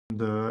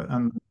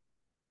And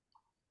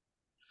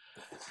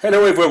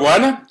Hello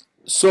everyone.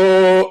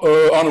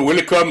 And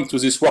welcome to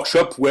this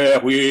workshop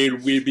where we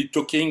will be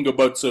talking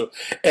about the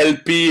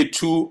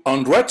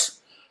Alpy200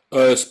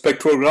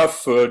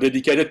 spectrograph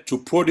dedicated to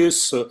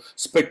produce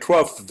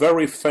spectra of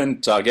very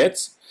faint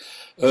targets.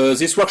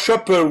 This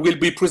workshop will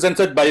be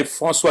presented by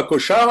François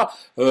Cochard,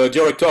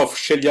 director of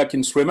Shellac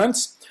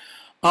Instruments,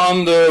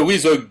 and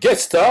with a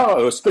guest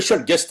star, a special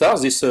guest star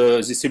this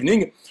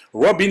evening,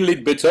 Robin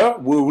Leadbeater,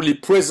 who will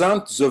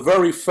present the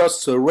very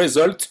first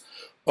result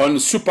on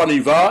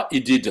supernovae he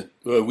did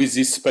with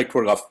this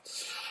spectrograph.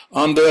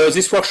 And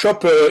this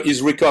workshop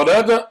is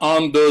recorded,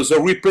 and the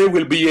replay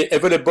will be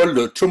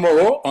available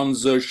tomorrow on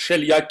the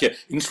Shellac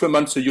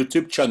Instruments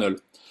YouTube channel.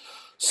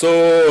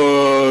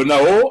 So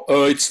now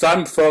it's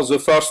time for the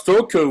first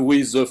talk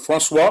with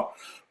François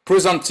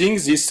presenting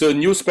this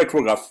new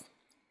spectrograph.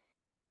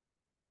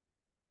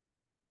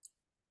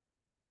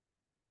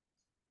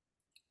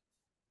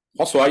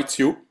 François, it's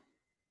you.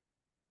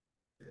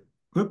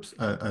 Oops,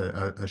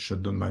 I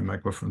shut down my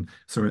microphone.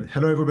 Sorry.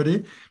 Hello,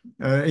 everybody.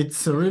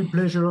 It's a real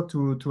pleasure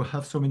to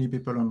have so many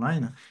people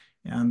online,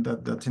 and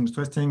that's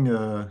interesting.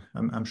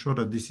 I'm sure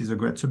that this is a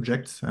great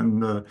subject,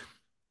 and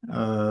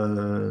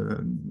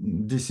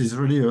this is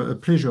really a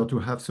pleasure to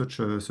have such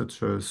a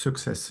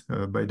success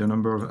by the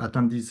number of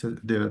attendees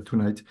there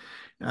tonight.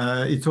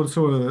 It's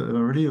also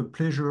really a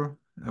pleasure.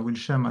 I will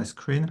share my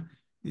screen.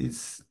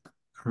 It's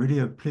really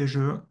a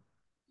pleasure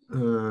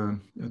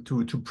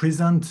to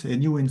present a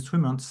new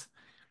instrument.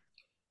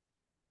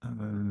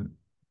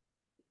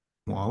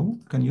 Wow,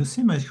 can you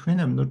see my screen?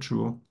 I'm not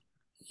sure.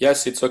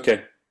 Yes, it's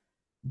okay.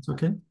 It's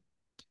okay?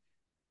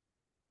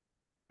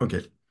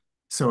 Okay.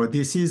 So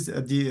this is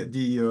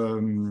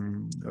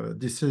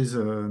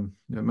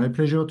my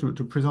pleasure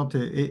to present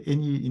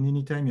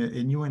any time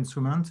a new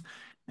instrument,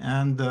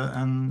 and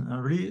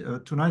really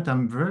tonight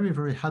I'm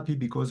very happy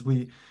because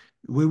we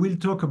will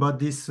talk about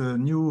this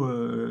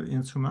new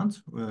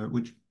instrument,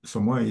 which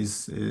somewhere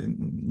is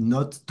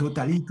not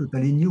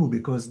totally new,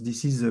 because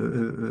this is a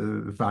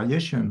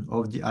variation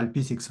of the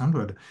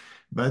Alpy600.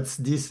 But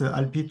this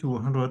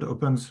Alpy200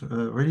 opens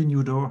a really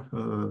new door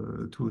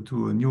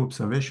to new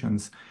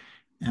observations.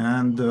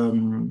 And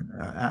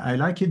I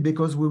like it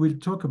because we will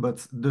talk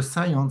about the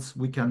science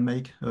we can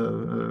make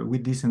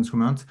with this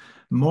instrument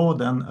more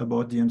than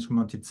about the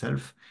instrument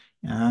itself.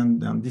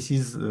 And this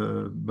is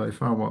by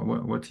far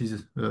what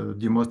is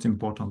the most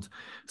important.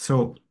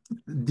 So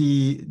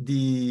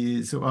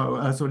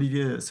as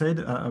Olivier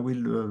said, I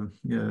will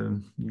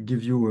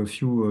give you a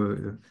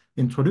few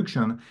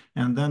introduction,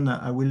 and then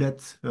I will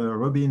let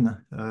Robin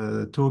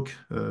talk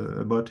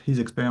about his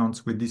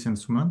experience with this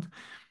instrument.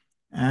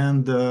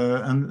 And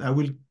I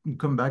will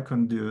come back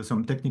on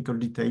some technical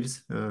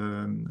details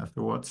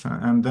afterwards,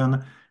 and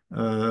then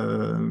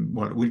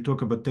we'll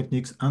talk about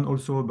techniques and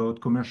also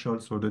about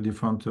commercials, so the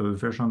different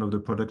versions of the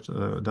product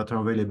that are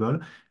available,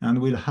 and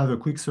we'll have a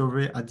quick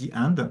survey at the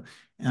end,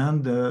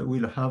 and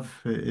we'll have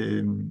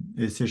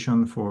a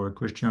session for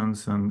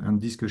questions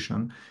and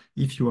discussion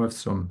if you have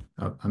some.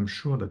 I'm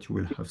sure that you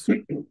will have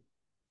some.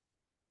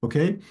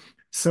 Okay,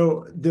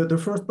 so the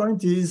first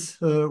point is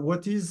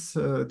what is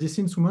this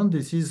instrument?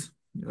 This is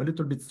a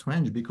little bit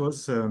strange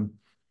because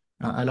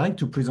I like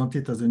to present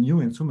it as a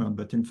new instrument,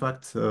 but in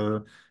fact,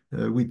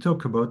 we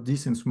talk about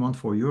this instrument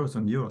for years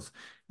and years.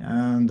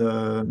 And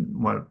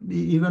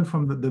even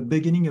from the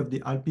beginning of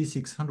the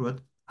Alpy600,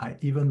 I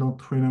even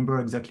don't remember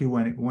exactly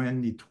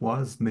when it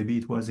was. Maybe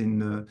it was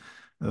in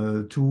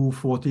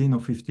 2014 or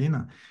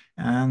 15.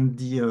 And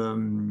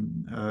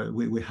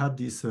we had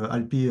this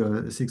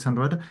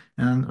Alpy600,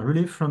 and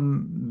really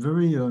from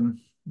very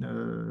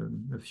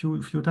a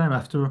few times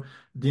after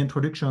the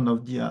introduction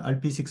of the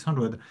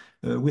Alpy600,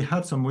 we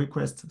had some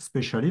requests,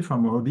 especially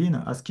from Robin,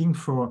 asking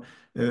for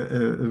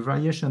a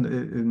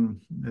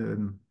variation,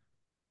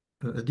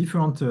 a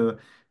different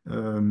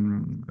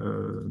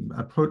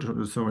approach.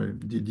 Sorry,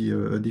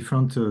 the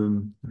different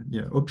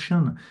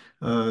option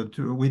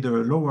with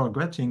a lower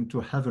gratting,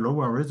 to have a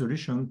lower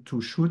resolution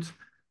to shoot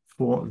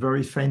for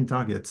very faint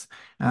targets.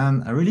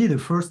 And really, the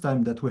first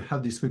time that we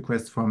have this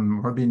request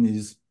from Robin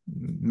is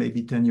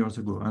maybe 10 years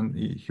ago, and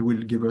he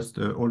will give us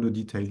all the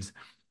details.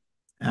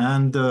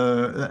 And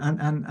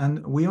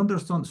we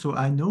understand. So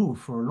I know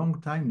for a long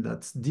time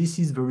that this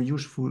is very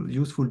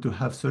useful to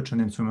have such an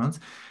instrument,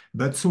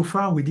 but so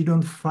far we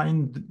didn't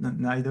find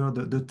neither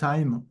the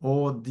time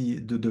or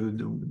the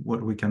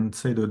what we can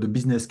say the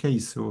business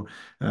case. So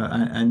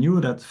I knew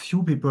that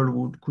few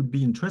people could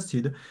be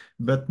interested,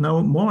 but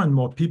now more and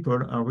more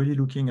people are really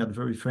looking at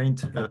very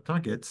faint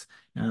targets,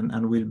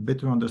 and will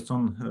better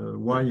understand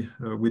why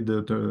with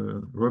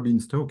the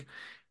Robin's talk.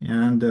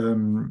 And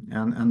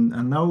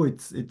now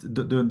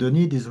the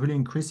need is really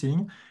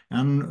increasing,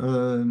 and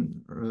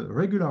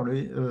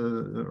regularly,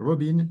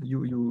 Robin,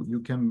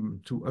 you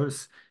came to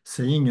us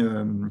saying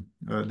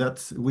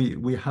that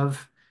we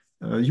have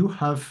you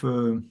have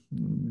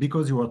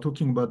because you are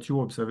talking about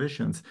your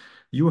observations,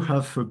 you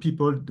have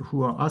people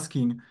who are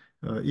asking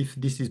if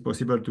this is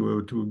possible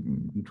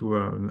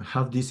to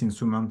have this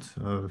instrument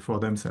for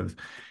themselves.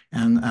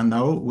 And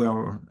now we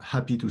are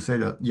happy to say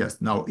that yes,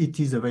 now it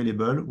is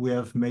available. We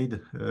have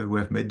made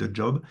the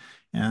job,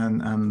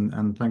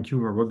 and thank you,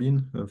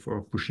 Robin,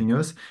 for pushing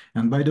us.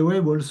 And by the way,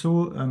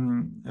 also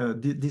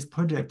this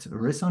project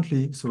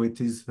recently, so it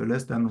is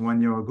less than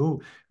 1 year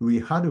ago, we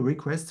had a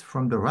request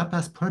from the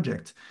RAPAS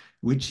project,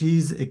 which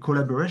is a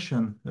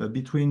collaboration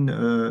between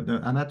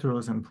the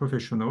amateurs and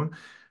professionals.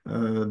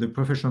 The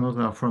professionals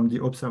are from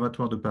the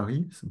Observatoire de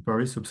Paris,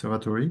 Paris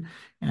Observatory,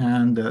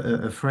 and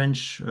a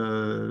French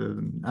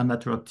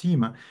amateur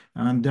team.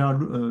 And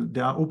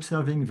they are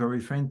observing very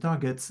faint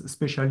targets,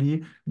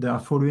 especially they are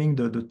following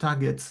the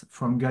targets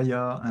from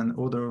Gaia and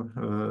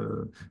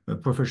other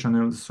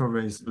professional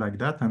surveys like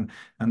that. And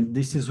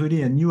this is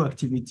really a new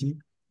activity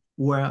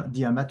where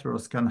the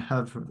amateurs can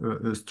have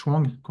a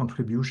strong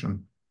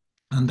contribution.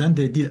 And then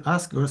they did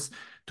ask us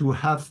to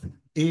have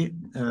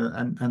an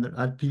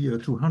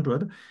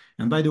Alpy200.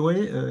 And by the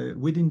way,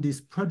 within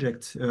this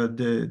project,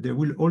 they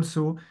will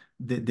also,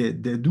 they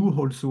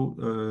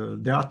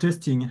are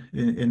testing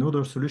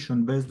another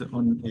solution based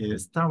on a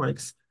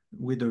StarX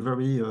with a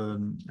very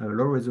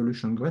low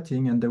resolution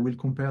grating, and they will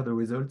compare the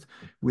results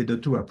with the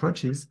two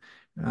approaches.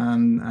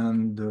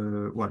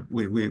 Well,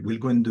 we'll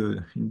go in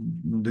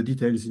the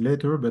details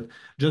later, but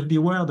just be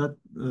aware that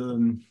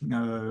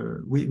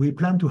we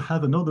plan to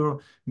have another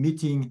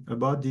meeting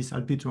about this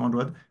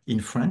Alpy200 in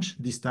French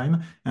this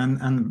time,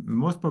 and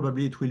most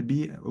probably it will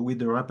be with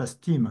the RAPAS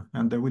team,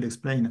 and they will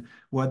explain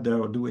what they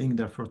are doing,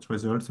 their first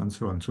results, and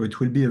so on. So it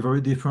will be a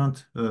very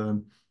different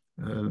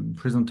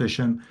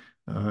presentation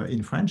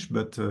in French,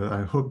 but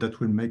I hope that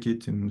we'll make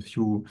it in a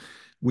few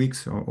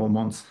weeks or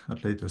months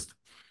at latest.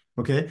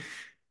 Okay.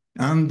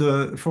 And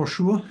for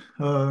sure,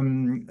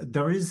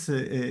 there is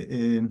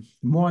a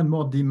more and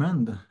more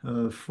demand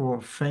for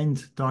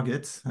faint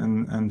targets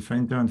and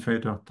fainter and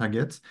fainter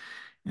targets.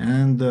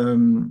 And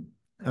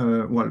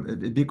well,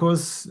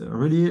 because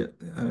really,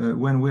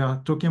 when we are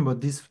talking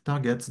about these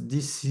targets,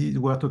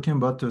 we are talking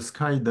about a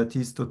sky that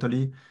is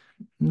totally,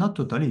 not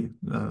totally,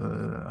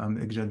 I'm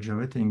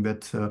exaggerating,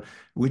 but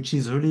which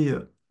is really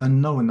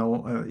unknown,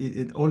 or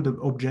all the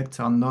objects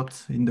are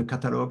not in the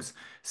catalogs.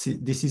 See,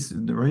 this is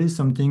really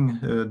something,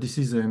 this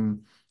is a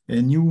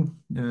new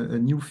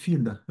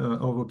field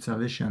of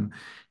observation.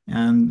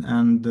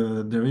 And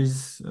there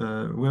is,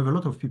 we have a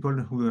lot of people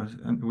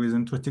who is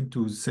interested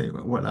to say,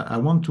 well, I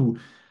want to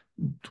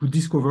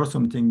discover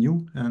something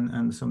new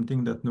and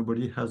something that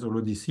nobody has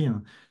already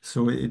seen.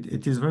 So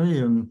it is very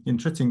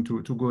interesting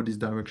to go this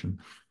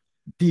direction.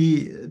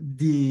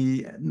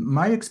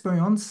 My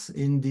experience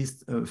in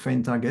these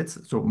faint targets,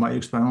 so my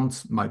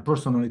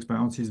personal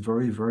experience is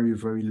very, very,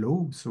 very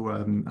low. So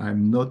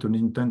I'm not an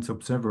intense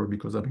observer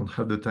because I don't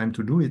have the time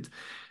to do it.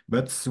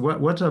 But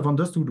what I've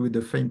understood with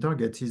the faint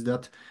targets is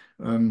that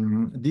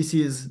this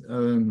is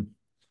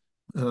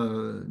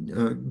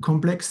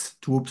complex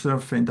to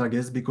observe faint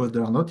targets because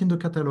they are not in the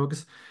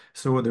catalogs.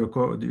 So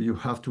you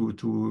have to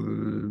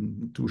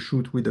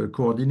shoot with the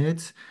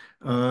coordinates.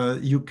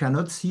 You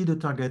cannot see the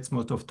targets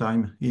most of the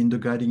time in the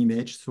guiding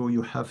image, so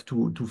you have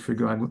to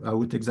figure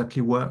out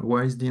exactly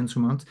where is the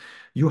instrument.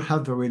 You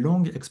have very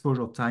long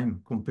exposure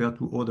time compared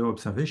to other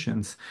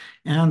observations,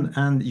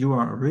 and you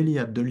are really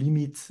at the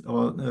limit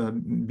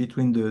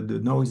between the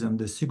noise and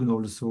the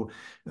signal. So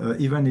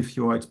even if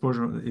you are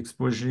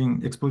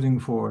exposing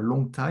for a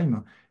long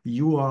time,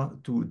 you are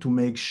to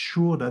make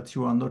sure that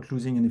you are not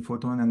losing any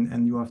photon,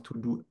 and you have to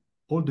do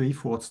all the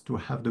efforts to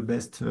have the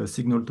best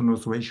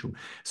signal-to-noise ratio.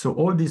 So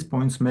all these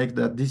points make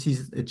that this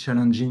is a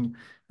challenging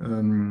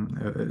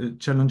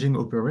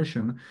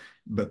operation,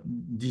 but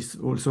this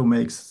also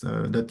makes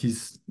that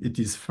it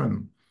is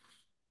fun.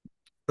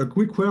 A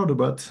quick word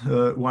about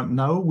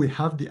now we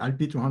have the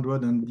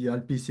Alpy200 and the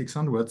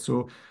Alpy600.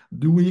 So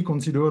do we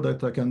consider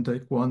that I can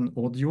take one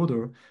or the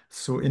other?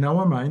 So in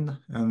our mind,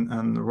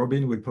 and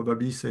Robin will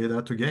probably say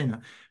that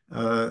again,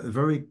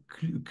 very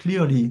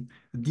clearly,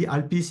 the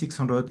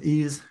Alpy600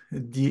 is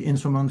the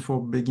instrument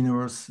for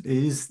beginners,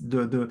 is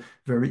the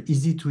very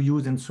easy to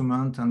use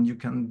instrument, and you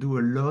can do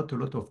a lot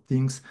of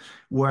things,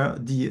 where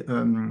the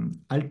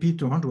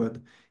Alpy200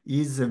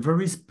 is a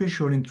very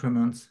special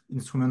instrument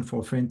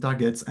for faint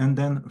targets, and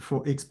then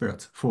for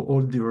experts, for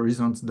all the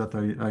reasons that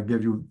I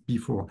gave you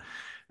before.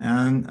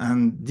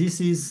 And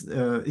this is,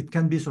 it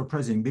can be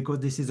surprising because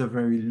this is a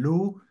very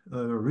low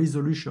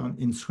resolution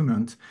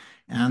instrument,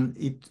 and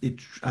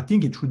I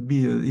think it would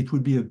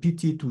be a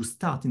pity to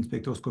start in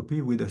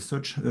spectroscopy with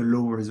such a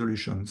low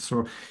resolution.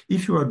 So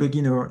if you are a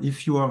beginner,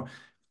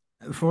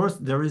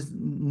 first, there is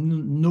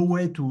no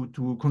way to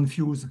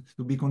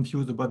be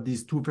confused about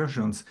these two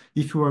versions.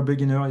 If you are a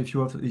beginner, if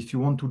you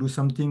want to do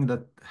something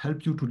that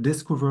helps you to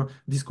discover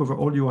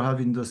all you have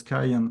in the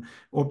sky and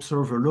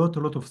observe a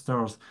lot of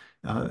stars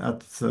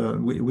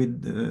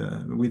with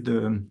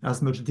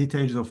as much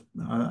details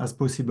as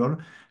possible,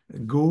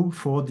 go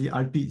for the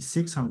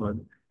Alpy600.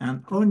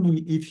 And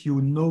only if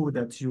you know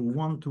that you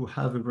want to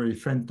have a very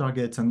faint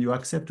target and you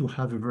accept to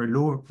have a very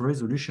low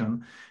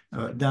resolution,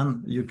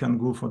 then you can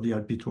go for the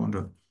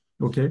Alpy200.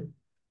 Okay.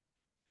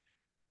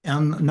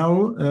 And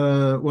now,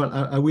 well,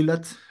 I will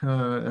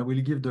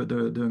give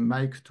the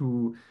mic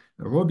to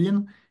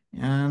Robin.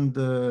 And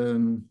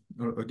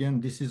again,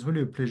 this is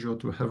really a pleasure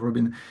to have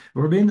Robin.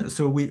 Robin,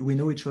 so we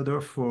know each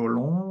other for a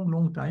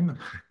long time,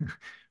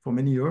 for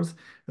many years.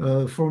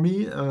 For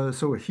me,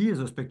 so he is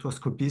a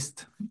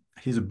spectroscopist.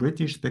 He's a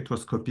British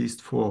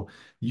spectroscopist for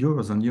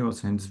years and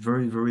years, and is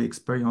very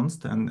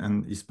experienced.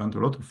 And he spent a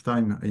lot of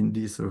time in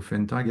these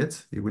faint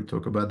targets. He will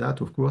talk about that,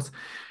 of course.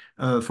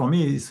 For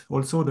me, he's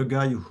also the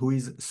guy who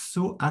is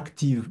so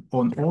active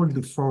on all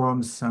the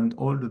forums and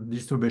all the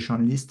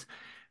distribution lists.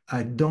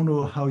 I don't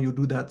know how you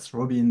do that,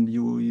 Robin.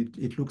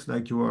 It looks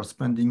like you are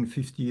spending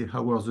 50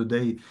 hours a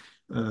day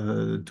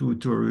to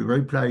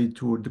reply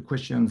to the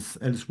questions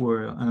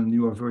elsewhere, and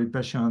you are very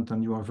patient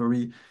and you are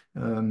very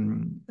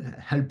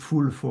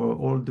helpful for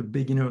all the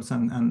beginners,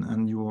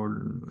 and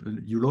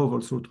you love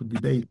also to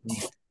debate and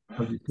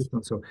have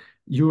discussion. So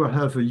you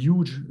have a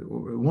huge,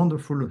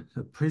 wonderful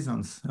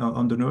presence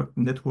on the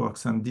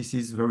networks, and this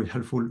is very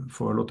helpful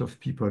for a lot of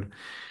people.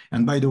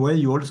 And by the way,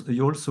 you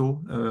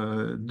also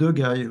the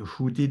guy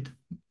who did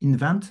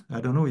invent,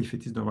 I don't know if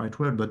it is the right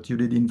word, but you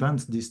did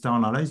invent the star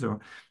analyzer,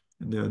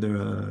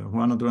 the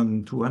 100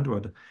 and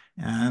 200,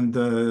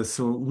 and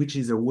so which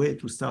is a way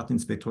to start in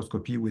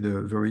spectroscopy with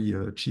a very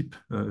cheap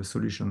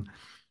solution.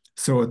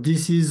 So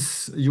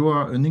you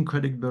are an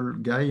incredible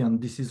guy,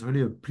 and this is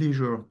really a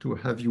pleasure to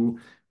have you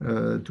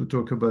to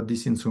talk about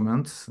this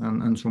instrument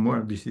and so more.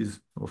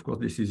 Of course,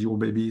 this is your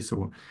baby,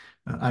 so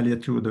I'll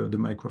let you the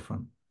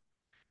microphone.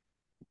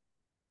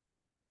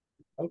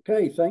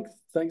 Okay,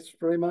 thanks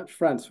very much,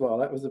 Francois.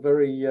 That was a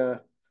very,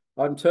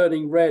 I'm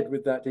turning red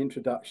with that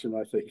introduction,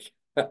 I think.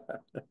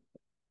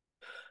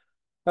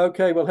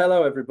 Okay, well,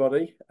 hello,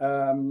 everybody.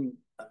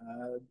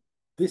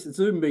 This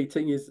Zoom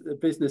meeting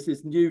business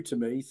is new to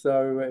me,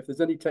 so if there's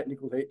any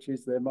technical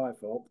hitches, they're my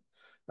fault.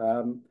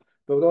 But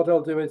what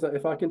I'll do is,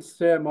 if I can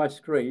share my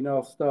screen,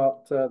 I'll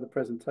start the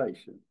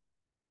presentation.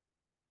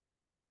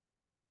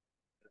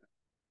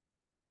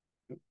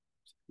 Oops,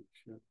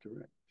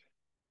 direct.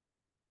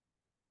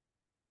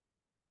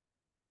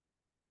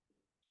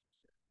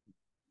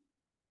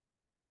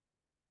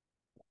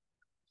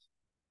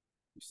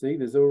 You see,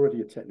 there's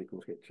already a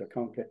technical hitch. I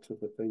can't get to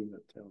the thing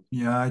that tells me.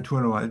 Yeah, it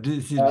will.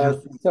 This is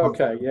just it's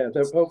okay. Yeah.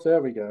 Oh,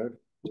 there we go.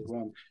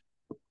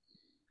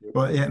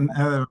 Well,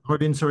 yeah,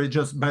 Robin, sorry,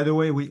 just by the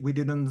way, we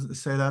didn't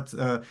say that.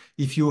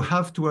 If you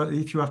have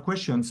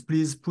questions,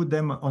 please put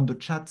them on the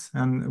chat,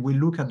 and we'll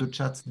look at the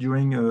chat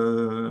during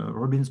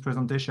Robin's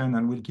presentation,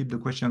 and we'll keep the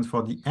questions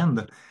for the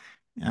end.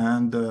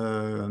 And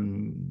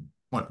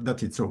well,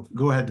 that's it. So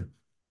go ahead.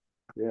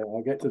 Yeah,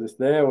 I'll get to this.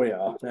 There we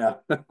are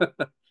now.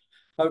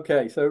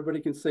 Okay, so everybody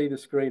can see the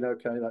screen.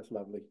 Okay, that's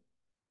lovely.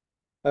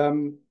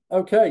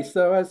 Okay,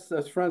 so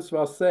as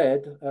Francois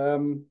said,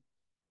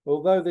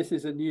 although this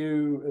is the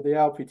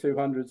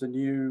Alpy200 is a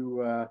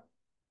new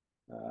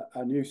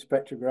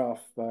spectrograph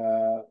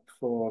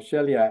for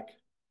Cheliac.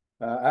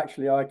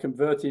 Actually, I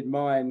converted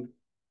mine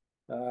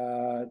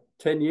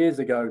 10 years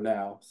ago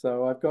now,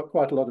 so I've got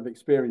quite a lot of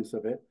experience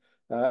of it.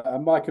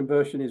 And my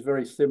conversion is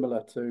very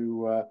similar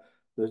to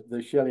the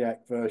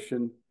Cheliac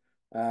version,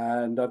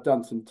 and I've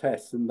done some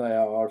tests, and they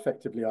are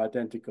effectively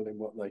identical in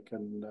what they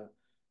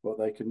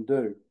can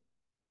do.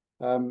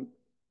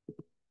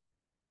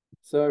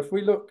 So if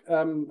we look,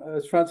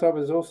 as Francois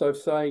was also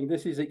saying,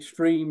 this is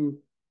extreme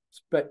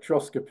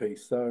spectroscopy.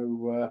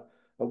 So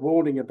a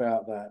warning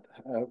about that.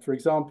 For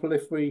example,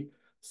 if we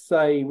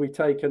say we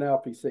take an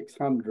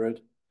Alpy600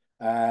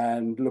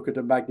 and look at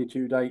a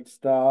magnitude 8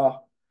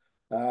 star,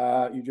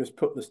 you just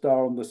put the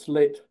star on the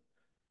slit,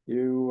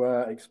 you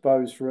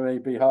expose for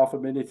maybe half a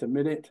minute,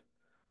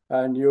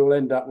 and you'll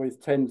end up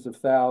with tens of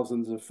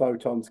thousands of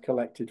photons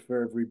collected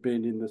for every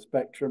bin in the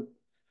spectrum.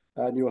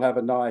 And you'll have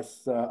a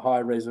nice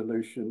high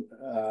resolution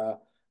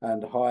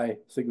and high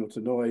signal to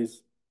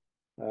noise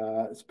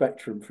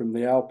spectrum from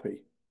the Alpy.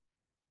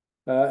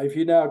 If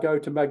you now go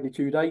to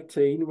magnitude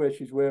 18,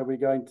 which is where we're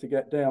going to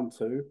get down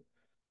to,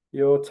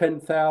 you're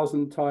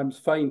 10,000 times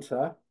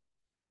fainter,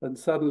 and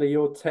suddenly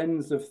your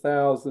tens of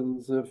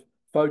thousands of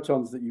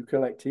photons that you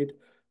collected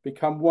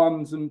become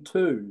ones and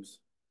twos.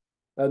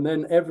 And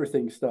then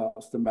everything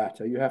starts to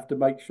matter. You have to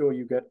make sure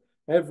you get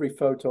every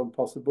photon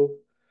possible.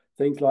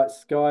 Things like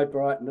sky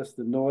brightness,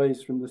 the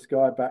noise from the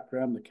sky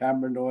background, the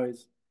camera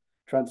noise,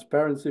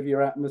 transparency of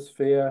your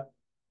atmosphere,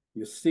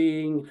 your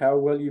seeing, how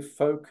well you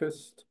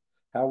focused,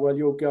 how well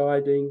you're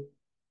guiding,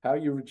 how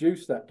you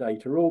reduce that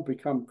data, all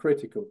become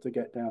critical to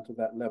get down to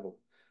that level.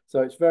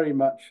 So it's very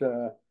much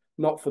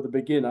not for the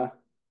beginner.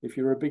 If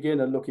you're a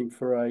beginner looking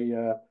for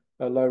a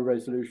low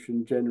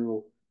resolution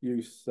general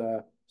use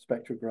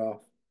spectrograph,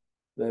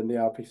 then the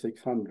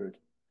Alpy600.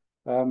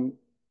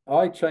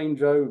 I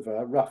change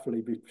over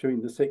roughly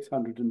between the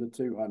 600 and the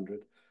 200,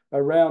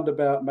 around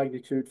about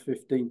magnitude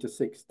 15 to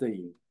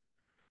 16.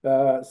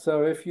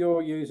 So if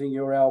you're using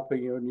your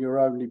Alpy and you're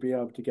only be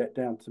able to get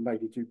down to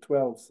magnitude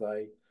 12,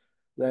 say,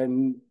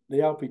 then the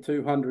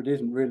Alpy200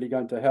 isn't really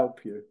going to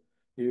help you.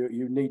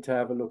 You need to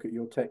have a look at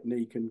your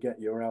technique and get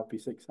your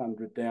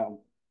Alpy600 down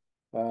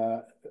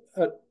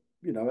at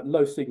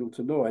low signal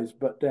to noise,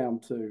 but down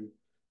to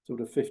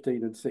sort of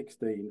 15 and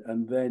 16,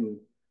 and then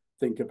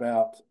think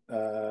about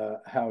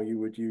how you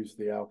would use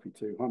the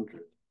Alpy200.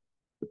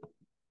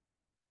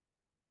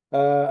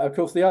 Of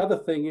course, the other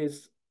thing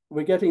is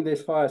we're getting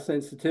this higher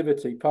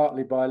sensitivity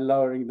partly by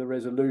lowering the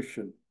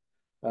resolution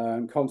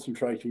and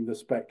concentrating the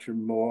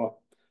spectrum more,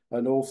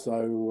 and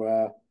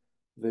also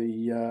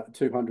the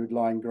 200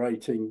 line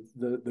grating,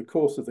 the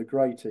course of the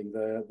grating,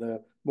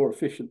 the more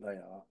efficient they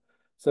are.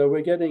 So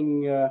we're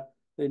getting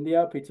in the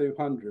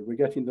Alpy200, we're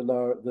getting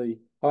the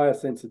higher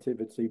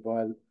sensitivity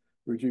by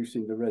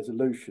reducing the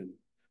resolution,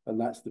 and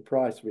that's the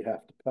price we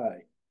have to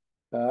pay.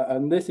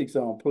 And this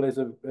example is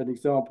an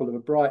example of a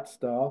bright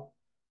star,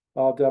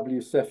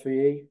 RW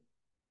Cephei,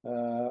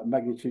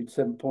 magnitude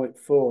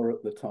 7.4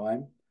 at the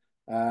time.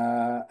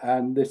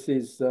 And this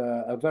is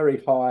a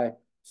very high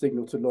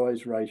signal to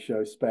noise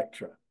ratio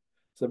spectra.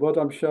 So what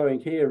I'm showing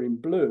here in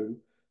blue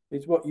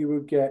is what you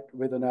would get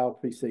with an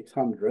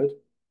Alpy600.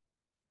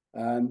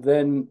 And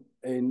then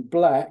in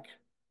black,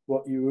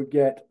 what you would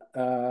get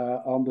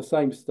on the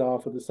same star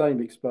for the same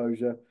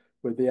exposure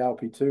with the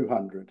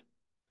Alpy200.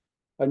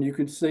 And you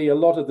can see a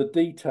lot of the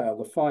detail,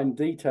 the fine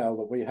detail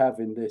that we have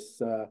in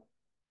this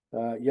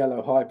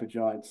yellow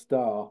hypergiant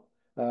star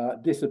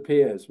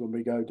disappears when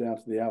we go down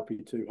to the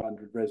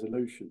Alpy200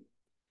 resolution.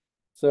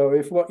 So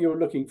if what you're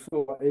looking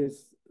for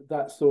is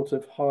that sort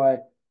of high,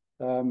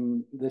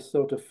 this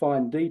sort of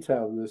fine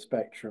detail in the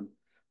spectrum,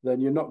 then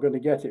you're not going to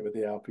get it with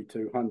the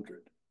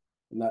Alpy200,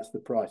 and that's the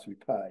price we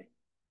pay.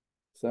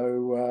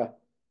 So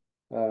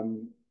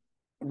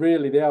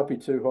really, the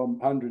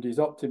Alpy200 is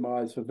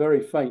optimized for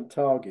very faint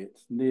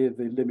targets near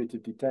the limit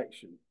of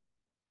detection,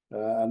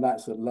 and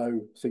that's at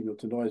low signal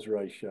to noise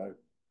ratio.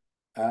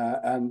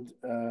 And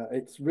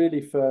it's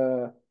really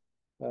for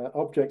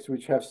objects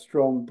which have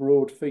strong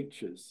broad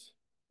features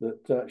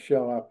that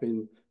show up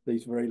in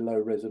these very low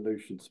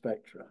resolution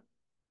spectra.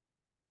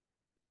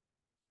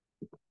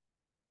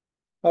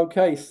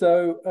 Okay,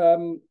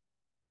 so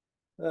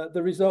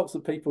the results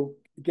that people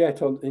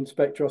get in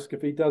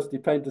spectroscopy does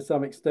depend to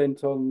some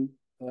extent on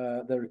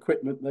their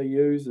equipment they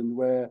use and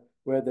where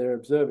their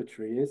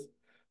observatory is.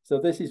 So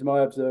this is my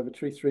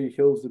observatory, Three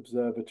Hills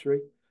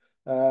Observatory.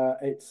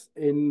 It's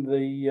in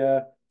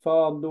the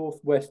far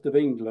northwest of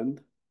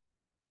England,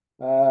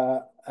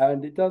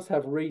 and it does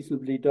have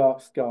reasonably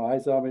dark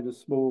skies. I'm in a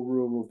small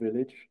rural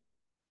village,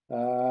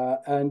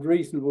 and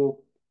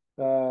reasonable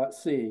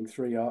seeing,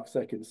 3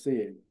 arc-second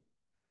seeing.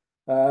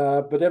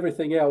 But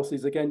everything else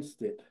is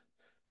against it.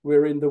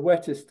 We're in the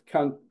wettest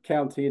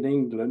county in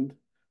England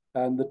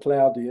and the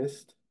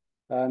cloudiest,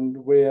 and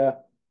we're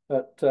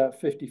at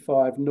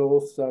 55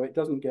 north, so it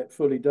doesn't get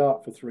fully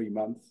dark for 3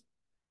 months.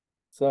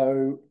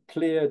 So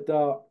clear,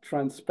 dark,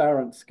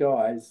 transparent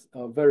skies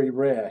are very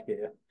rare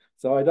here.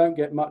 So I don't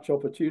get much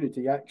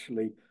opportunity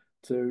actually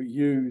to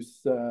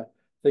use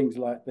things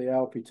like the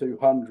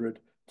Alpy200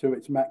 to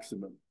its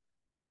maximum.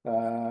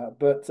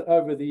 But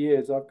over the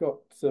years, I've got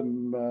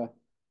some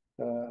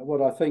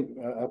what I think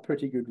are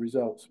pretty good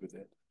results with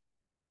it.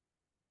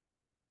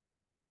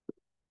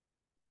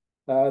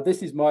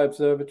 This is my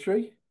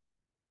observatory.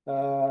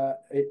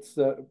 It's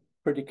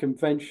pretty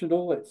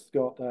conventional. It's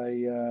got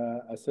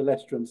a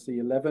Celestron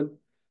C11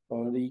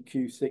 on an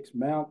EQ6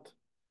 mount,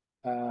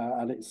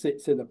 and it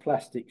sits in a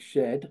plastic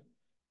shed,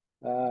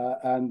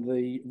 and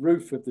the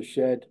roof of the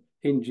shed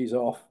hinges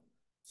off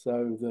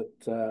so that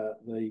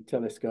the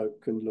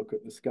telescope can look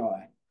at the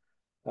sky.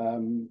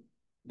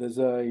 There's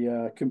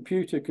a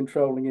computer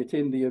controlling it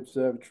in the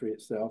observatory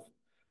itself,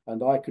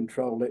 and I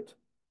control it,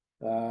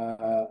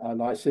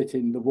 and I sit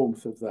in the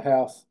warmth of the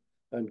house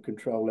and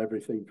control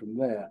everything from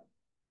there.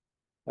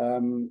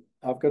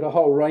 I've got a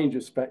whole range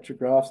of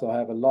spectrographs. I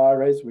have a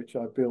Lyres, which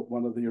I built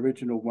one of the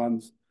original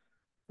ones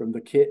from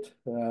the kit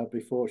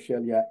before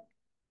Sheliak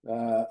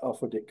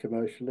offered it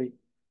commercially.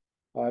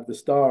 I have the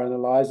star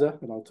analyzer,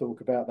 and I'll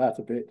talk about that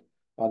a bit.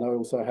 And I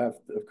also have,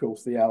 of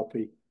course, the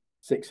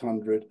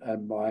Alpy600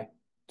 and my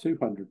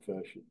 200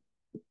 version.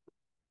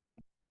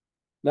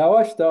 Now,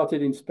 I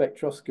started in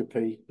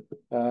spectroscopy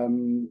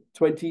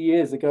 20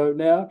 years ago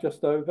now,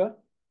 just over,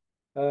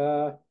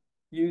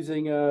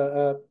 using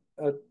a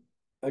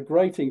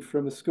grating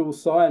from a school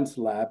science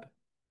lab,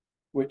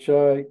 which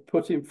I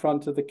put in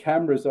front of the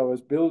cameras I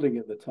was building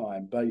at the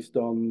time, based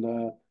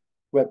on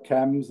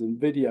webcams and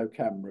video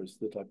cameras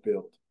that I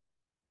built.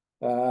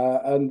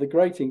 And the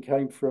grating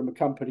came from a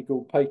company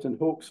called Peyton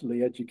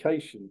Hawksley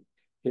Education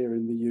here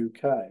in the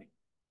UK.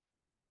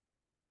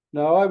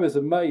 Now, I was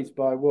amazed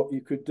by what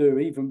you could do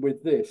even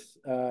with this.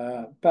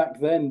 Back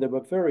then, there were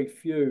very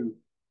few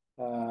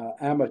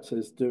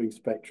amateurs doing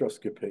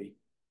spectroscopy.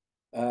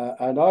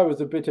 And I was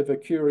a bit of a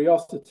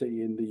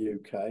curiosity in the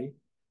UK,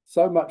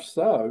 so much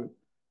so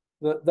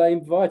that they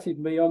invited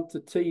me onto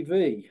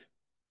TV.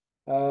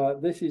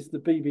 This is the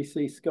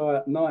BBC Sky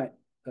at Night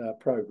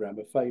program,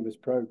 a famous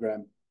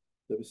program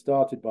that was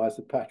started by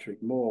Sir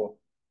Patrick Moore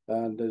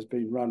and has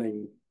been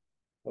running,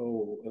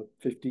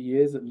 50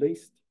 years at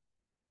least,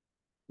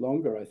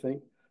 longer, I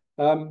think.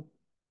 And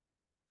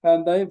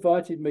they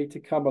invited me to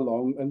come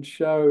along and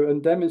show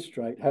and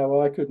demonstrate how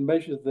I could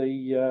measure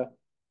the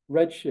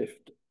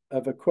redshift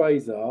of a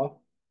quasar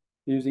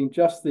using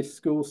just this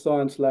school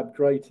science lab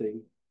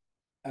grating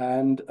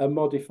and a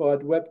modified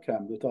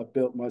webcam that I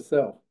built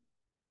myself.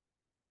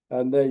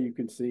 And there you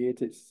can see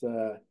it. It's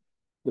the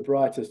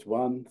brightest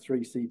one,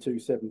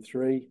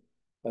 3C273,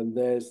 and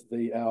there's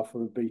the alpha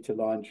and beta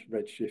lines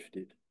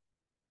redshifted.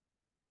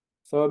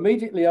 So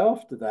immediately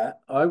after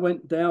that, I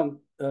went down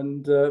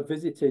and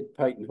visited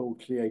Peyton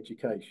Hawksley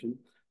Education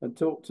and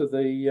talked to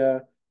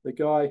the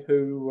guy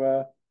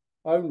who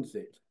owns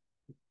it,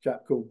 a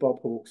chap called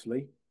Bob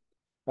Hawksley.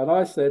 And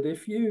I said,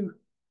 if you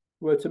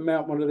were to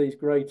mount one of these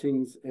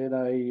gratings in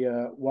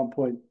a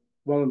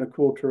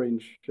 1.1¼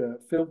 inch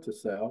filter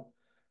cell,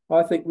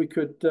 I think we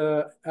could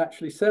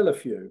actually sell a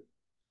few.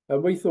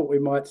 And we thought we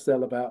might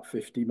sell about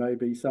 50,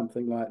 maybe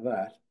something like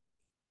that.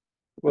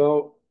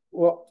 Well,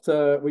 what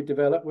we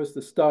developed was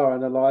the star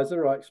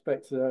analyzer. I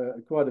expect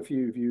quite a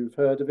few of you have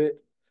heard of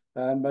it,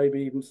 and maybe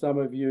even some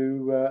of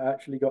you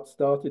actually got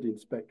started in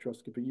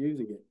spectroscopy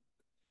using it.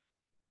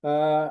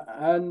 I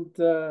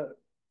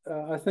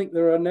think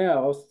there are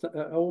now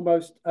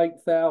almost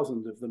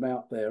 8,000 of them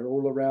out there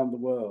all around the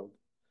world.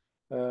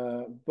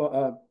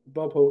 But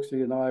Bob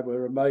Hawksley and I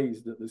were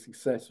amazed at the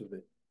success of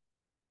it.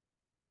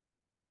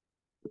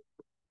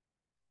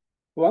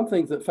 One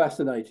thing that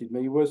fascinated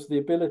me was the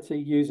ability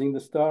using the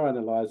star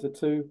analyzer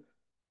to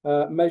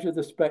measure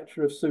the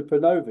spectra of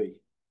supernovae.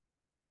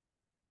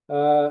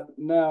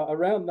 Now,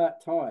 around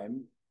that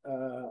time,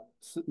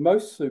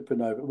 most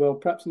supernovae, well,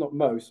 perhaps not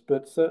most,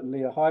 but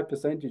certainly a high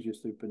percentage of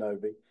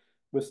supernovae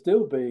were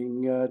still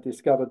being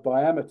discovered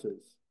by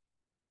amateurs.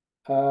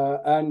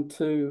 And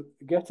to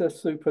get a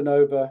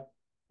supernova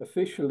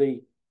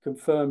officially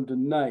confirmed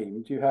and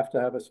named, you have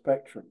to have a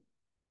spectrum.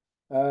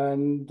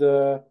 And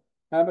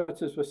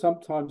amateurs were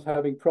sometimes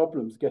having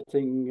problems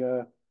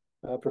getting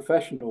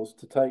professionals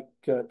to take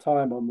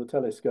time on the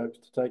telescopes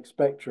to take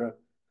spectra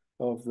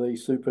of the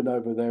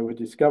supernova they were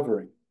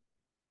discovering.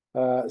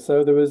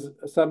 So there was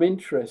some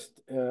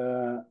interest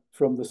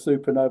from the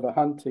supernova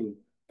hunting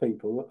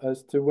people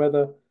as to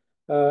whether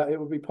it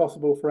would be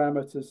possible for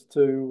amateurs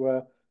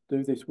to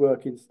do this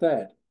work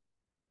instead.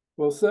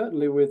 Well,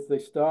 certainly with the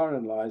star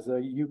analyzer,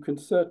 you can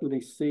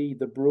certainly see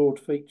the broad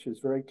features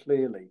very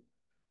clearly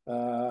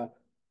that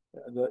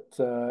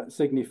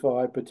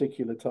signify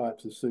particular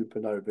types of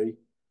supernovae.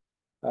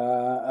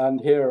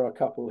 And here are a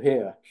couple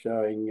here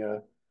showing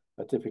a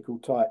typical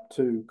type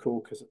 2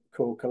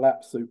 core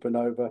collapse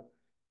supernova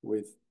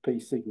with P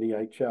Cygni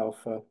H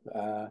alpha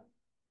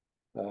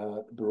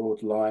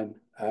broad line,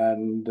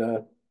 and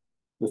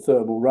the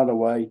thermal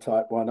runaway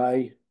type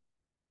 1A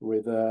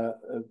with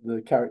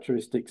the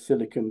characteristic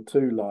silicon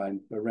 2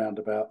 line around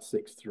about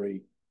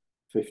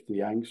 6,350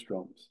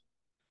 angstroms.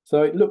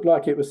 So it looked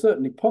like it was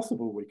certainly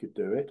possible we could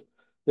do it.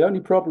 The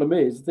only problem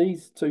is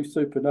these two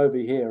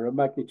supernovae here are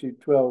magnitude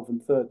 12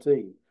 and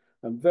 13,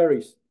 and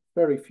very,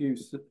 very few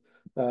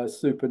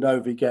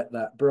supernovae get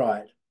that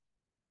bright.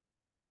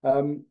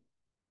 What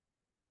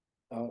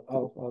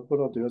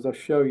I'll do is I'll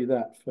show you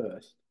that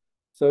first.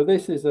 So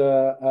this is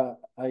a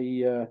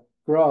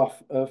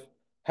graph of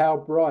how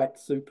bright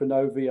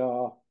supernovae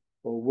are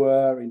or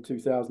were in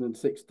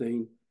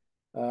 2016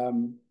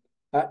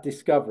 at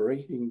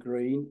discovery in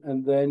green,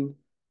 and then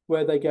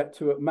where they get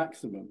to at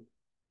maximum.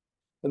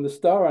 And the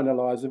star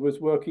analyzer was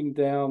working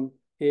down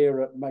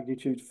here at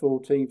magnitude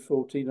 14,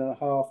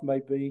 14.5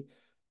 maybe.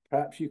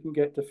 Perhaps you can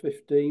get to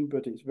 15,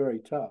 but it's very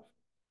tough.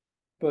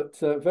 But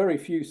very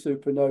few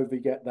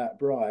supernovae get that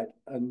bright.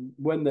 And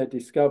when they're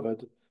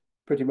discovered,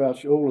 pretty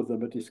much all of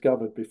them are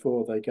discovered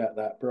before they get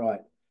that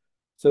bright.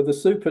 So the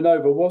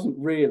supernova wasn't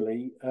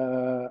really,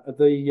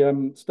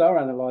 the star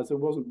analyzer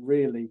wasn't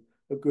really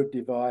a good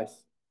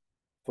device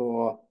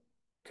for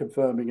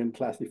confirming and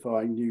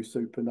classifying new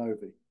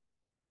supernovae.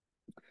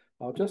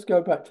 I'll just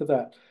go back to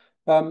that.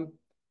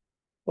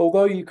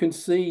 Although you can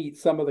see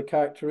some of the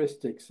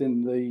characteristics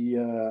in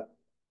the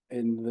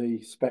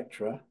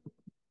spectra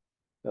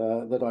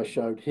that I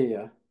showed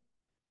here,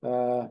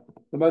 the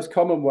most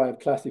common way of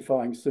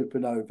classifying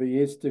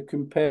supernovae is to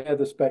compare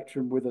the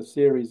spectrum with a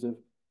series of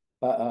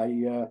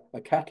a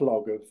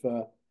catalogue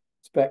of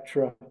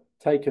spectra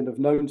taken of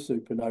known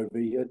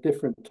supernovae at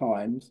different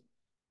times,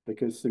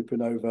 because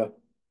supernova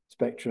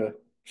spectra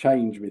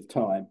change with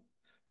time.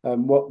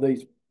 What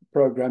these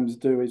programs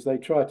do is they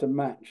try to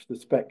match the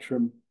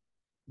spectrum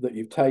that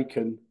you've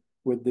taken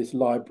with this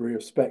library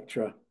of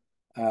spectra,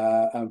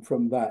 and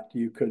from that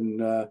you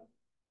can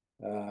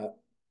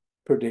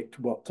predict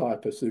what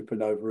type of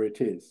supernova it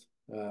is.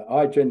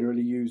 I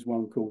generally use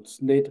one called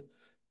SNID,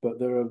 but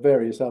there are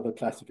various other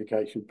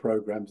classification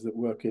programs that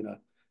work in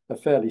a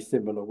fairly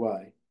similar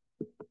way.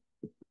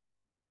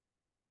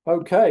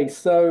 Okay,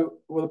 so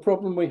well, the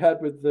problem we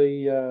had with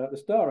the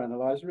star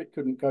analyzer, it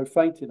couldn't go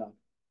faint enough.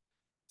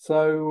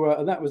 So,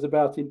 and that was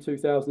about in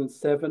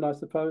 2007, I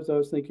suppose. I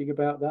was thinking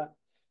about that.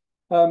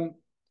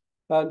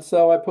 And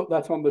so I put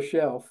that on the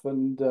shelf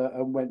and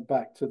went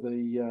back to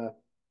the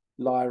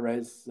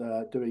Lyres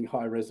doing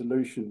high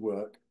resolution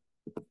work.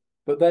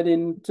 But then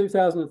in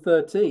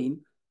 2013,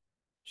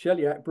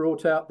 Sheliak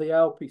brought out the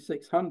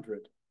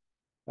Alpy200.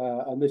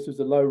 And this was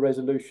a low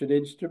resolution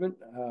instrument.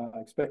 I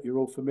expect you're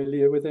all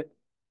familiar with it.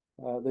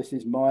 This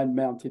is mine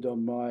mounted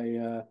on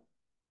my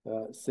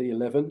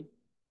C11.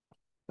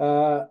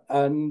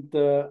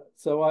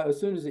 So as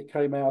soon as it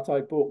came out,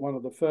 I bought one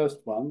of the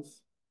first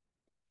ones.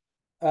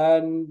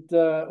 And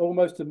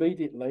almost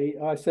immediately,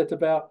 I set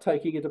about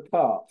taking it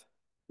apart.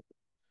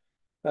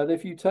 And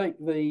if you take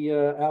the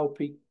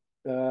Alpy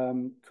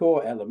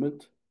core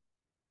element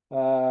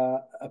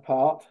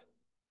apart,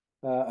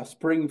 a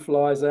spring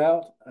flies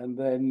out, and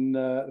then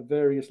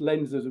various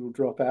lenses will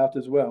drop out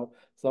as well.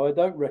 So I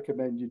don't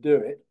recommend you do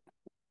it.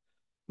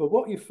 But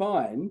what you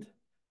find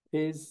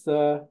is,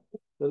 I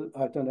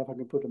don't know if I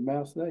can put a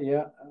mouse there.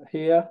 Yeah,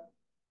 here,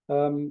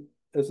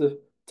 there's a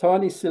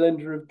tiny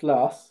cylinder of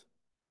glass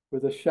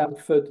with a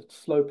chamfered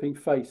sloping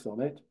face on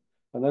it.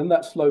 And then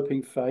that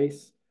sloping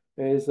face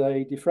is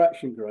a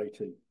diffraction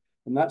grating.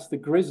 And that's the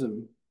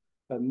grism.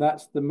 And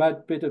that's the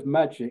bit of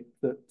magic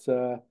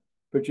that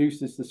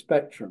produces the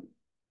spectrum.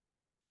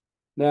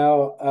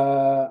 Now,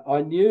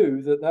 I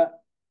knew that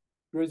that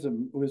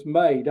grism was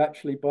made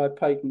actually by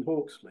Peyton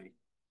Hawksley.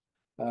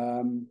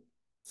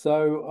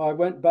 So I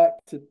went back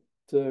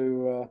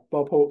to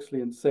Bob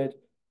Hawksley and said,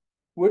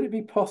 would it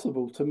be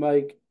possible to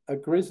make a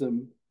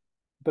grism,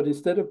 but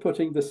instead of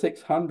putting the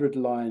 600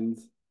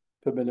 lines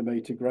per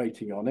millimeter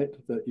grating on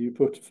it that you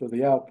put for the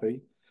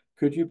Alpy,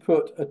 could you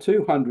put a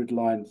 200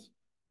 lines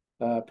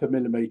per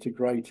millimeter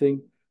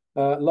grating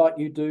like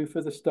you do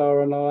for the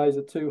Star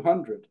Analyzer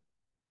 200?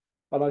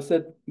 And I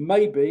said,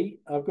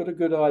 maybe I've got a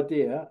good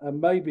idea, and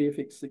maybe if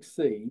it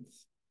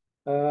succeeds,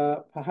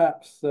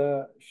 perhaps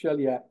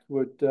Sheliak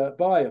would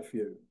buy a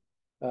few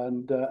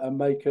and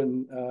make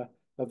a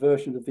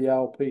version of the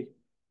Alpy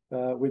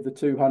with the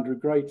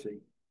 200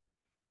 grating.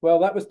 Well,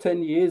 that was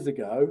 10 years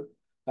ago,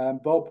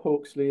 and Bob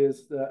Hawksley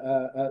is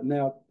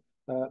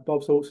Bob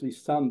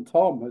Hawksley's son,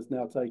 Tom, has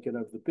now taken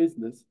over the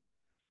business.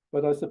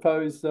 But I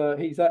suppose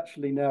he's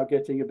actually now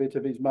getting a bit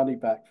of his money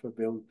back for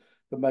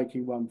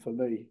making one for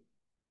me.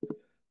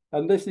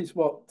 And this is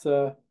what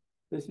the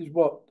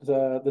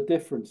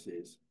difference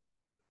is.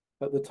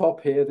 At the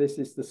top here, this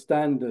is the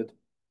standard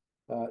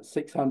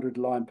 600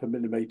 line per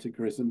millimeter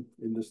grism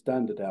in the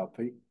standard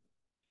Alpy.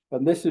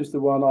 And this is the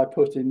one I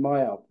put in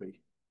my Alpy.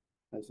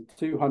 It's a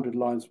 200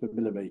 lines per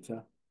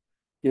millimeter,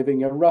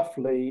 giving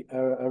roughly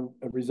a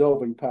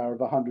resolving power of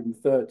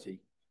 130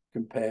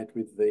 compared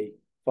with the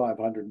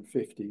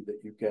 550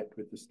 that you get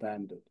with the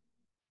standard.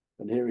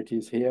 And here it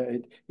is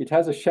here. It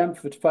has a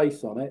chamfered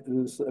face on it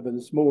with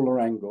a smaller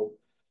angle.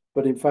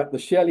 But in fact, the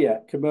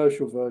Sheliak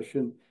commercial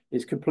version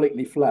is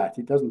completely flat.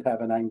 It doesn't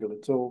have an angle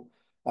at all.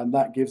 And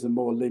that gives a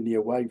more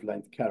linear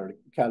wavelength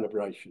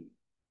calibration.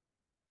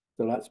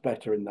 So that's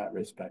better in that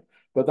respect.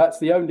 But that's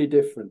the only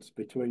difference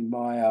between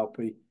my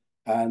Alpy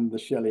and the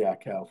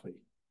Sheliak Alpy.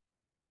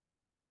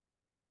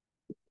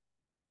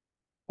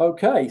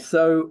 Okay,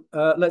 so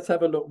let's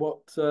have a look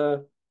what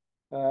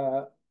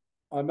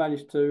I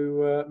managed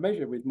to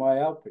measure with my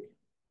Alpy.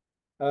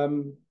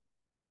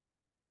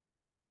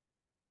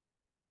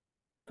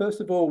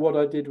 First of all, what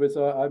I did was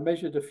I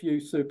measured a few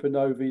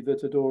supernovae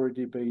that had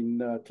already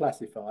been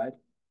classified.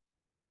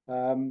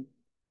 And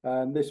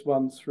this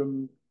one's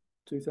from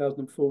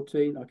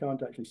 2014. I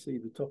can't actually see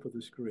the top of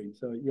the screen.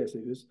 So yes,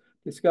 it was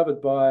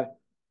discovered by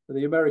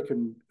the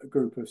American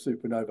group of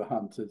supernova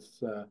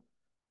hunters.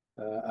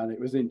 And it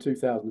was in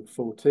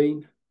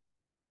 2014.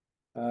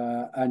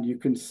 And you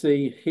can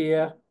see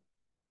here,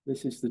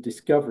 this is the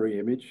discovery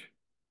image,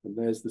 and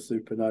there's the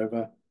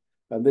supernova,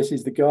 and this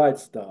is the guide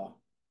star.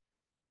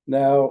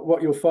 Now,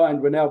 what you'll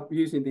find when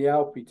using the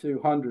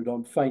Alpy200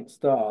 on faint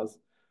stars,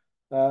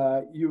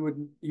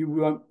 you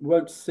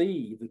won't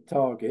see the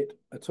target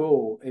at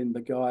all in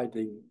the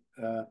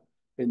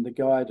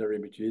guider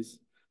images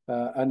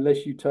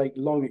unless you take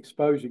long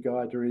exposure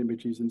guider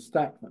images and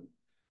stack them.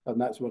 And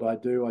that's what I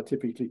do. I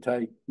typically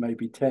take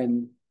maybe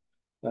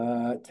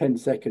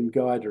 10-second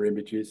guider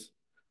images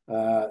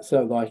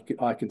so that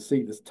I can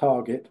see this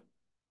target.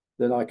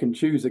 Then I can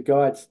choose a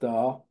guide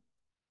star.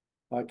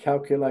 I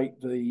calculate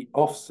the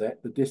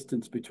offset, the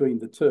distance between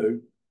the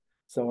two,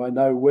 so I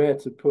know where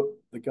to put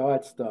the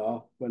guide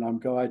star when I'm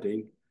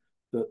guiding.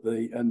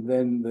 And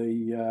then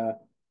the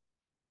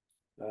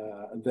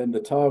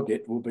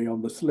target will be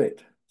on the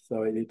slit.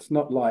 So it's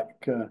not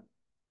like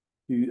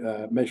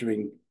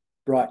measuring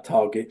bright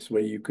targets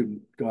where you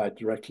can guide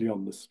directly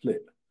on the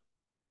slit.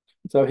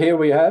 So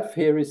here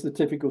is the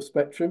typical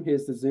spectrum.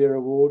 Here's the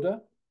zero order.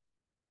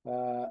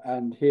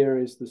 And here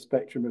is the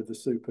spectrum of the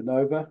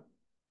supernova.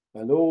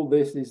 And all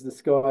this is the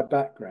sky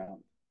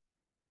background.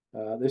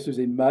 This was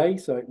in May,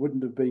 so it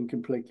wouldn't have been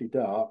completely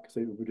dark. So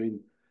it would have been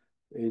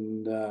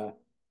in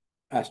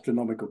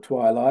astronomical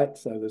twilight.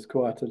 So there's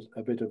quite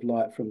a bit of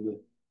light from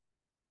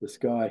the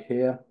sky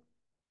here.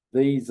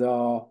 These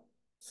are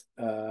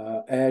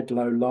air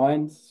glow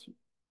lines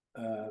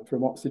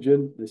from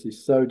oxygen. This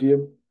is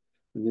sodium.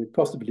 And then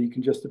possibly you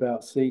can just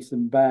about see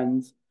some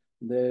bands.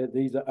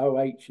 These are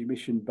OH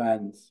emission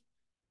bands.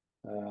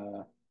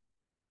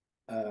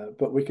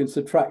 But we can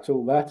subtract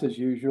all that as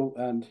usual.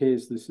 And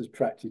here's the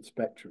subtracted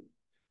spectrum.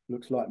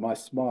 Looks like my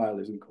smile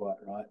isn't quite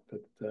right,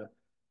 but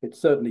it's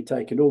certainly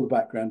taken all the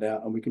background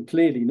out. And we can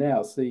clearly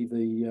now see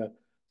the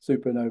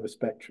supernova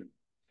spectrum.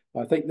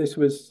 I think this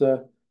was,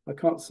 I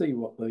can't see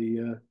what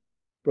the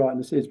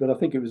brightness is, but I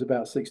think it was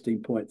about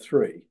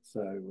 16.3.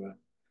 So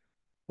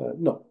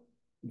not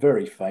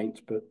very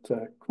faint, but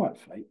quite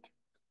faint.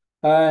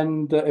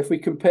 And if we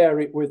compare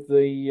it with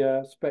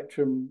the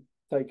spectrum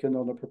taken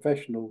on a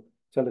professional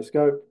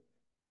telescope,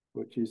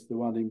 which is the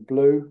one in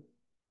blue,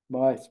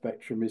 my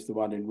spectrum is the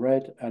one in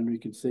red, and we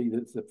can see that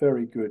it's a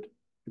very good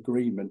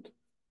agreement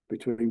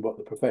between what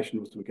the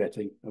professionals were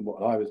getting and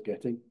what I was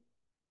getting.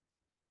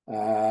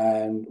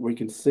 And we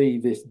can see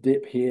this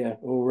dip here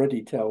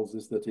already tells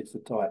us that it's a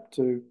type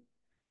 2.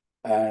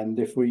 And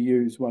if we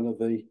use one of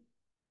the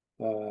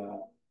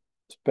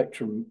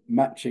spectrum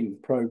matching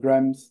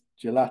programs,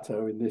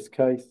 Gelato in this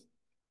case,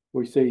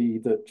 we see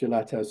that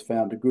Gelato's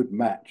found a good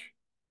match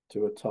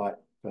to a type,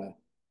 it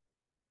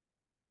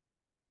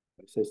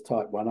says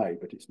type 1A,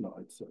 but it's not.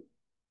 It's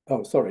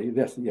oh, sorry,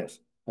 yes,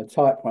 a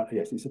type 1,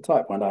 yes, it's a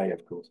type 1A,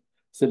 of course,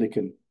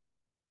 silicon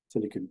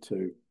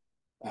 2,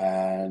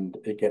 and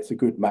it gets a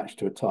good match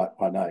to a type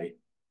 1A.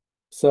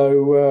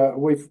 So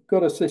we've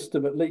got a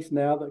system at least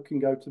now that can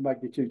go to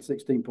magnitude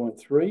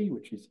 16.3,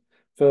 which is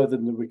further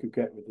than we could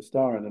get with the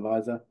star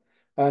analyzer,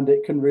 and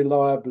it can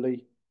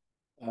reliably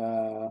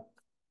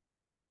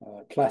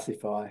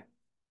classify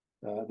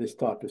this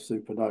type of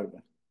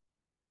supernova.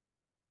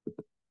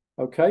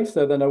 Okay,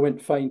 so then I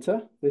went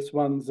fainter. This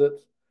one's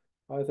at,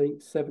 I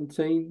think,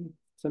 17.5.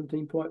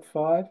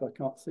 I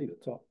can't see the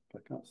top. I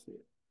can't see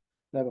it.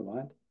 Never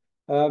mind.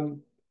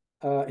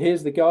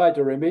 Here's the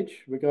Geiger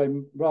image. We're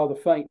going rather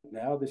faint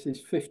now. This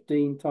is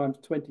 15 times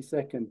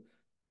 22nd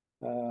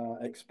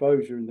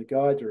exposure in the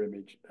Geiger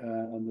image,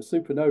 and the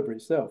supernova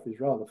itself is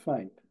rather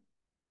faint.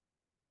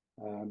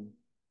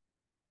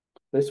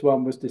 This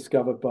one was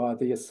discovered by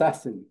the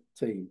Assassin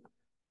team,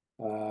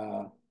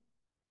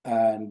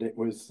 and it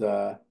was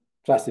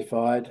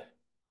classified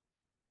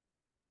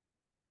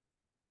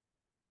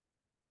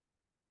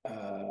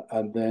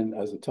and then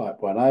as a type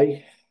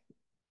 1A.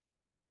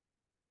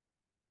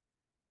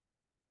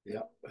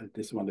 Yeah,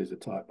 this one is a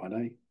type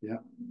 1A. Yeah.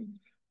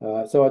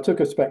 So I took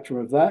a spectrum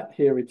of that.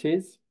 Here it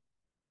is.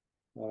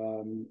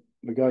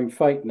 We're going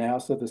faint now,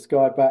 so the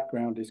sky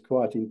background is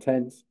quite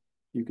intense.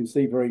 You can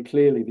see very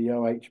clearly the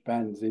OH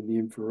bands in the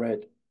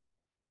infrared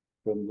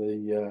from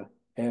the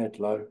air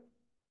glow.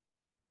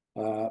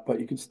 But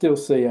you can still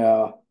see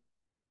our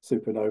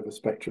supernova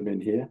spectrum in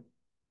here.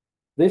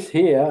 This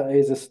here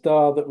is a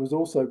star that was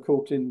also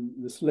caught in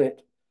the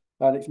slit,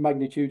 and it's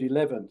magnitude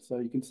 11. So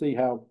you can see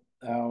how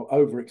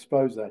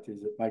overexposed that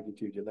is at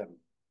magnitude 11.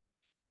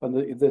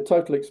 And the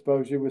total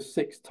exposure was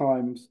 6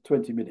 times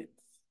 20 minutes.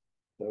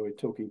 So we're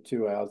talking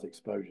 2 hours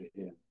exposure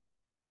here.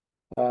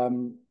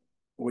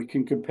 We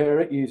can compare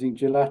it using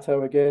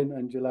Gelato again,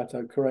 and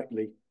Gelato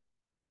correctly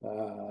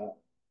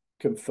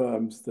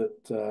confirms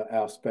that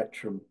our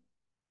spectrum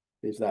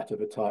is that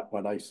of a type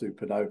 1A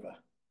supernova.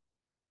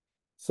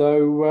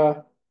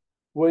 So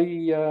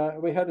we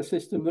had a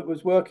system that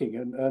was working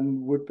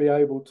and would be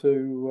able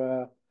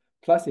to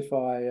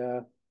classify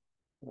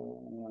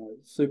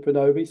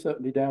supernovae,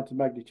 certainly down to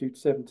magnitude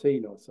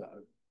 17 or so.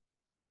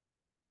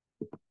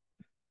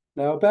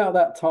 Now, about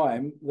that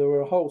time, there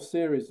were a whole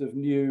series of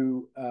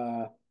new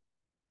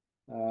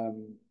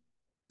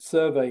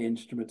survey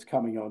instruments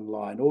coming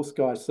online,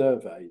 all-sky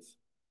surveys.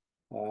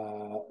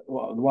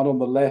 Well, the one on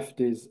the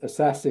left is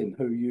Assassin,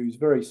 who use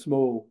very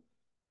small,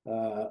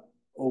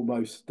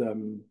 almost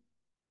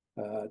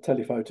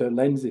telephoto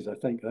lenses, I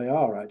think they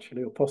are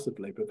actually, or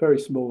possibly, but very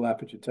small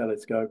aperture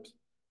telescopes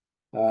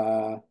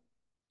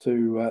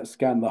to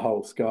scan the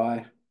whole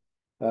sky.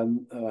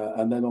 And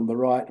then on the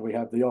right, we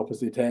have the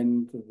opposite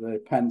end,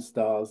 the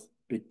Pan-STARRS,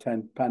 Big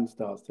 10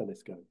 Pan-STARRS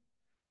telescope.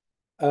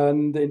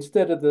 And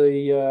instead of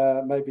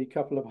the maybe a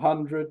couple of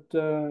hundred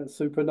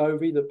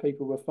supernovae that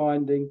people were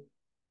finding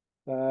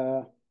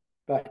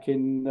back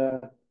in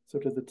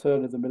sort of the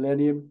turn of the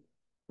millennium,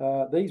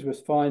 these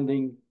was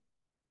finding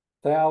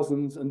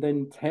thousands and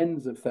then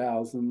tens of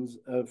thousands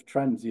of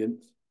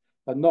transients,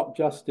 and not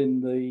just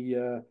in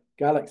the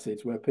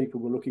galaxies where people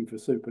were looking for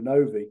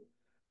supernovae,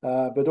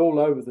 but all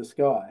over the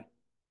sky.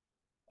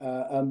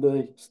 And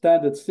the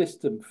standard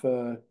system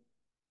for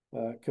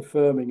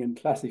confirming and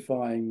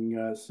classifying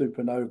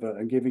supernova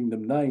and giving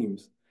them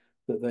names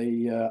that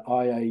the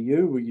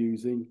IAU were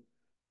using,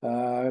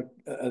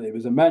 it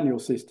was a manual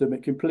system.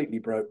 It completely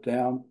broke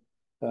down.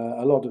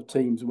 A lot of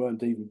teams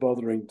weren't even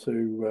bothering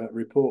to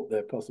report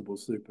their possible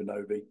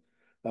supernovae,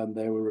 and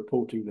they were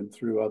reporting them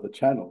through other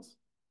channels.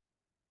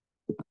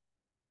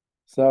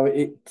 So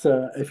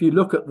if you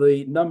look at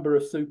the number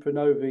of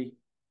supernovae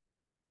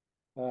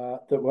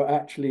that were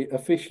actually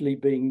officially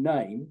being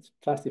named,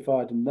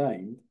 classified and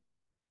named,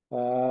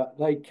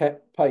 they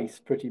kept pace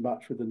pretty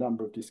much with the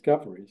number of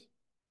discoveries.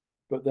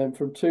 But then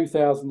from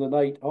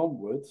 2008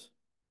 onwards,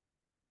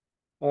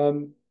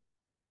 the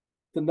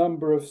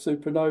number of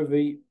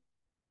supernovae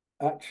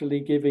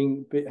actually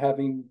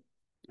having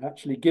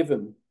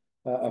given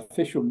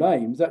official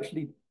names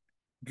actually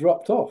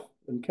dropped off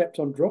and kept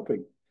on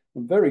dropping.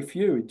 And very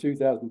few in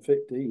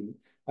 2015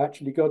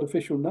 actually got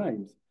official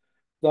names.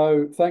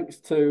 Though thanks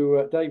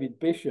to David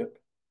Bishop,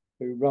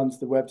 who runs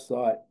the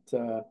website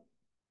for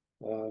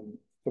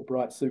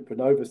Bright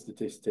Supernova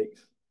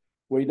Statistics,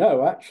 we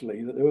know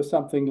actually that there was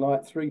something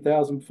like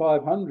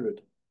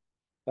 3,500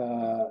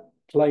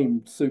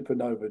 claimed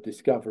supernova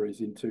discoveries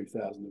in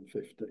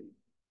 2015.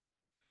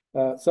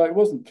 So it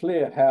wasn't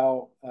clear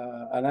how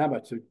an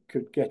amateur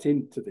could get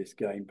into this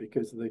game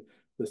because the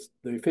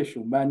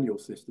official manual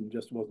system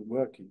just wasn't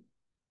working.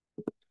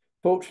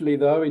 Fortunately,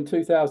 though, in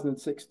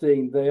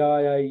 2016, the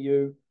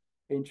IAU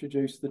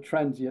introduced the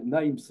transient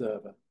name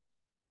server.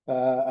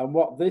 And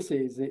what this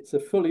is, it's a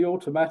fully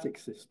automatic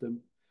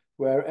system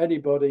where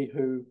anybody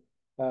who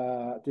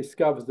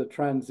discovers the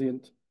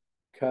transient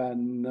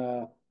can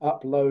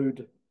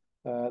upload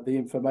the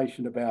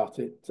information about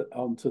it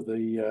onto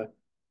the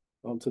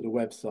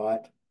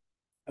website.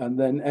 And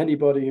then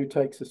anybody who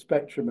takes a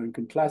spectrum and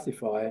can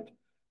classify it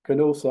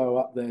can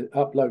also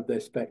upload their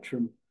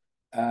spectrum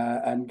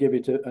and give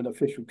it an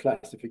official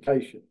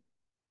classification.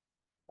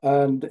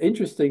 And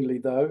interestingly,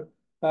 though,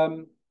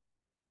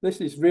 this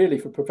is really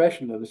for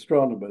professional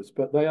astronomers,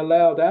 but they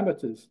allowed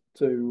amateurs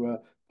to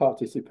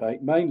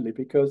participate mainly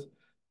because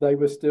they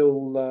were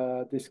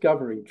still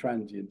discovering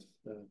transients,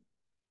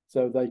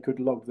 so they could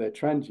log their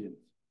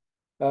transients.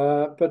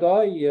 But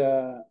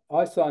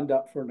I signed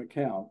up for an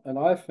account, and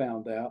I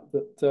found out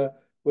that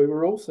we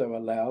were also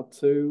allowed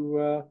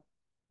to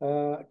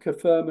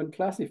confirm and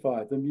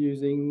classify them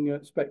using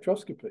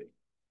spectroscopy.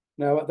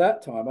 Now, at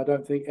that time, I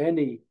don't think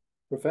any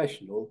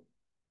professional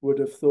would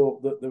have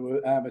thought that there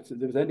was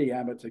any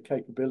amateur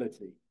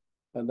capability,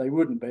 and they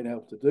wouldn't have been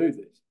able to do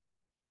this.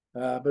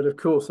 But of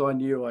course, I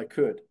knew I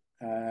could.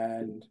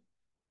 And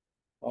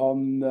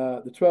on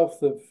the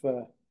 12th of,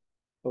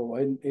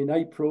 in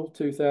April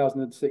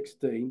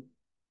 2016,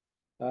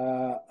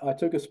 I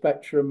took a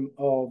spectrum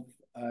of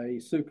a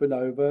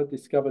supernova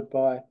discovered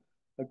by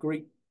a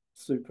Greek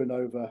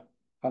supernova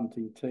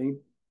hunting team.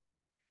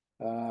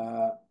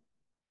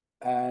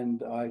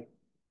 And I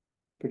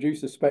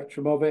produced a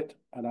spectrum of it,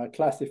 and I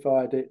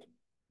classified it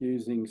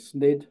using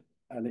SNID,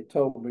 and it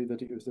told me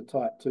that it was a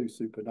type 2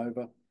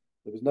 supernova.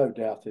 There was no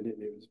doubt in it.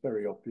 It was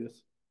very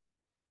obvious.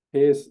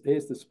 Here's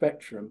the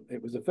spectrum.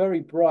 It was a very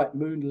bright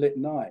moonlit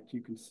night.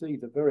 You can see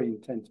the very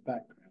intense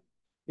background,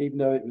 even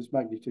though it was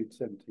magnitude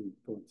 16.3.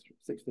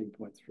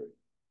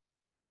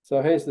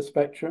 So here's the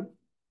spectrum.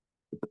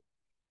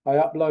 I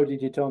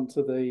uploaded it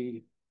onto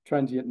the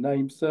transient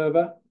name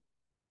server,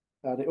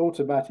 and it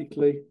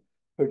automatically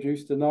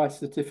produced a nice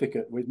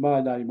certificate with my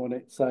name on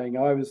it saying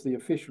I was the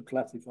official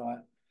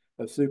classifier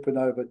of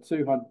supernova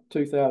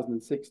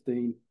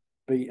 2016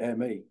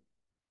 BME.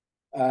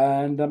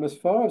 And as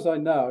far as I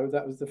know,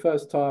 that was the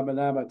first time an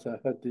amateur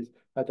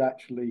had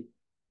actually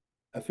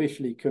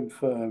officially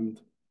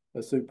confirmed a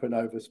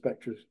supernova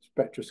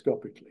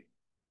spectroscopically.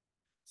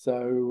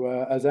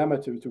 So as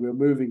amateurs, we were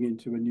moving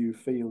into a new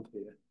field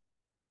here.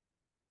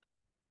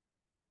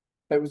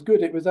 It was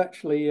good. It was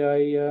actually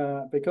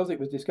because it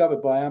was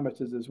discovered by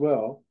amateurs as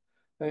well,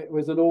 it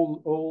was an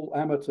all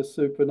amateur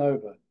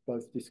supernova,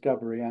 both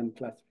discovery and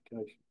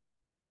classification.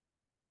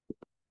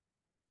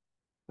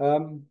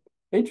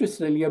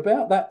 Interestingly,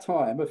 about that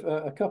time,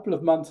 a couple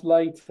of months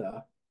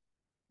later,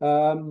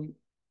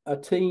 a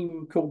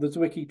team called the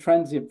Zwicky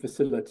Transient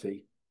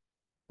Facility,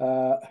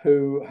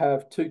 who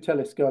have 2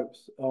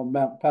 telescopes on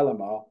Mount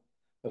Palomar,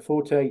 a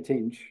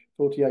 48-inch,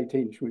 which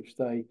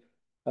they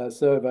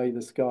survey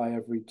the sky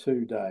every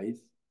 2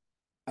 days,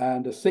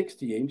 and a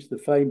 60-inch, the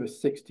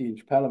famous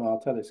 60-inch Palomar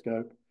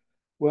telescope,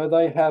 where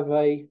they have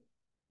a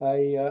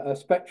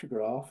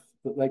spectrograph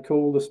that they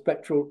call the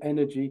Spectral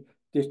Energy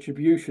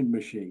Distribution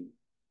Machine,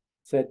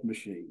 SED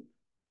machine.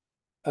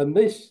 And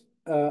this,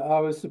 I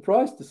was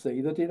surprised to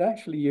see that it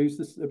actually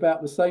used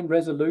about the same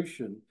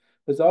resolution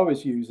as I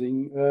was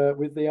using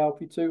with the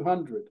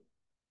Alpy200.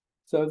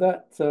 So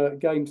that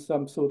gained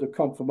some sort of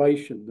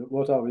confirmation that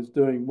what I was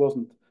doing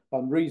wasn't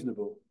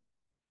unreasonable.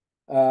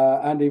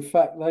 And in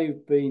fact,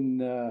 they've been,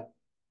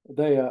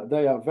 they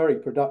are a very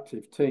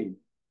productive team.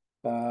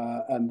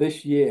 And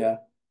this year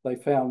they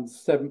found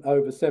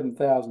over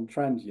 7,000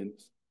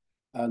 transients,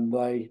 and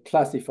they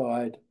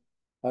classified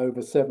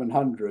over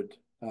 700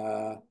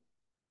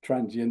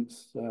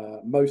 transients,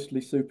 mostly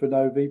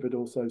supernovae, but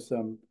also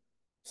some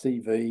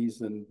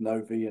CVs and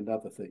novae and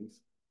other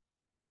things.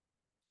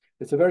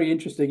 It's a very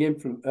interesting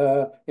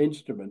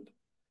instrument.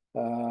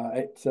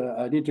 It's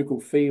an integral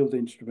field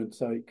instrument,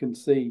 so it can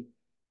see,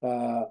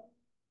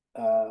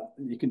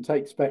 you can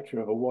take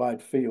spectra of a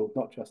wide field,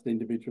 not just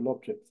individual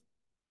objects.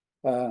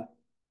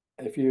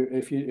 If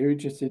you're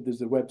interested,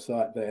 there's a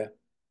website there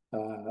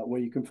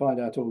where you can find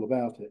out all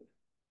about it.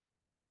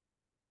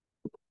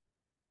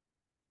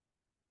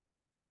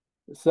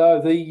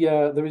 So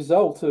the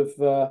result of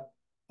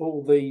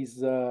all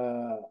these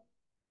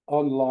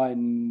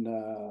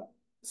online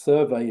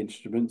survey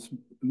instruments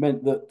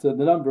meant that the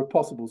number of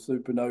possible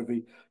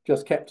supernovae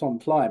just kept on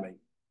climbing.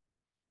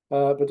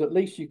 But at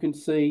least you can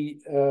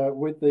see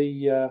with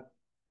the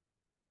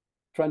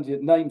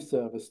transient name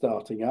server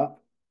starting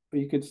up,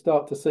 you can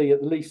start to see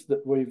at least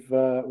that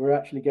we're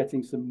actually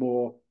getting some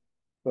more.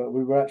 But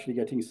we were actually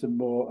getting some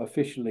more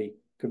officially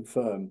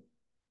confirmed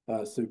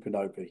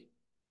supernovae.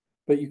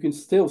 But you can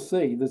still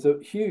see there's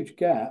a huge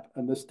gap,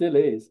 and there still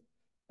is,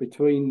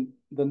 between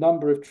the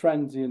number of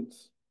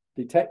transients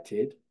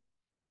detected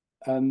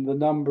and the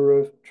number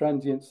of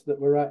transients that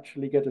will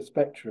actually get a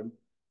spectrum,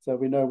 so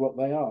we know what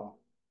they are.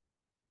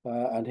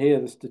 And here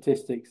are the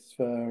statistics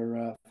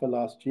for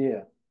last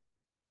year.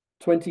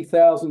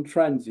 20,000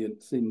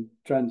 transients in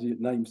transient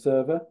name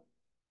server.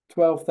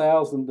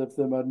 12,000 of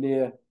them are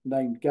near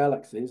named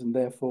galaxies and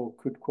therefore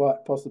could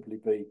quite possibly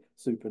be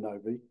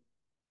supernovae.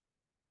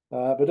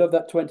 But of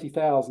that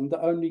 20,000,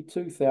 only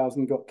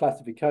 2,000 got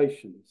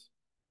classifications.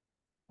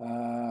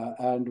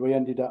 And we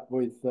ended up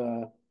with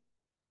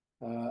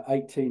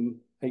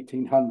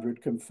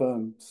 1,800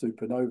 confirmed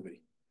supernovae.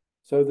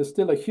 So there's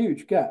still a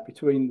huge gap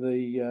between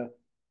the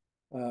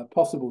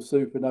possible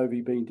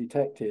supernovae being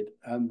detected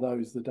and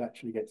those that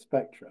actually get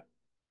spectra.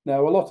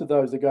 Now, a lot of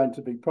those are going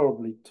to be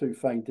probably too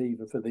faint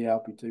even for the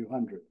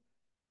Alpy200,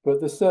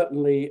 but there's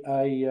certainly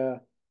a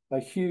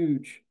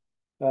huge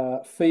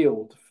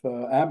field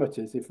for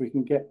amateurs if we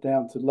can get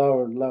down to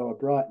lower and lower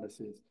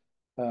brightnesses,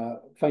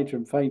 fainter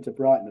and fainter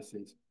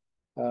brightnesses,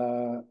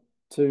 to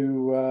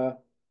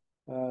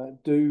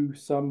do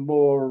some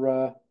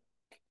more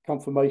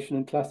confirmation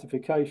and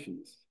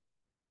classifications.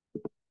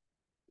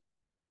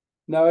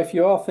 Now, if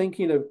you are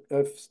thinking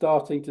of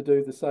starting to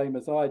do the same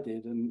as I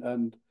did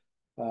and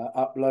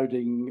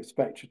uploading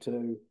spectra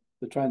to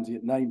the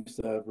transient name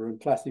server and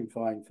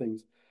classifying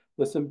things,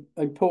 there's some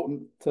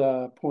important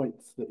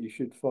points that you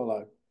should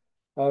follow.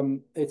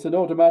 It's an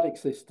automatic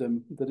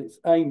system that it's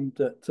aimed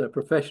at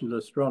professional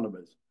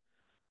astronomers.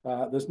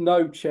 There's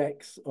no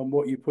checks on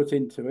what you put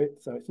into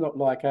it, so it's not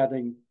like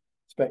adding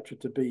spectra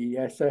to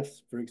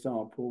BESS, for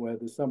example, where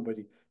there's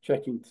somebody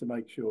checking to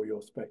make sure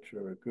your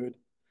spectra are good,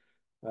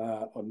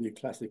 or new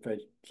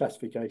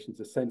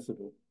classifications are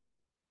sensible.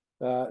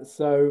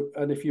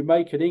 And if you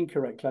make an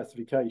incorrect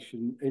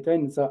classification, it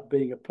ends up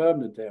being a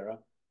permanent error,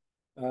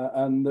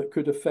 and that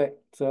could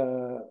affect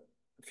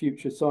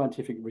future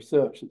scientific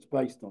research that's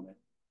based on it.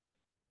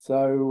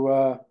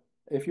 So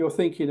if you're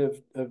thinking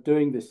of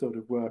doing this sort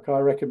of work, I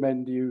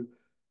recommend you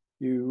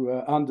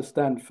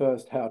understand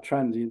first how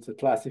transients are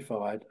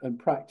classified and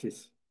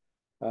practice,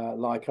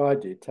 like I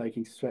did,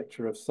 taking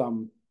spectra of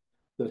some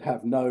that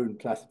have known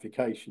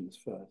classifications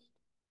first.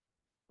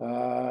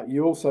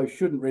 You also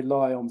shouldn't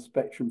rely on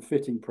spectrum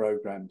fitting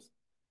programs.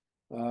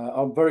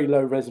 On very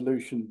low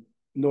resolution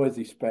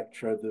noisy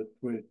spectra that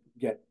we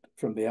get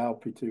from the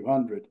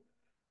Alpy200,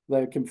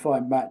 they can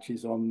find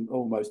matches on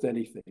almost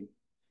anything.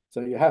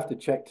 So you have to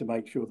check to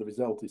make sure the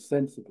result is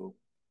sensible.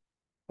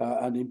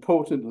 And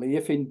importantly,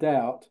 if in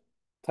doubt,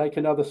 take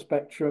another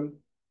spectrum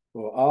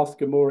or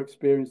ask a more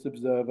experienced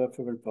observer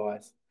for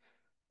advice,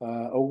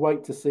 or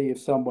wait to see if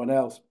someone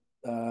else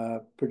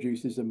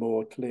produces a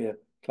more clear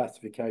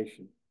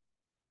classification.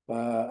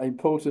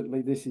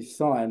 Importantly, this is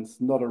science,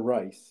 not a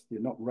race.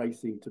 You're not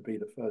racing to be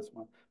the first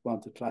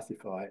one to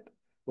classify it.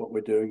 What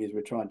we're doing is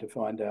we're trying to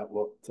find out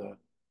what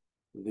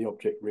the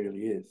object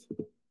really is.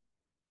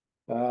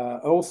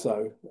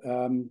 Also,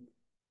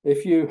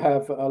 if you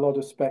have a lot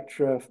of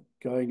spectra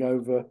going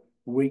over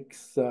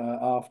weeks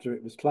after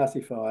it was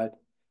classified,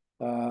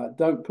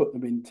 don't put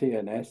them in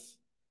TNS.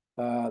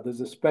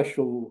 There's a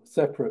special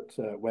separate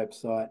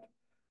website,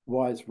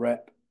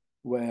 WiseRep,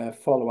 where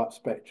follow-up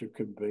spectra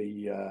can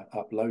be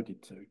uploaded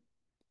to.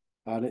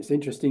 And it's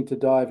interesting to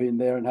dive in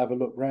there and have a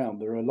look round.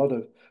 There are a lot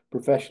of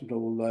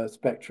professional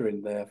spectra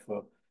in there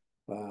for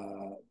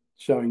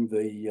showing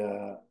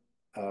the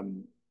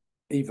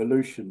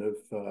evolution of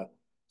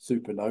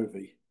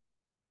supernovae.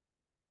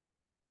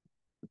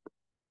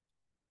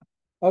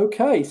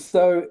 Okay,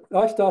 so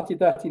I started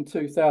that in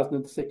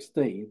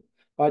 2016.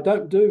 I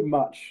don't do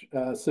much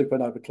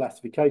supernova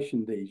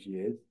classification these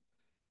years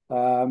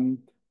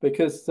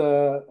because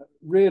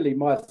really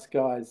my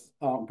skies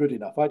aren't good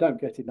enough. I don't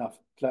get enough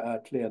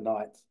clear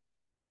nights.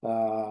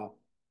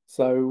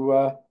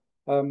 So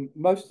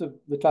most of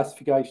the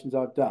classifications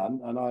I've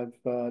done, and I've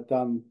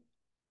done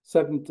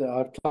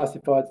I've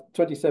classified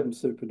 27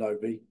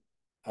 supernovae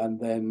and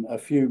then a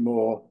few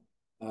more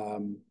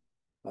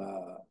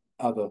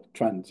other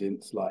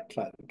transients like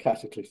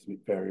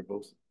cataclysmic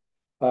variables.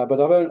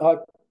 But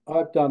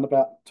I've done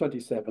about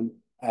 27,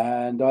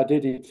 and I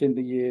did it in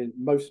the year,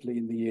 mostly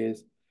in the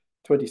years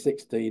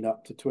 2016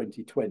 up to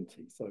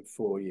 2020, so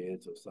 4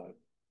 years or so.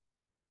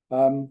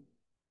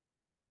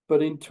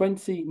 But in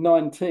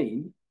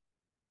 2019,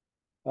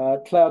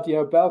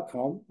 Claudio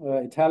Balcon,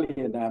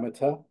 Italian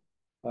amateur,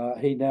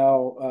 He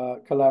now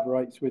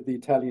collaborates with the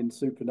Italian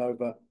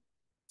Supernova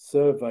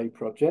Survey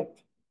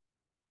project.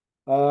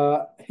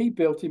 He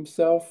built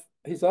himself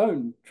his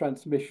own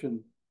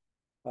transmission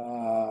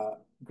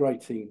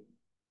grating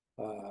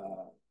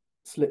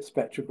slit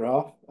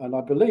spectrograph, and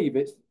I believe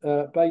it's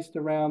based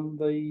around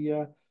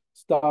the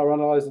Star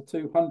Analyzer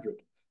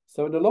 200.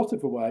 So in a lot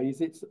of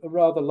ways, it's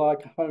rather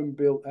like a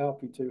home-built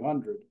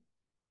Alpy200.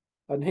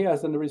 And he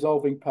has a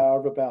resolving power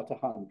of about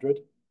 100.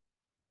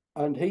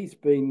 And he's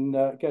been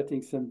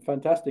getting some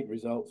fantastic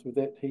results with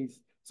it.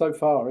 So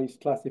far, he's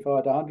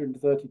classified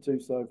 132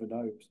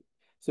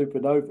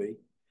 supernovae,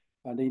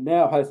 and he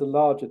now has a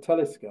larger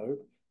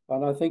telescope.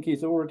 And I think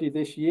he's already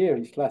this year,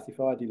 he's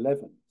classified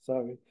 11.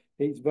 So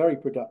he's very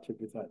productive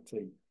with that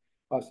team.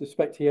 I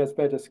suspect he has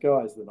better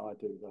skies than I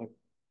do, though.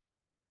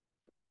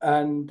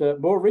 And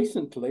more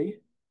recently,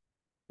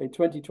 in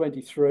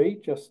 2023,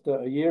 just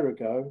a year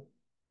ago,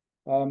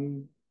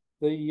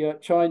 the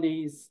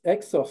Chinese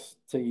Exos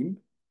team,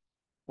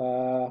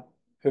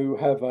 who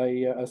have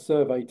a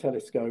survey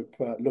telescope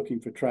looking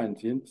for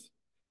transients.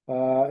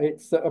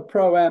 It's a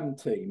pro-am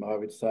team, I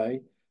would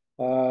say.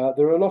 There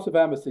are a lot of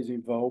amateurs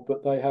involved,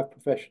 but they have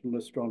professional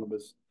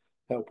astronomers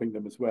helping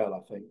them as well, I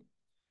think.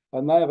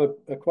 And they have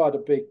quite a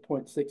big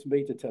 0.6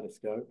 meter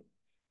telescope.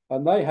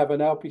 And they have an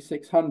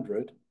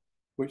Alpy200,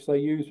 which they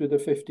use with a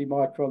 50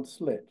 micron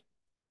slit.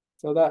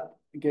 So that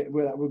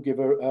will give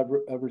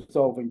a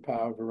resolving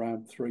power of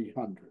around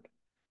 300.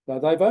 Now,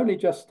 they've only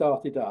just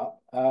started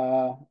up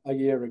a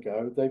year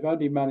ago. They've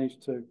only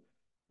managed to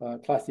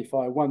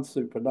classify one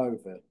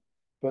supernova,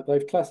 but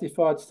they've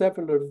classified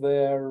several of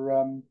their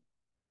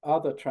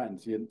other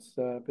transients,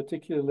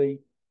 particularly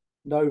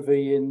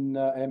novae in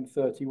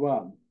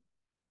M31.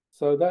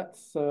 So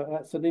that's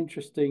an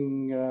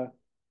interesting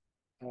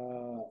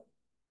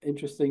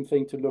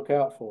thing to look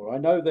out for. I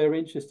know they're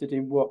interested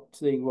in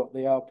seeing what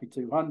the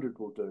Alpy200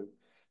 will do,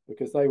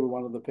 because they were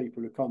one of the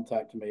people who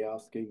contacted me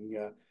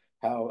asking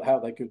how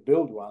they could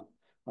build one.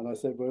 And I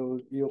said, well,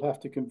 you'll have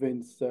to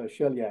convince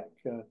Sheliak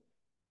to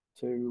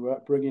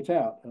bring it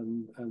out,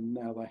 and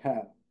now they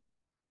have.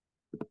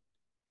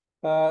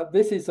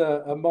 This is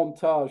a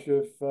montage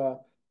of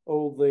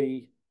all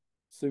the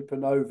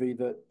supernovae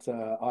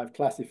that I've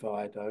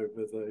classified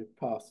over the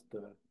past,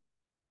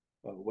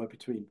 well,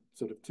 between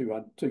sort of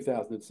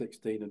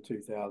 2016 and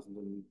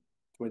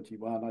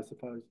 2021, I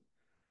suppose.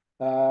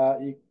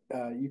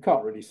 You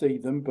can't really see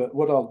them, but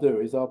what I'll do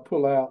is I'll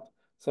pull out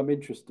some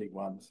interesting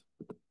ones.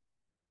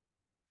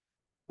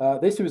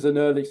 This was an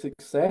early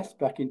success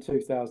back in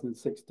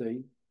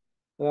 2016.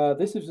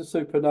 This is a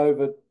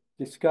supernova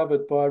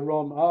discovered by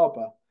Ron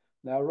Arbour.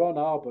 Now, Ron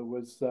Arbour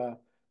was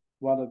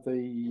one of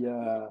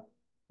the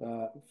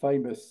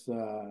famous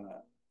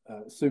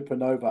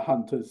supernova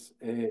hunters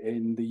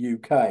in the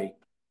UK.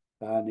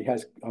 And he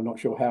has, I'm not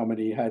sure how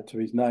many he had to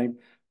his name.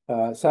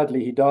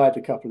 Sadly, he died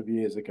a couple of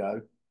years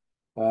ago.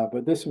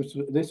 But this was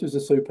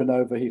a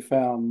supernova he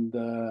found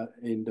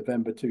in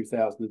November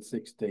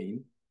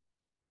 2016.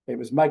 It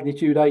was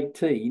magnitude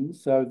 18,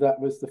 so that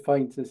was the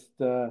faintest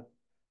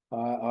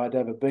I'd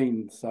ever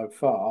been so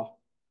far.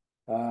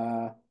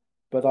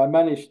 But I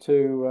managed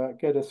to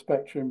get a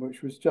spectrum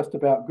which was just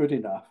about good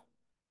enough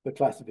for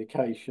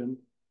classification,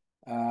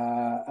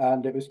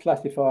 and it was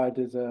classified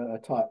as a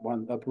type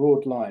 1, a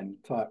broad line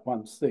type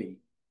 1C.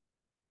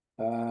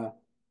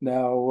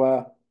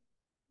 Now,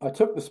 I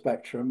took the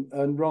spectrum,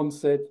 and Ron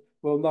said,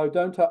 well, no,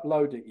 don't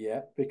upload it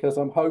yet, because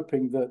I'm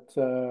hoping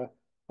that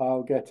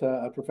I'll get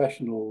a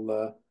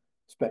professional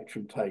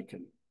spectrum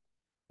taken.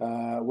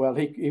 Well,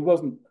 he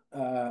wasn't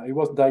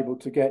able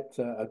to get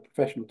a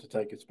professional to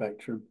take a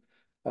spectrum,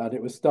 and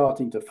it was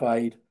starting to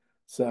fade,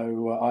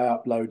 so I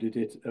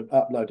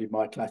uploaded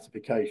my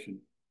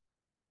classification.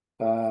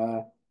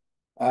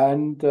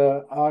 And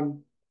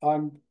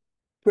I'm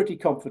pretty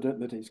confident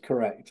that it's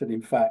correct. And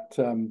in fact,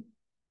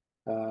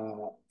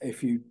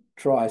 if you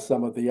try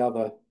some of the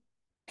other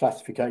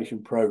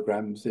classification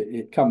programs,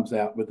 it comes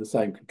out with the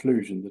same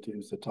conclusion, that it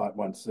was a type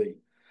 1C.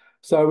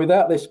 So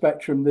without this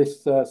spectrum,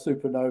 this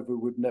supernova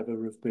would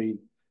never have been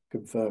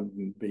confirmed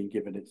and been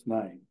given its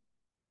name.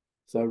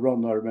 So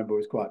Ron, I remember,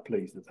 was quite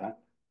pleased with that.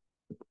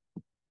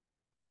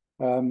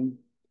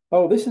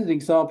 Oh, this is an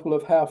example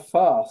of how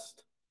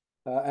fast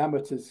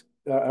amateurs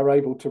are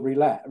able to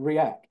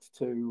react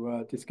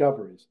to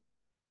discoveries.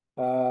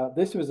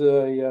 This was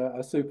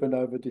a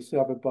supernova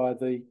discovered by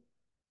the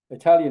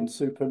Italian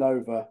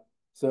Supernova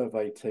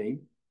Survey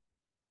team.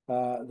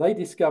 They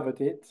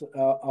discovered it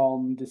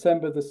on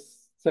December the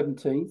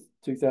 17th,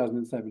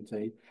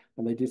 2017,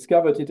 and they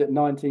discovered it at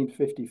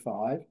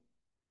 1955.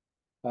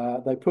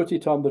 They put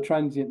it on the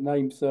transient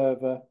name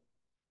server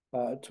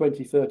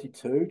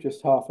 2032,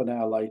 just half an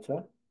hour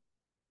later.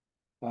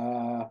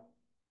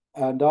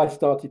 And I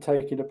started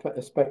taking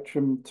a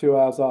spectrum 2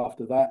 hours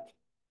after that,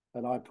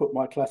 and I put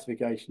my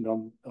classification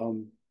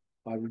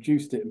I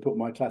reduced it and put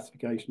my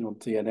classification on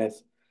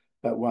TNS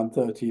at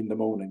 1:30 in the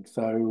morning.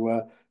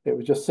 So it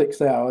was just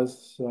 6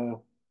 hours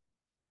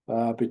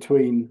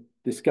between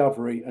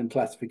discovery and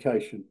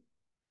classification.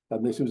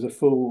 And this was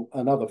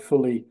another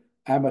fully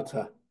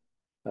amateur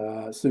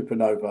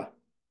supernova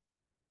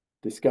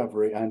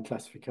discovery and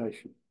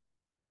classification.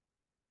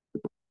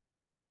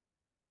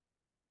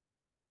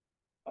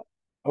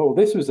 Oh,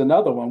 this was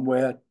another one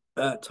where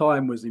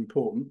time was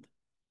important.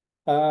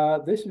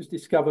 This was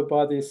discovered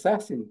by the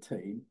Assassin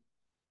team,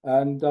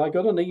 and I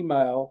got an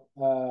email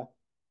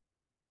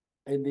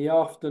in the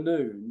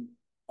afternoon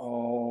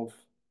of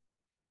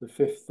the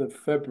 5th of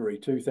February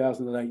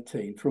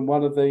 2018 from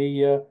one of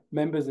the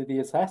members of the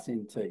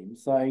Assassin team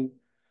saying,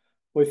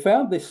 we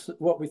found this,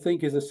 what we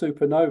think is a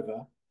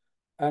supernova,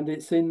 and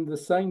it's in the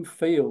same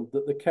field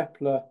that the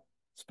Kepler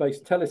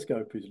Space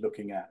Telescope is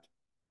looking at,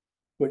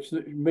 which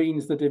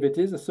means that if it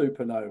is a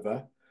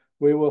supernova,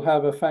 we will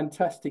have a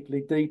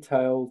fantastically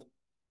detailed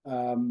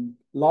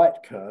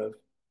light curve,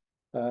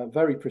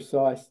 very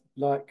precise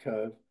light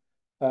curve,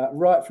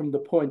 right from the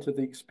point of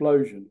the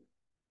explosion.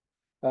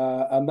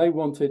 And they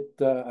wanted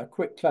a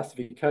quick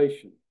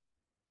classification.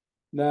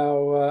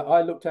 Now,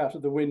 I looked out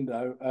of the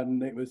window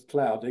and it was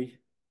cloudy.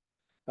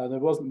 There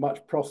wasn't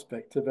much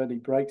prospect of any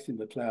breaks in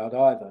the cloud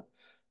either.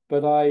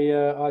 But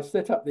I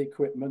set up the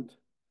equipment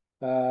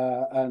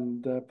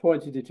and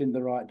pointed it in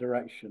the right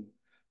direction.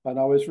 And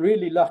I was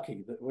really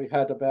lucky that we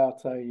had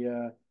about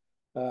a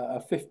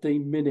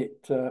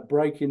 15-minute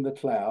break in the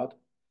cloud.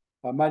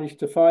 I managed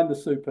to find the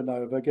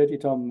supernova, get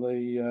it on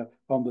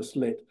the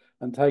slit,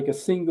 and take a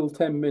single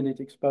 10-minute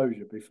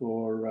exposure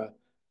before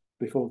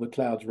the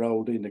clouds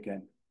rolled in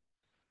again.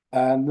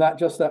 And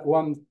that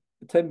one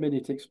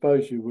 10-minute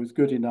exposure was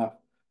good enough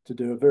to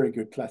do a very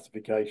good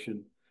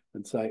classification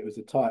and say it was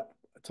a type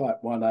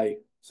 1A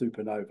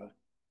supernova.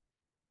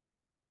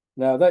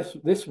 Now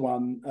this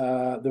one,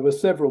 there were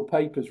several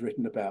papers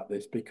written about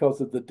this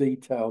because of the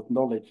detailed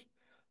knowledge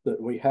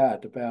that we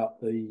had about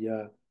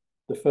the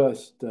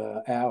first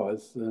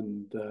hours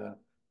and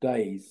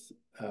days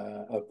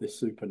of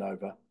this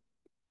supernova.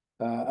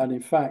 And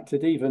in fact,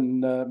 it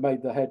even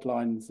made the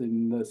headlines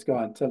in the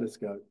Sky and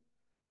Telescope.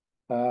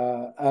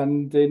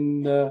 And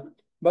in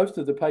most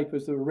of the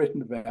papers that were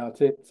written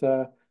about it,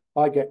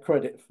 I get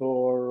credit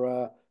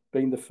for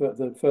being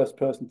the first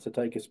person to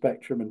take a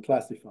spectrum and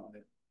classify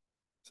it.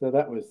 So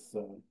that was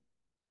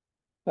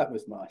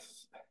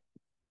nice.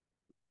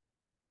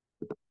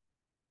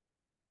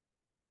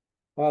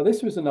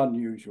 This was an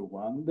unusual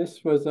one.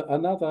 This was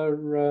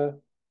another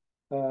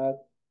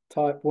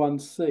type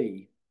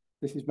 1C.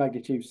 This is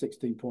magnitude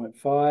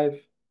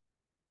 16.5.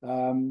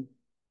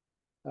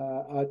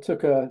 I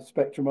took a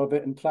spectrum of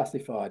it and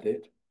classified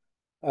it.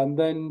 And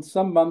then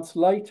some months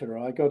later,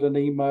 I got an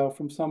email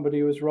from somebody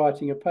who was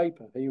writing a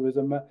paper. He was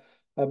a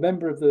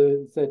member of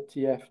the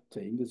ZTF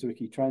team, the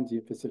Zwicky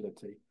Transient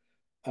Facility,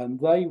 and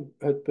they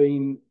had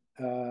been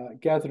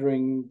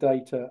gathering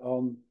data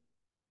on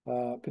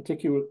a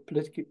particular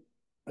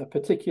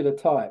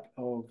type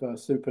of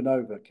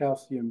supernova,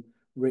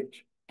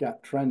 calcium-rich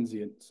gap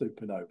transient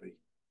supernovae.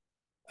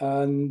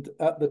 And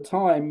at the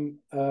time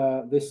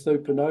this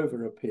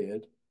supernova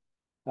appeared,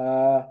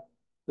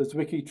 the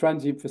Zwicky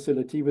Transient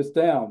Facility was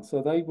down,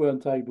 so they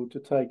weren't able to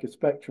take a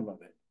spectrum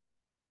of it.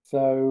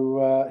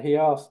 So he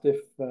asked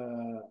if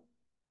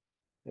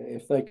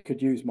they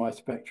could use my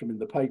spectrum in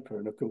the paper,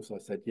 and of course I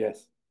said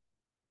yes.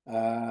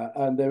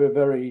 And they were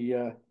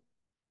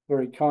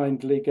very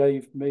kindly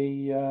gave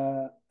me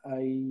a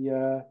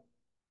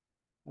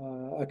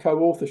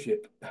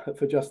co-authorship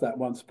for just that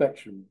one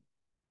spectrum.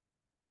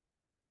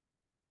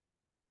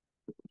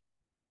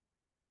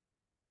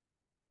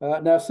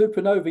 Now,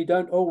 supernovae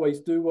don't always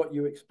do what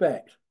you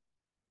expect.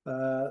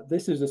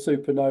 This is a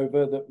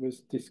supernova that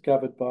was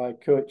discovered by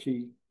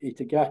Koichi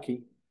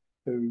Itagaki,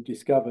 who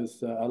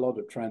discovers a lot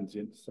of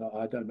transients.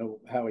 I don't know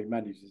how he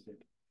manages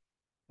it.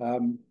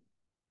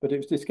 But it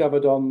was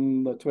discovered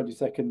on the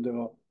 22nd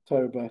of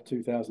October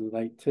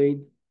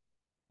 2018.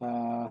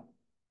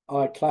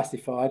 I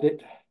classified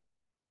it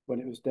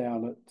when it was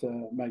down at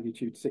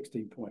magnitude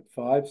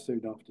 16.5,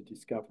 soon after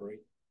discovery.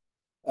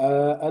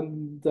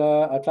 And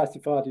I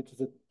classified it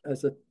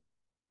as a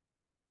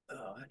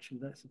oh, actually,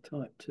 that's a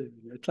type 2.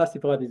 I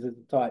classified it as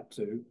a type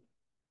 2.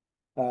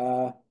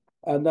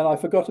 And then I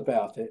forgot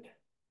about it.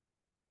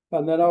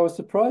 And then I was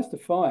surprised to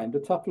find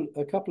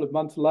a couple of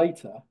months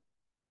later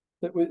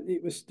that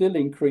it was still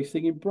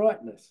increasing in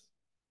brightness.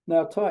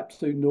 Now, type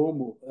 2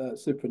 normal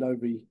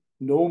supernovae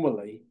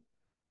normally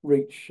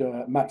reach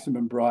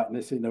maximum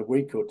brightness in a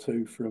week or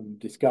two from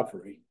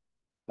discovery,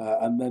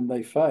 and then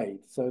they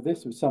fade. So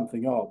this was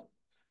something odd.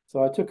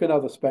 So I took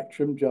another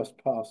spectrum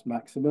just past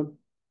maximum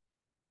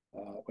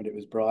when it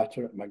was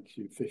brighter at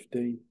magnitude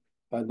 15,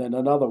 and then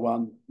another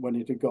one when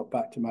it had got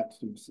back to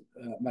maximum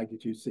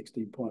magnitude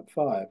 16.5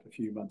 a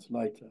few months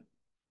later.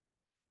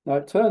 Now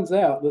it turns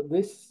out that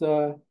this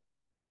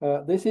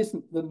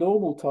isn't the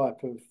normal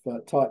type of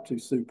type 2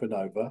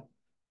 supernova,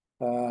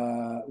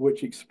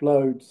 which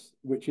explodes,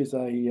 which is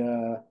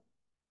a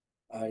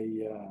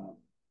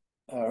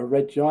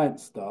red giant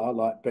star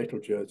like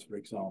Betelgeuse, for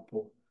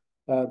example.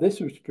 This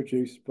was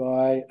produced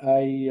by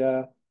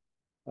a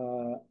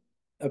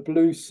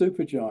blue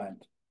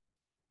supergiant,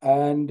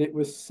 and it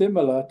was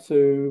similar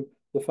to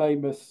the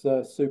famous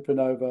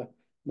supernova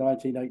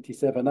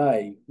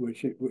 1987A,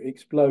 which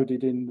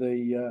exploded in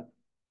the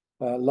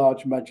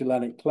Large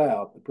Magellanic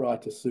Cloud, the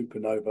brightest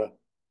supernova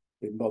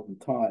in modern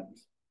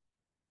times.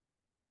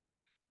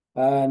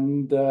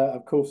 And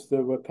of course,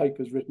 there were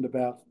papers written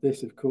about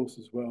this, of course,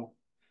 as well.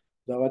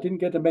 Though I didn't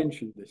get a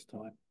mention this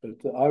time,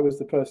 but I was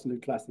the person who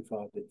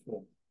classified it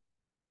first.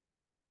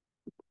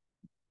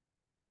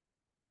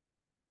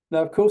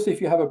 Now, of course,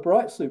 if you have a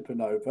bright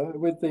supernova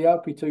with the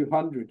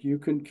Alpy200, you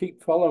can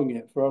keep following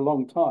it for a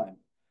long time.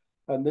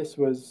 And this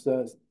was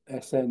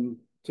SN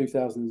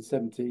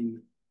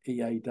 2017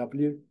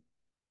 EAW.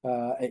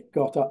 It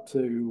got up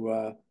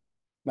to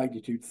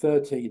magnitude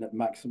 13 at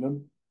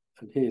maximum.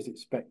 And here's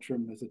its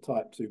spectrum as a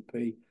type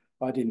 2P.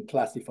 I didn't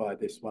classify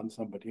this one,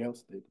 somebody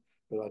else did,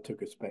 but I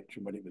took a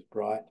spectrum when it was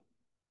bright.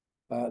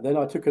 Then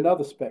I took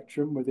another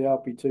spectrum with the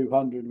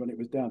Alpy200 when it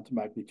was down to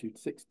magnitude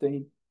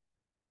 16.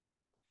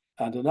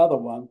 And another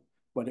one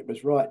when it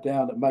was right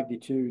down at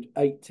magnitude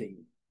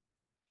 18.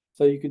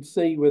 So you can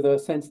see with a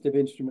sensitive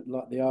instrument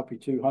like the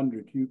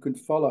Alpy200, you can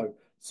follow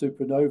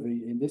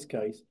supernovae, in this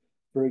case,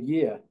 for a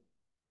year.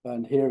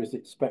 And here is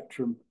its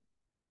spectrum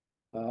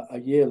a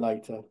year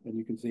later, and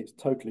you can see it's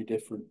totally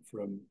different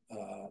from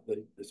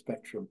the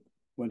spectrum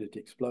when it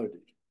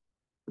exploded.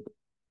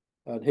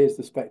 And here's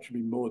the spectrum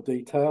in more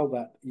detail,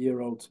 that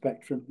year-old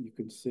spectrum. You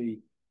can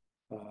see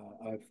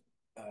I've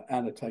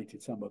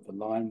annotated some of the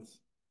lines.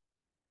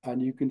 And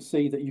you can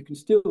see that you can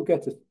still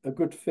get a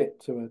good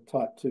fit to a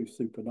type 2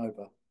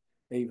 supernova,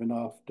 even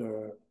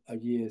after a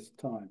year's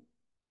time.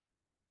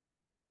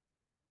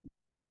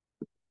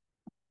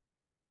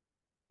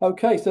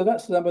 Okay, so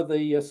that's some of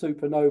the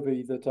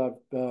supernovae that I've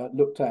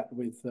looked at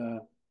with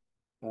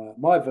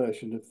my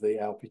version of the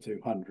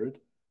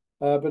Alpy200.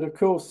 But of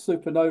course,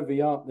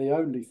 supernovae aren't the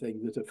only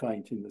thing that are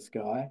faint in the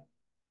sky.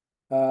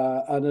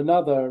 And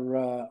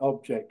another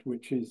object,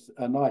 which is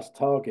a nice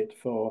target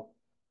for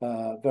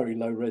very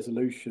low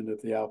resolution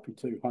of the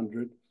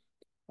Alpy200,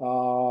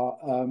 are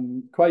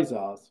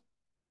quasars.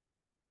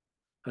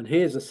 And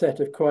here's a set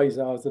of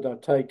quasars that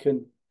I've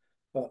taken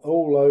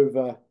all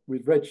over,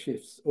 with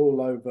redshifts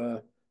all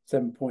over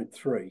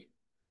 7.3,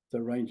 so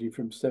ranging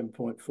from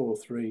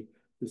 7.43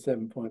 to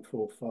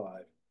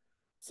 7.45.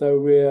 So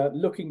we're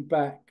looking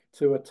back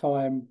to a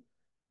time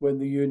when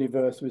the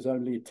universe was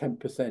only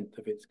 10%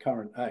 of its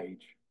current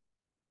age.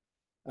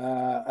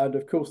 And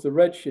of course, the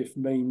redshift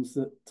means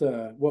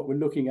that what we're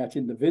looking at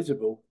in the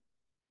visible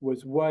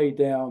was way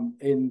down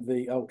in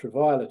the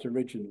ultraviolet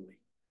originally.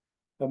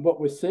 And what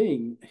we're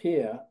seeing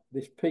here,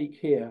 this peak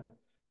here,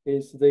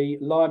 is the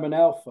Lyman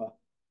alpha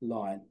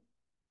line.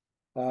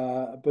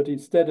 But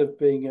instead of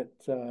being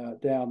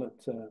down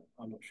at,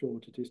 I'm not sure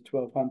what it is,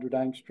 1200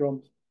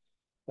 angstroms,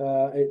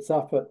 it's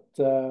up at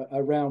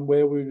around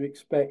where we would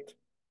expect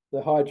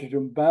the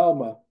hydrogen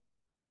alpha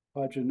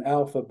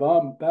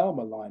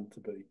Balmer line to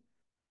be.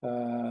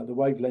 The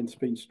wavelength's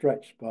been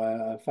stretched by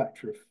a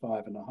factor of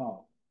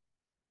 5.5.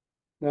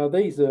 Now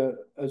these are,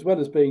 as well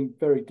as being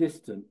very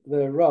distant,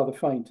 they're rather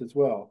faint as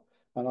well.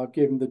 And I've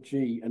given the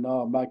G and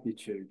R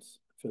magnitudes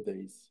for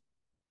these.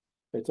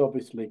 It's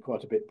obviously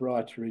quite a bit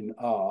brighter in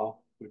R,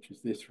 which is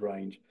this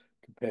range,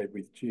 compared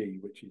with G,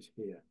 which is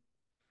here.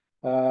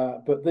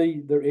 But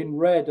they're in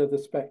red are the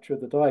spectra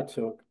that I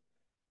took,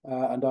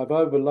 and I've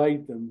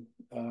overlaid them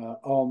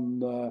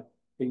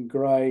in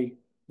grey.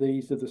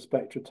 These are the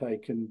spectra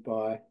taken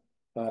by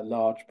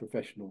large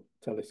professional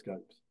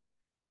telescopes.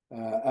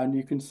 And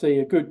you can see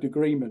a good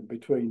agreement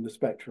between the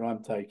spectra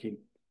I'm taking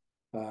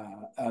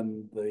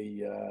and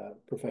the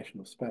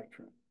professional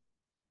spectrum.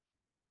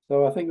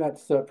 So I think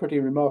that's pretty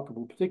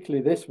remarkable,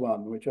 particularly this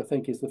one, which I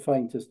think is the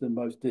faintest and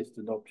most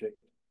distant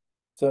object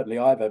certainly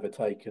I've ever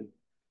taken.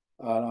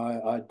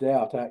 And I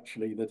doubt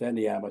actually that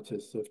any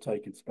amateurs have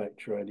taken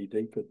spectra any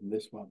deeper than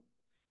this one.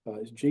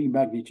 It's G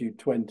magnitude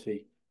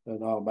 20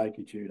 and R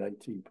magnitude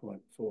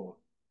 18.4.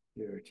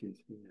 Here it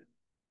is here.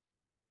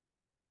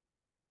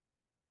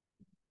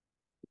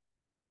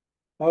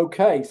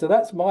 Okay, so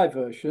that's my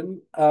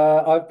version.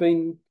 I've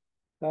been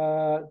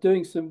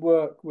doing some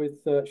work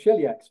with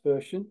Sheliak's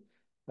version.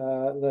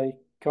 They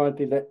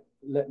kindly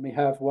let me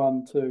have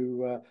one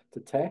to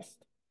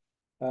test.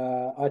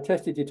 I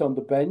tested it on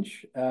the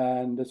bench,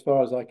 and as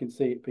far as I can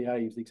see, it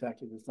behaves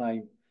exactly the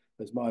same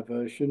as my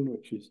version,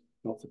 which is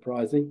not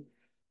surprising.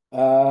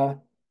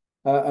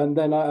 And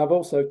then I've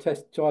also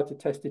tried to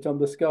test it on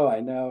the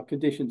sky. Now,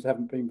 conditions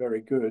haven't been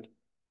very good,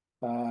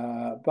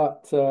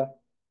 but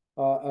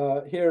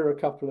here are a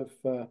couple of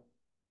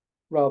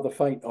rather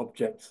faint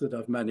objects that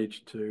I've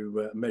managed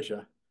to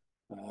measure.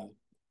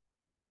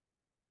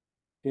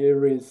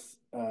 Here is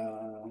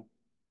now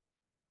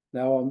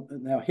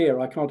here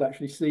I can't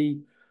actually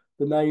see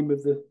the name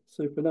of the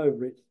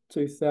supernova. It's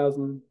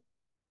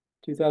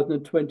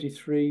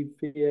 2023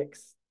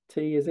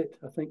 VXT, is it?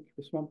 I think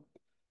this one.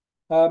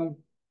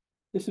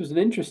 This was an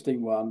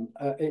interesting one.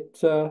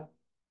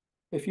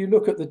 If you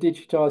look at the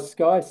digitized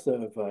sky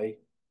survey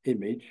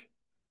image,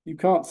 you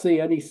can't see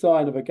any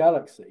sign of a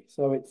galaxy.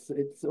 So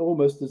it's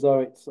almost as though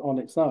it's on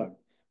its own.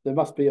 There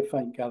must be a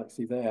faint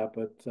galaxy there,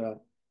 but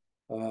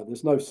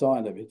There's no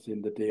sign of it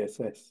in the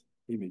DSS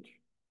image.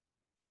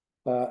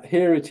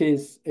 Here it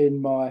is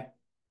in my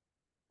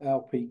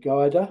Alpy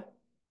guider,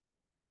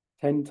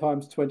 10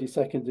 times 20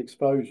 seconds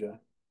exposure.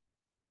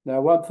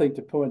 Now, one thing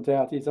to point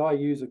out is I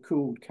use a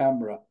cooled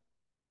camera,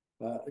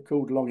 a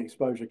cooled long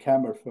exposure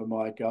camera for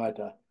my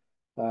guider,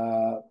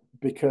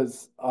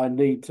 because I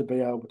need to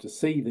be able to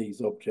see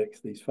these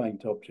objects, these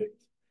faint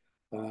objects.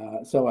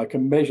 So I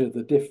can measure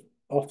the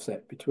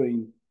offset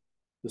between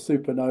the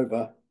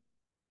supernova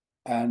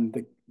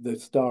and the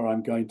star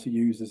I'm going to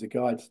use as a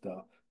guide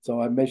star.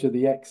 So I measure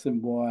the X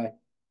and Y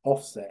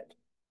offset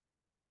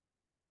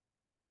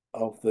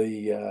of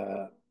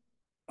the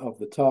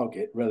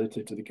target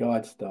relative to the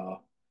guide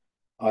star.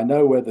 I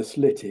know where the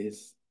slit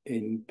is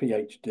in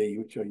PhD,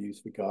 which I use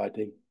for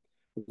guiding.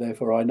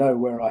 Therefore, I know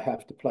where I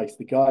have to place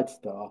the guide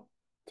star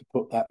to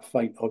put that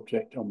faint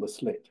object on the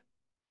slit.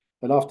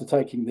 And after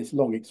taking this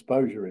long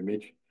exposure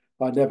image,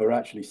 I never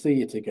actually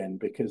see it again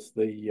because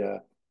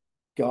the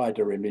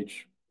guider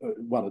image,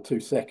 1 or 2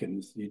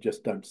 seconds, you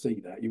just don't see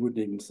that. You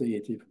wouldn't even see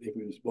it if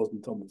it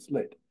wasn't on the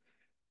slit.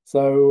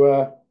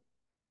 So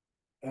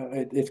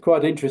it's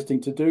quite interesting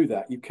to do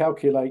that. You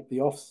calculate the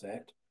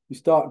offset, you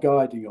start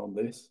guiding on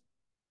this,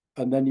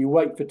 and then you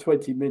wait for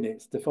 20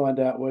 minutes to find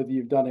out whether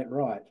you've done it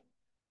right.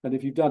 And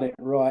if you've done it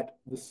right,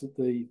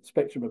 the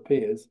spectrum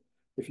appears.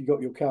 If you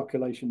got your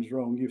calculations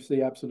wrong, you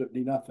see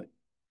absolutely nothing.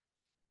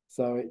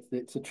 So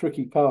it's a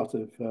tricky part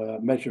of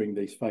measuring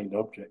these faint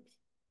objects.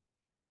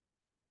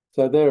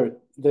 So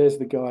there's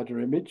the guider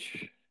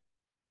image,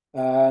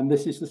 and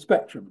this is the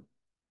spectrum.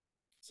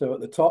 So at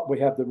the top, we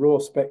have the raw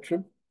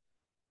spectrum.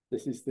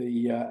 This is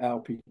the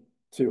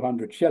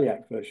Alpy200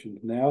 shellac version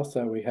now.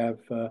 So we have,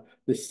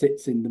 this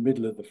sits in the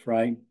middle of the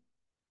frame,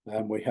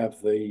 and we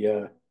have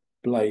the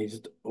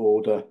blazed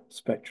order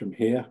spectrum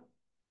here.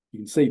 You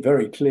can see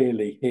very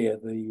clearly here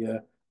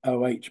the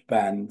OH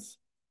bands.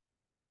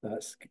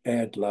 That's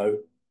aired low,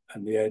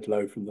 and the aired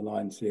low from the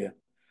lines here.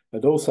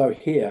 But also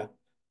here,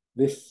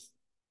 this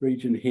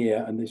region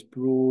here and this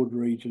broad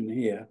region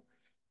here,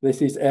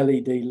 this is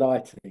LED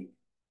lighting.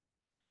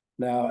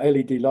 Now,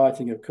 LED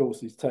lighting, of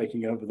course, is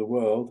taking over the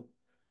world.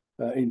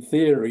 In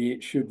theory,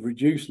 it should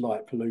reduce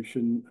light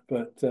pollution,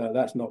 but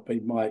that's not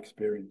been my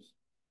experience.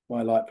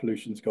 My light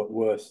pollution's got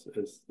worse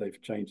as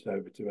they've changed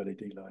over to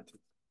LED lighting.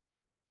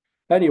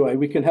 Anyway,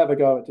 we can have a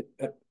go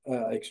at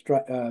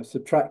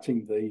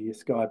subtracting the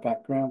sky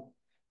background.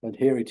 And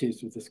here it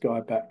is with the sky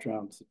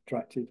background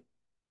subtracted.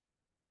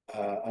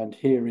 And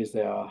here is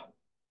our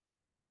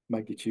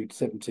magnitude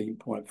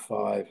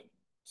 17.5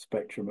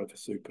 spectrum of a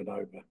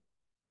supernova.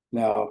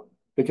 Now,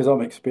 because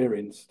I'm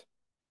experienced,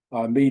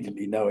 I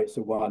immediately know it's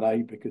a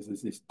 1A because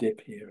there's this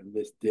dip here, and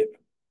this dip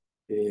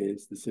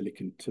is the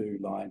silicon 2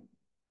 line.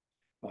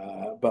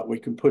 But we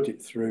can put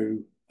it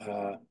through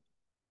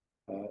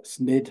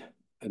SNID,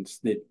 and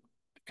SNID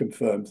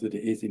confirms that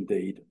it is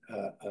indeed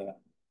a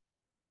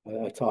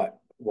type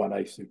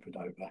 1A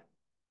supernova.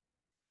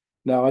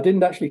 Now, I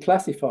didn't actually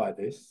classify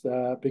this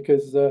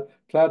because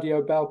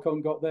Claudio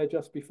Balcon got there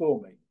just before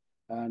me,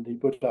 and he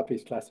put up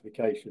his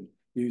classification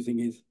using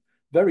his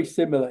very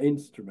similar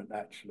instrument,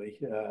 actually,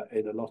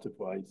 in a lot of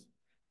ways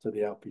to the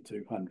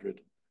Alpy200,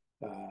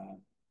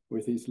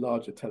 with his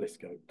larger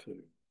telescope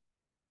too.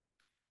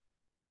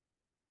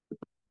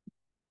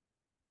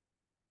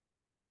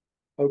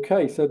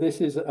 Okay, so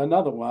this is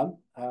another one.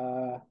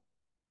 I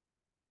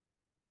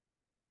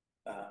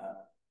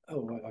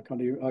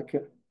can't even,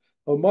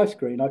 on my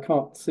screen, I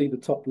can't see the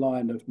top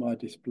line of my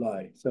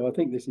display. So I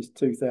think this is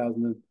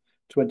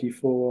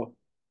 2024.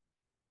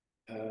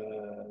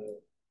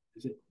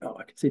 Is it? Oh,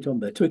 I can see it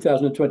on there.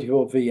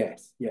 2024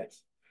 VS,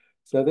 yes.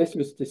 So this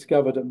was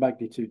discovered at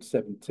magnitude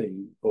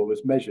 17, or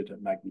was measured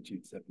at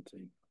magnitude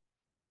 17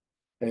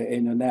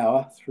 in an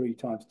hour, 3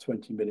 times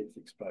 20 minutes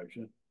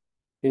exposure.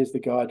 Here's the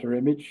guider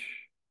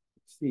image.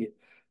 See it?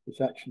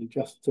 It's actually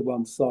just to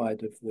one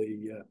side of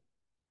the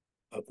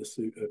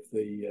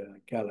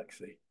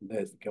galaxy. And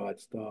there's the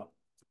guide star.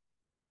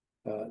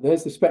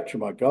 There's the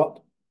spectrum I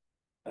got,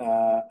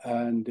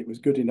 and it was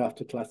good enough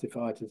to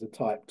classify it as a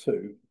type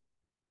 2.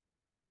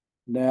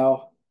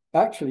 Now,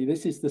 actually,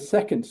 this is the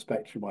second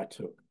spectrum I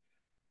took.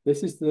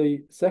 This is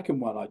the second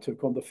one I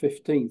took on the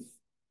 15th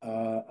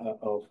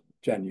of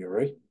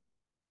January.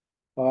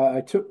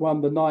 I took one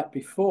the night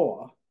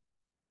before,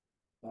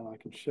 and I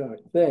can show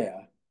it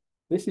there.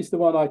 This is the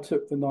one I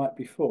took the night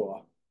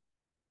before.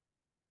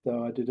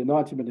 So I did a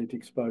 90-minute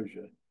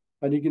exposure,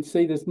 and you can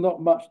see there's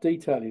not much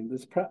detailing.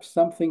 There's perhaps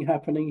something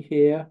happening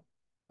here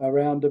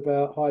around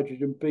about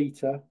hydrogen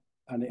beta,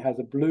 and it has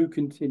a blue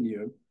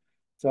continuum.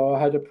 So I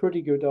had a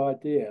pretty good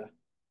idea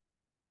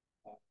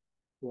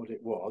what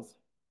it was,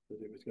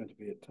 that it was going to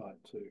be a type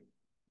 2.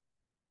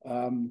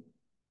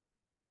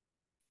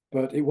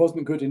 But it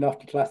wasn't good enough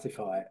to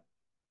classify it.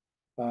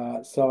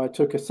 So I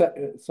took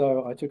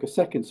a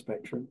second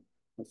spectrum.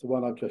 That's the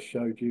one I've just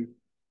showed you,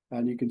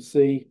 and you can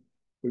see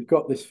we've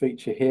got this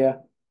feature here,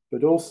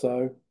 but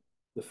also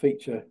the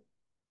feature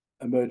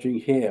emerging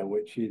here,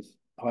 which is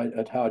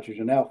at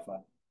hydrogen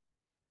alpha.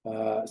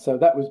 So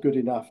that was good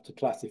enough to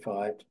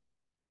classify it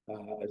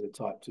as a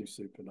type 2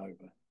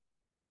 supernova.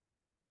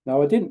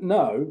 Now, I didn't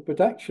know,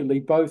 but actually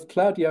both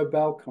Claudio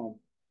Balcon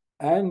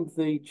and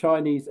the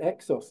Chinese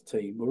Exos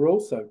team were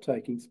also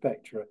taking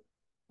spectra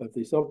of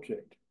this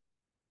object.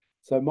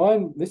 So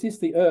this is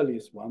the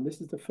earliest one.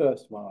 This is the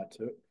first one I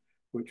took,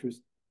 which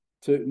was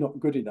not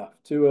good enough,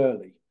 too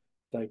early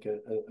to take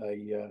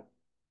a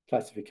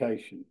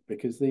classification,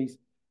 because these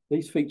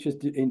features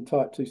in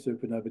type 2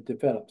 supernova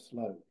develop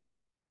slowly.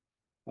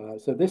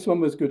 So this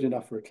one was good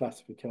enough for a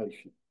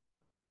classification.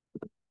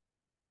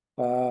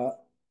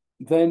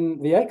 Then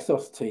the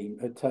Exos team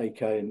had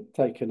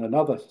taken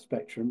another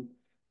spectrum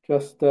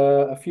just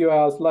a few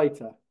hours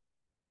later.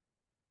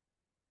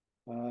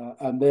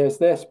 And there's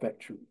their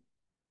spectrum.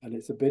 And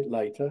it's a bit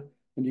later.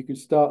 And you can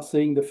start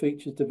seeing the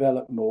features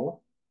develop more.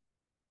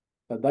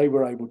 And they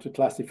were able to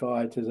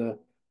classify it as a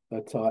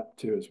type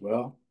 2 as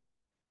well.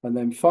 And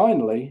then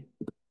finally,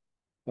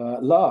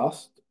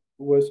 last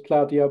was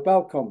Claudio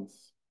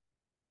Balcon's.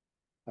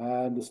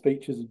 And the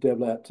features have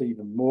developed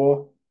even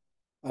more.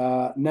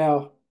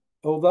 Now,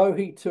 although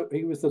he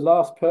was the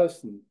last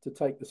person to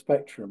take the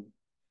spectrum,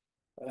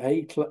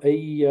 he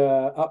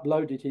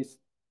uploaded his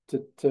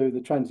to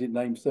the transient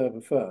name server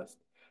first.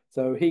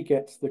 So he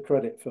gets the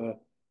credit for,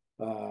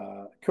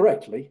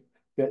 correctly,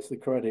 gets the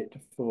credit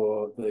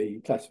for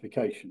the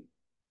classification.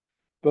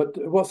 But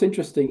what's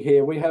interesting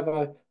here, we have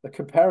a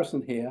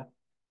comparison here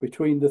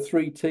between the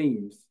three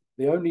teams.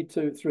 The only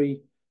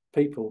three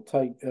people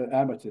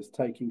amateurs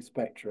taking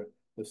spectra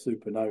of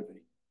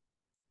supernovae.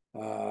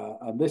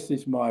 And this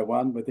is my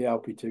one with the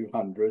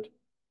Alpy200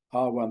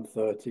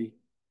 R130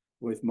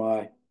 with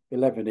my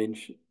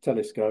 11-inch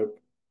telescope,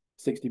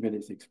 60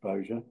 minutes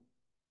exposure.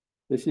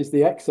 This is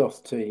the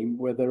Exos team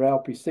with their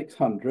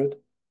Alpy600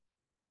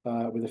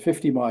 with a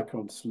 50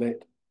 micron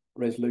slit,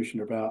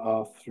 resolution about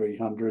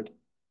R300.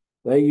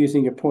 They're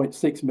using a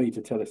 0.6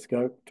 meter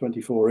telescope,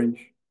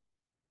 24-inch,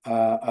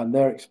 and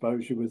their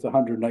exposure was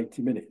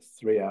 180 minutes,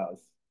 3 hours.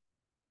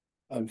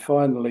 And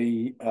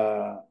finally,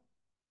 Claudio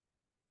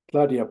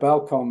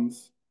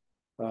Balcon's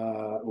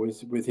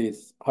was with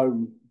his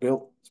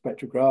home-built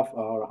spectrograph,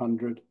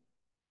 R100,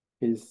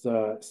 his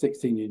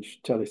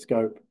 16-inch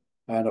telescope,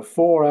 and a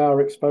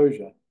 4-hour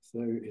exposure.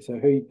 So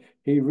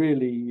he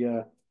really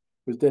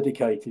was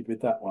dedicated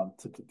with that one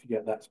to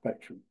get that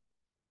spectrum.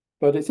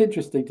 But it's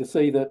interesting to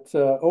see that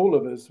all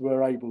of us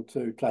were able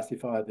to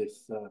classify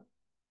this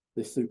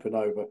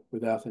supernova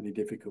without any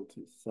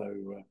difficulties.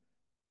 So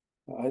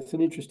it's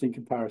an interesting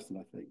comparison,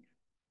 I think.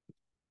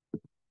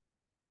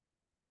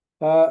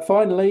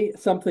 Finally,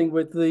 something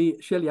with the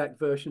Chiliac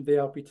version of the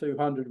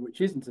Alpy200,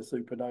 which isn't a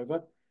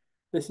supernova.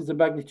 This is a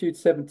magnitude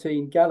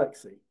 17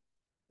 galaxy.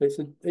 It's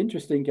an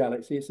interesting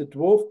galaxy. It's a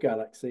dwarf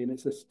galaxy and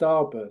it's a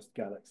starburst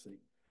galaxy.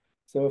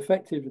 So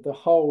effectively, the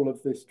whole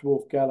of this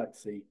dwarf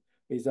galaxy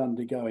is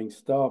undergoing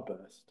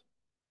starburst.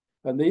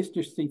 And the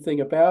interesting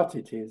thing about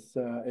it is,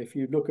 if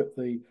you look at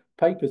the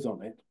papers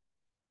on it,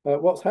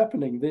 what's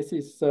happening, this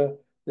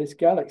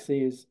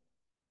galaxy is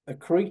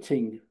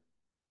accreting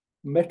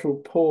metal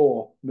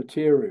pore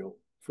material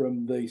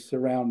from the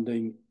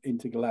surrounding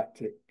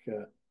intergalactic,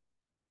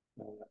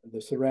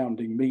 the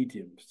surrounding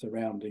medium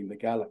surrounding the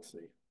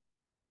galaxy,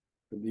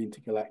 from the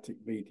intergalactic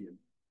medium.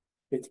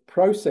 It's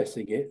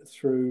processing it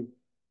through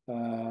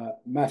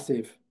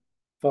massive,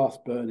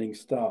 fast-burning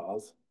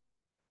stars,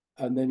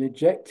 and then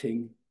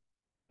ejecting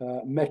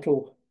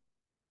metal-rich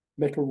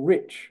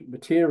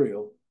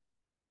material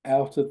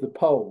out of the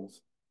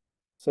poles.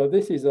 So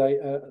this is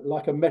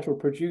like a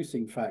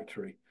metal-producing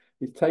factory.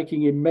 It's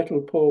taking in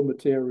metal pore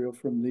material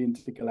from the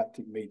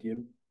intergalactic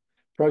medium,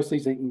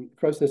 processing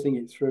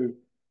it through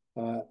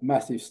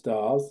massive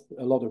stars,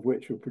 a lot of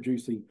which are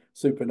producing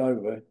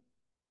supernova,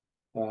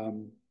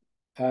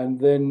 and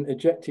then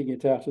ejecting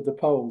it out of the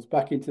poles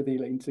back into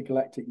the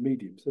intergalactic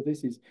medium. So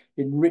this is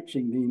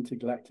enriching the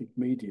intergalactic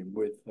medium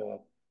with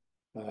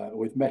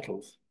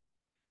metals.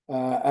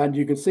 And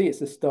you can see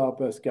it's a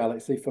starburst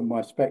galaxy from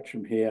my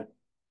spectrum here,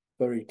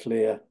 very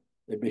clear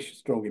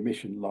strong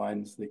emission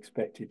lines, the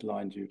expected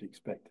lines you'd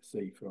expect to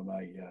see from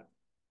a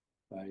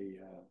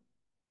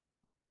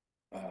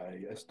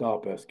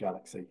starburst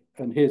galaxy.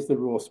 And here's the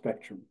raw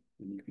spectrum,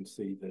 and you can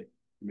see the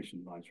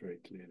emission lines very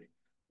clearly,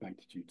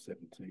 magnitude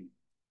 17.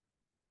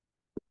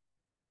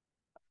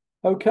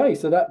 Okay,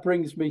 so that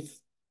brings me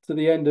to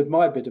the end of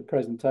my bit of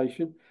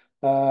presentation.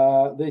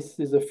 This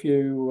is a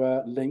few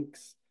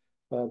links.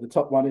 The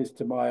top one is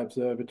to my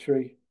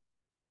observatory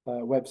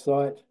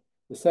website.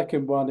 The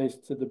second one is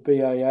to the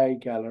BAA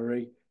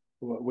gallery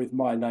with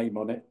my name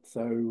on it.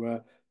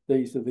 So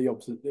these are the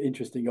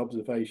interesting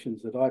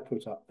observations that I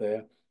put up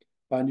there.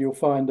 And you'll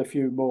find a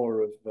few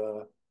more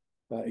of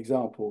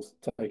examples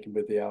taken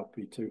with the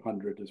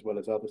Alpy200 as well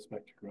as other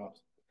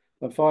spectrographs.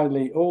 And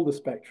finally, all the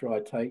spectra I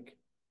take,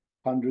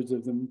 hundreds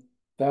of them,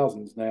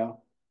 thousands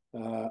now,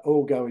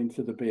 all go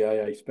into the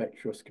BAA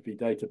spectroscopy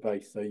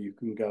database, so you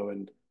can go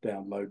and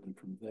download them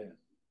from there.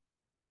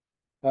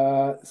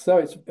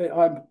 So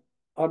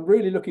I'm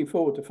really looking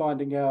forward to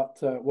finding out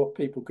what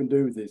people can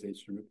do with this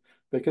instrument,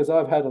 because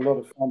I've had a lot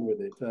of fun with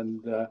it,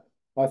 and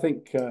I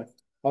think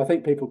I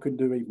think people can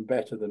do even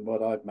better than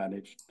what I've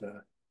managed.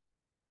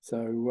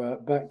 So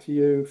back to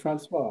you,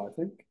 Francois, I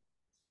think.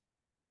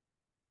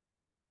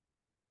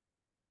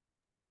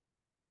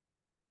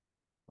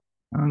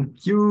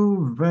 Thank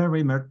you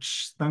very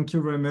much. Thank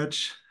you very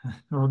much,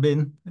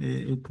 Robin.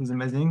 It was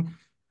amazing.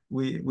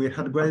 We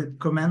had great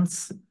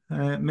comments.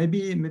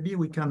 Maybe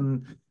we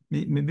can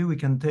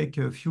take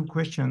a few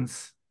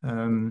questions.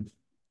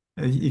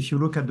 If you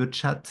look at the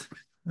chat,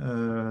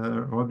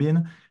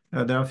 Robin,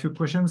 there are a few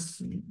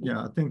questions.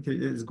 Yeah, I think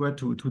it's great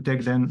to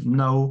take them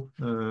now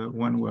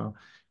when we're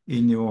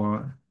in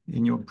your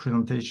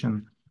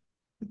presentation.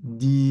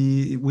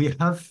 We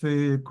have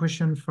a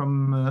question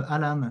from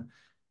Alan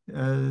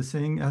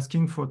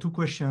asking for two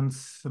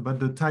questions about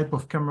the type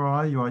of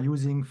camera you are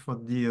using for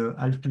the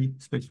Alpy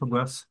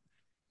spectrographs.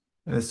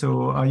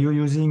 So are you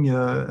using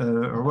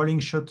a rolling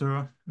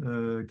shutter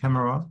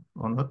camera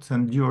or not?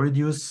 And do you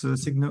reduce the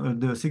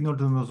signal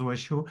to noise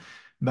ratio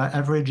by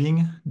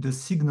averaging the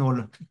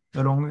signal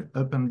along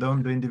up and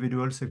down the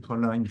individual spectral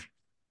line?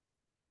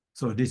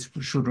 So this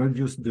should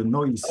reduce the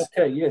noise.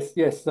 Okay, yes.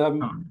 I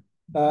don't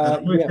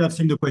know if you have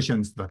seen the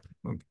questions, but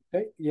okay.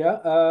 Okay, yeah.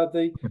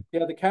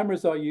 The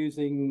cameras I'm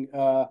using,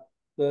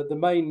 the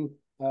main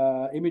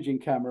imaging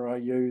camera I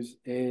use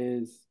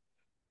is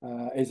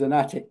an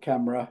Attic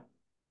camera.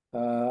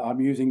 I'm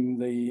using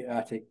the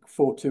Attic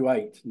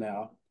 428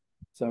 now,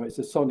 so it's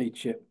a Sony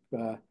chip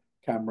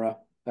camera.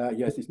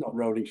 Yes, it's not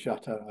rolling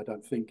shutter, I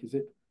don't think, is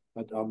it?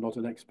 I'm not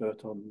an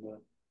expert on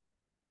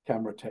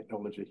camera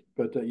technology,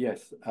 but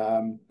yes.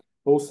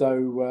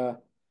 Also,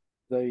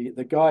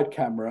 the guide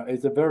camera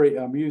is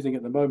I'm using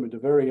at the moment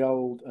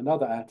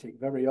another Attic,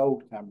 very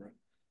old camera,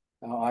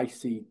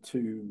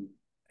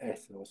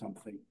 IC2S or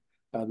something,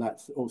 and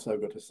that's also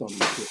got a Sony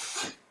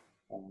chip.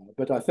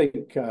 But I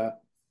think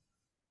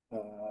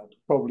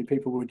probably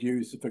people would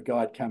use for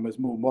guide cameras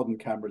more modern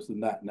cameras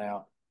than that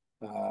now,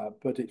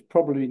 but it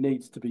probably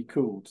needs to be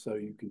cooled so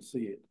you can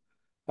see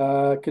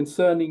it.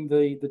 Concerning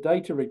the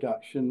data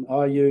reduction,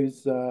 I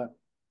use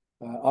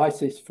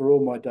ISIS for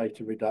all my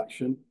data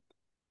reduction.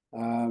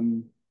 I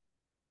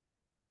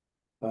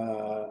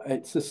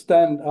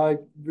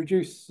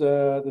reduce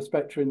the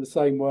spectra in the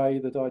same way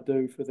that I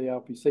do for the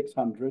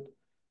Alpy200.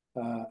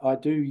 I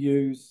do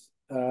use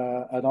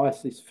an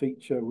ISIS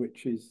feature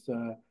which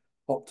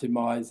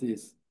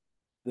optimizes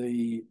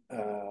the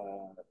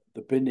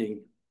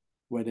binning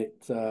when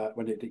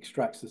it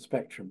extracts the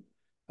spectrum,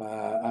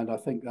 and I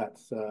think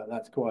that's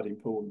quite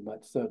important.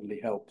 That certainly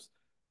helps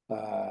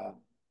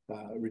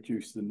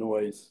reduce the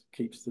noise,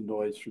 keeps the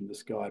noise from the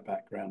sky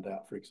background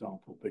out, for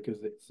example,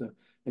 because it's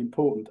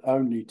important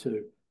only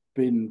to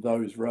bin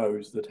those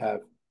rows that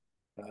have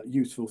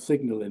useful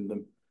signal in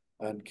them,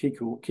 and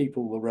keep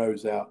all the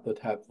rows out that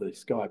have the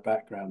sky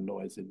background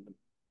noise in them.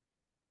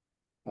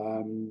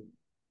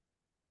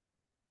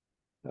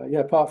 Yeah,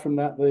 apart from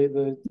that,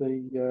 the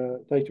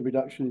data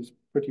reduction is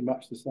pretty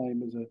much the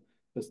same as a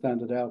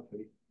standard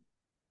Alpy.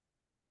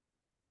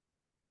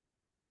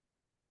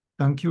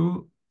 Thank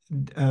you.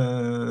 We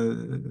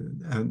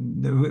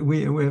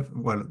have,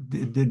 well,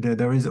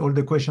 there is all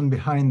the question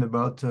behind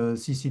about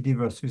CCD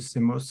versus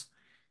CMOS,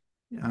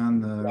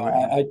 and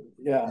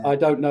I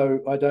don't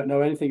know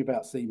anything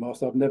about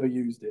CMOS. I've never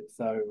used it,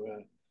 so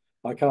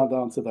I can't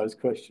answer those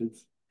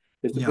questions.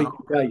 It's a big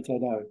debate, I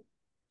know.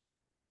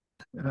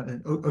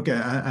 Okay,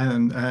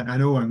 I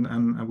know,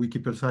 and we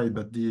keep aside,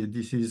 but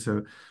this is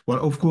well,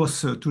 of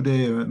course,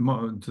 today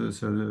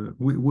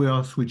we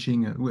are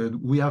switching.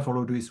 We have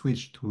already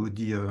switched to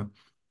the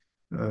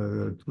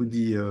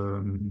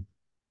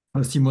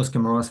CMOS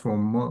cameras for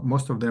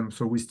most of them.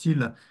 So we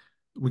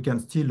can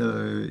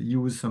still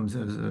use some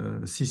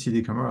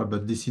CCD camera,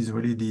 but this is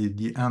really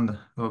the end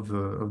of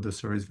the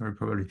series, very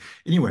probably.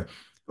 Anyway,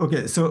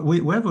 okay, so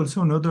we have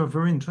also another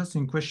very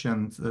interesting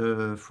question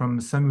from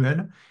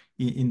Samuel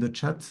in the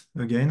chat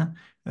again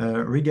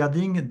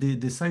regarding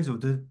the size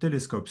of the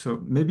telescope.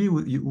 So maybe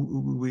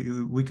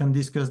we can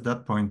discuss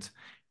that point.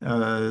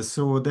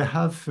 So they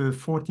have a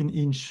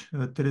 14-inch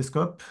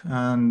telescope,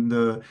 and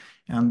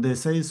they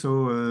say,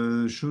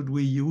 so should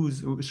we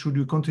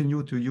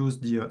continue to use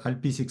the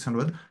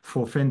Alpy600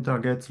 for faint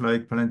targets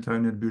like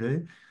planetary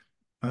nebulae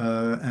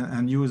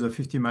and use a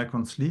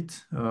 50-micron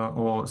slit,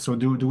 or so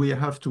do we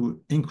have to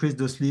increase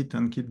the slit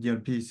and keep the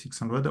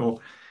Alpy600,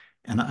 or?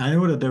 And I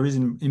know that there is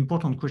an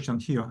important question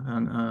here,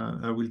 and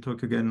I will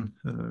talk again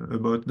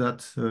about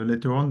that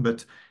later on.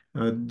 But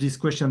this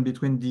question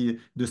between the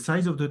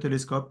size of the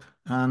telescope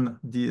and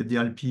the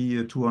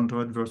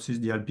Alpy200 versus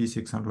the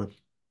Alpy600,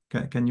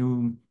 can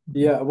you?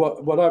 Yeah,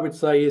 what I would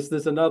say is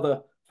there's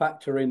another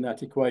factor in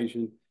that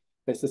equation.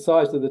 It's the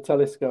size of the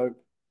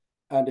telescope,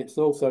 and it's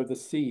also the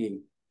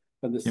seeing,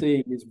 and the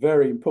seeing is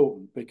very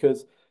important,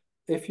 because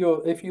if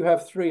you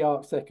have 3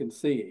 arc-second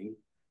seeing,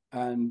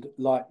 and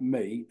like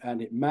me,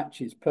 and it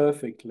matches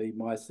perfectly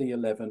my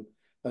C11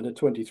 and a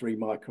 23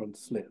 micron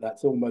slit,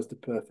 that's almost a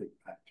perfect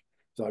match.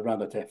 So I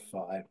run at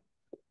f5.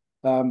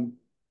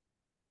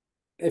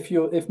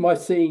 If my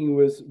seeing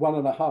was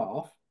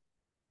 1.5,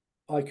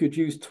 I could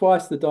use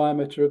twice the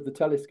diameter of the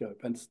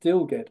telescope and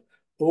still get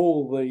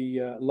all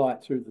the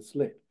light through the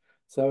slit.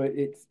 So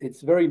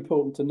it's very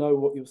important to know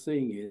what you're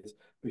seeing is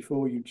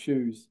before you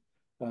choose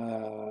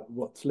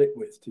what slit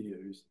width to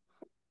use.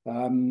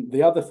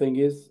 The other thing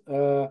is,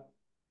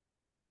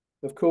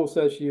 of course,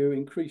 as you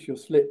increase your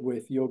slit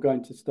width, you're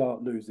going to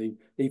start losing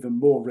even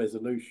more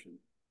resolution.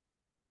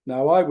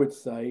 Now, I would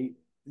say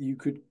you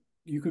could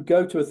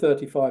go to a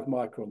 35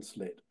 micron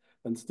slit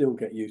and still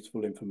get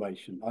useful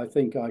information. I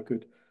think I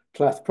could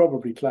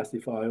probably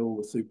classify all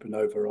the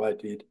supernovae I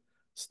did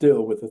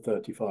still with a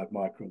 35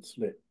 micron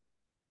slit.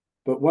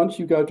 But once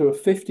you go to a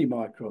 50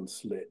 micron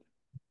slit,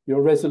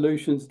 your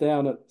resolution's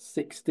down at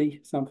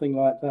 60, something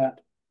like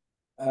that.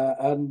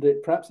 And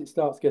perhaps it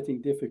starts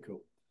getting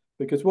difficult,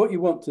 because what you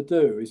want to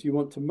do is you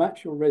want to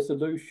match your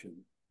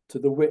resolution to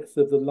the width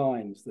of the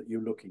lines that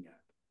you're looking at.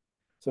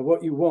 So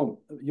what you want,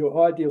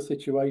 your ideal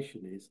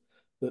situation is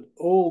that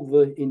all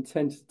the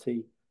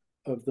intensity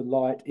of the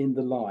light in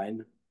the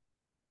line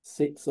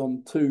sits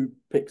on 2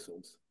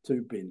 pixels,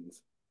 2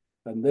 bins,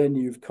 and then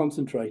you've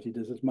concentrated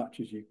as much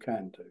as you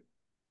can do.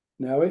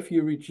 Now, if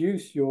you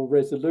reduce your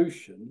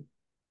resolution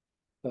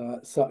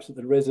such that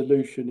the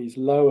resolution is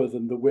lower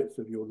than the width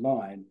of your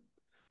line,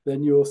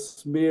 then you're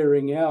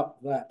smearing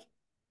out that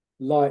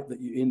light that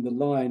you in the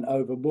line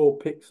over more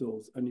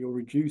pixels, and you're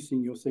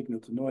reducing your signal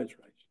to noise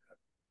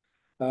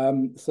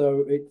ratio.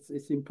 So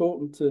it's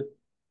important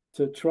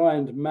to try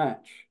and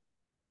match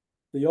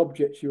the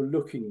objects you're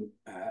looking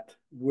at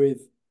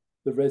with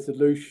the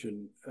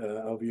resolution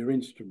of your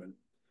instrument.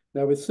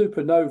 Now, with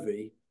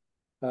supernovae,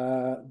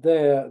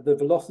 the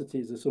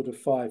velocities are sort of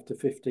 5 to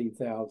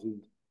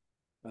 15,000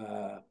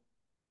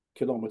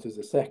 kilometers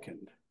a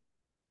second.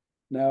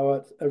 Now,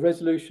 at a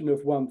resolution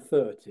of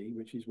 130,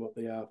 which is what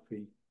the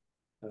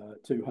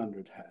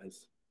Alpy200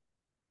 has,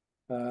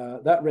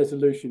 that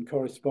resolution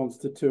corresponds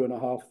to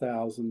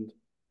 2,500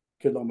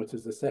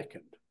 kilometers a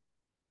second.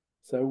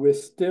 So we're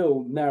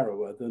still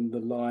narrower than the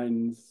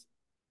lines,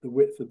 the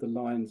width of the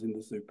lines in the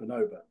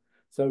supernova.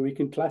 So we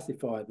can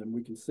classify them,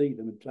 we can see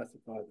them and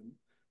classify them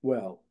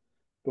well.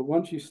 But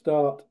once you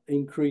start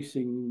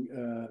decreasing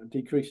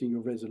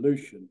your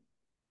resolution,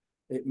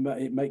 it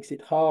makes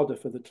it harder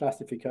for the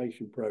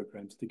classification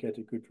programs to get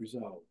a good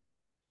result.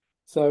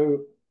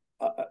 So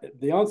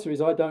the answer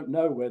is I don't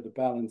know where the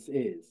balance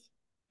is.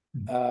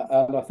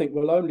 And I think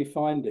we'll only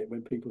find it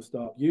when people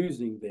start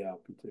using the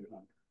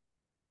Alpy200.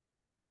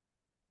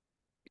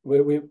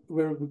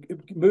 We're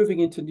moving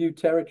into new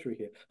territory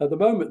here. At the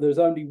moment, there's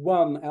only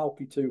one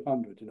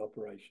Alpy200 in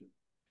operation,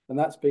 and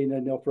that's been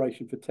in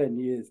operation for 10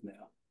 years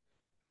now.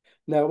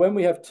 Now, when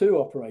we have 2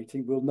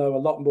 operating, we'll know a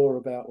lot more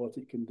about what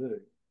it can do.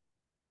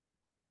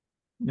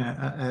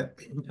 Yeah,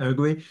 I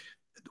agree.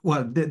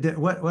 Well,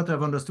 what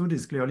I've understood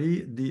is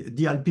clearly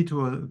the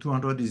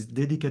Alpy200 is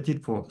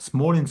dedicated for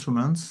small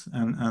instruments,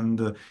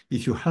 and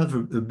if you have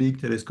a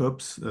big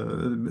telescopes,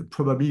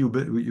 probably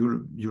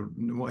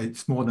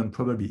it's more than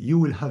probably you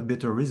will have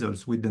better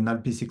results with an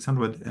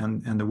Alpy600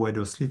 and a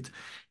wider slit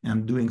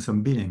and doing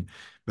some binning.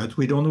 But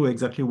we don't know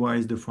exactly where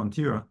is the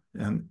frontier,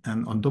 and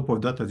on top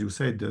of that, as you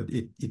said,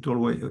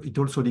 it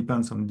also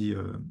depends on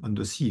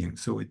the seeing.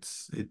 So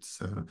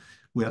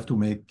we have to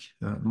make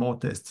more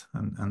tests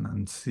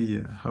and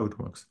see how it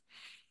works.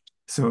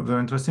 So very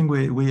interesting.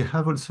 We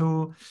have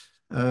also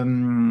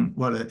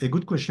well, a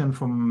good question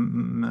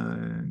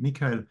from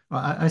Michael.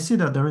 I see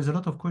that there is a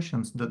lot of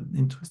questions that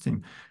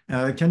interesting.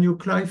 Can you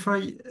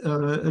clarify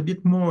a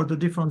bit more the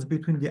difference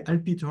between the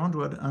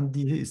Alpy200 and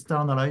the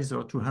Star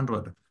Analyzer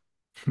 200?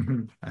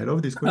 I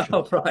love this question.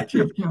 Oh, right.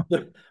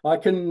 I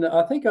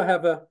think I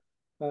have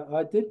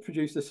I did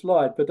produce a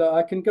slide, but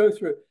I can go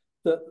through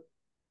it.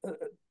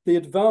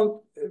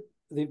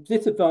 The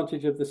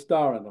disadvantage of the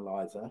Star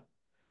Analyzer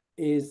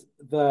is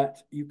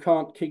that you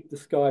can't keep the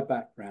sky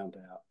background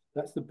out.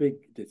 That's the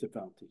big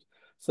disadvantage.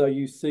 So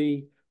you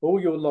see all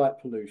your light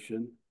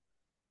pollution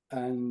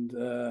and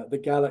the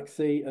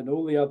galaxy and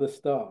all the other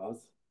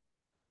stars,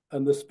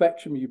 and the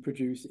spectrum you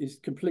produce is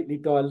completely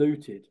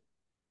diluted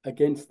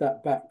against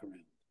that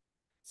background.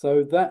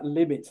 So that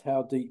limits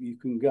how deep you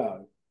can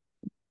go.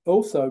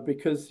 Also,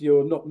 because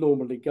you're not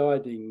normally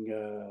guiding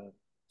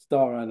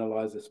Star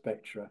Analyzer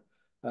spectra,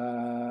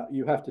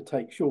 you have to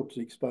take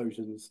shorter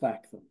exposures and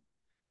stack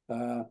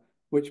them,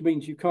 which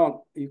means you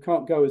can't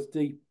go as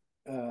deep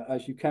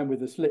as you can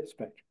with a slit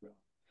spectrograph.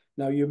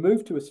 Now, you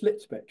move to a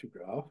slit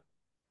spectrograph,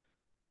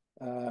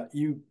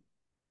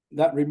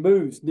 that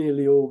removes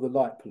nearly all the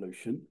light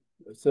pollution,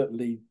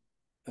 certainly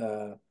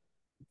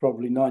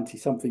probably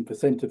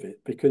 90-something% of it,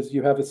 because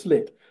you have a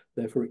slit.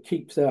 Therefore, it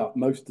keeps out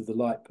most of the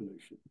light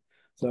pollution.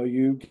 So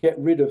you get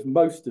rid of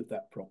most of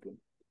that problem.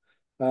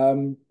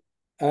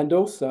 And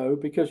also,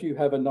 because you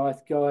have a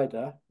nice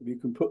guider, you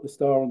can put the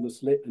star on the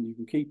slit and you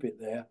can keep it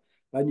there.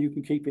 And you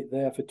can keep it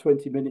there for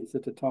 20 minutes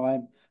at a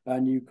time,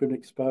 and you can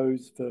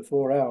expose for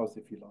 4 hours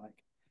if you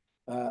like.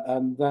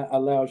 And that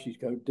allows you to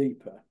go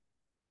deeper.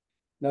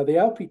 Now,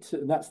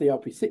 that's the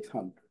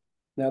Alpy600.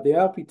 Now, the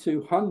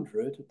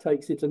Alpy200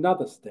 takes it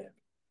another step.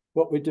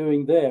 What we're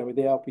doing there with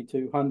the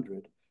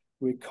Alpy200,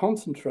 we're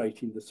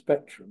concentrating the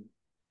spectrum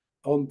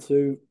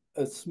onto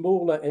as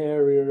smaller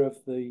area of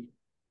the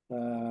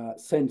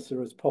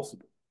sensor as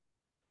possible.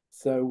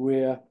 So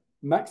we're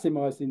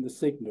maximizing the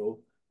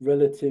signal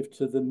relative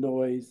to the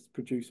noise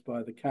produced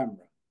by the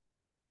camera.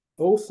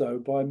 Also,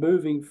 by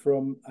moving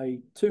from a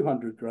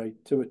 200 grade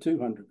to a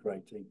 200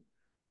 grating,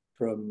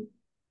 from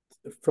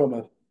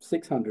a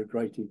 600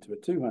 grating to a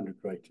 200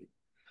 grating,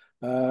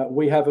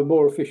 we have a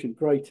more efficient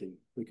grating,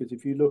 because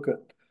if you look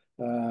at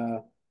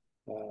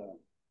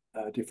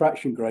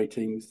diffraction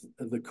gratings,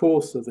 the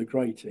coarser the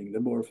grating, the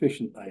more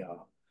efficient they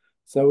are.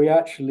 So we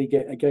actually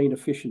gain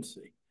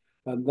efficiency,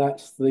 and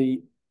that's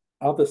the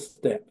other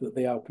step that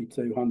the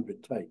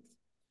Alpy200 takes.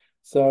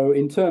 So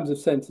in terms of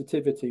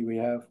sensitivity, we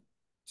have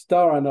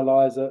star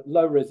analyzer,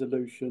 low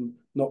resolution,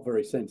 not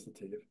very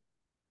sensitive.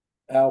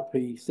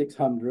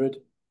 Alpy600,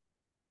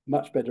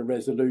 much better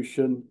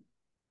resolution,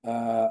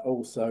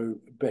 also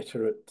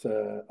better at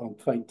on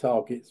faint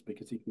targets,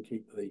 because you can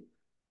keep the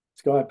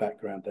sky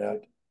background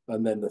out.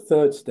 And then the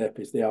third step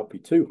is the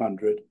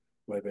Alpy200,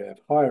 where we have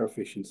higher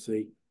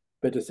efficiency,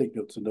 better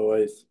signal to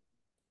noise,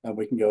 and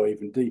we can go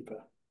even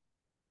deeper.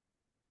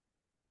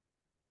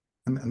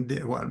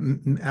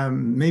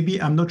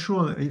 Maybe I'm not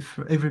sure if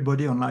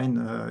everybody online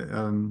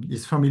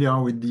is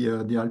familiar with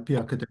the Alpy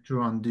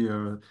architecture and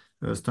the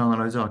star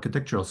analyzer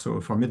architecture.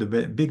 So for me, the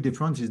big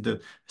difference is the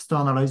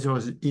star analyzer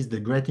is the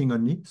grating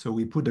only. So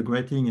we put the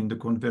grating in the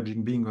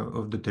converging beam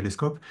of the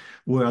telescope,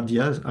 where the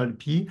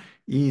Alpy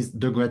is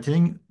the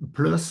grating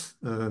plus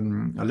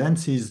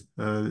lenses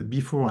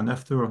before and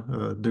after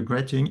the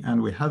grating,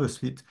 and we have a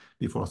slit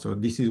before. So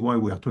this is why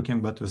we are talking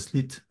about a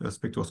slit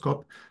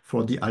spectroscope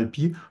for the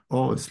Alpy,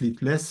 or a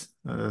slitless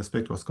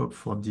spectroscope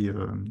for the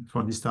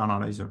star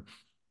analyzer.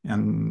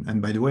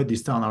 And by the way, the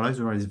star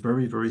analyzer is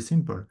very, very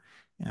simple.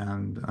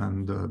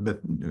 But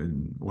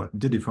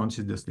the difference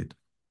is the slit.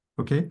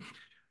 Okay.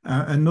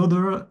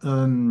 Another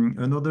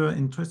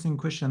interesting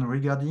question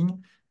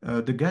regarding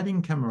the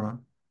guiding camera.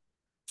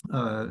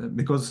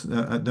 Because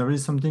there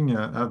is something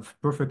I've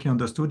perfectly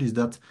understood, is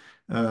that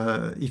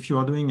if you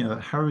are doing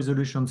a high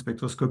resolution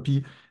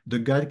spectroscopy, the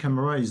guide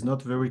camera is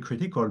not very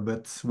critical.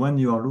 But when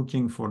you are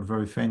looking for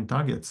very faint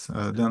targets,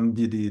 then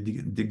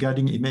the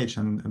guiding image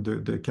and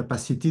the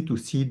capacity to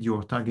see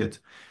your target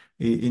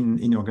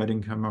in your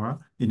guiding camera,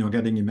 in your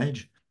guiding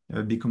image,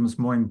 becomes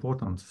more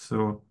important.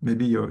 So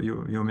maybe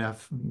you may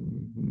have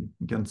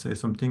can say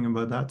something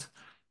about that.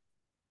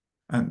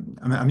 And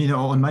I mean,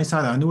 on my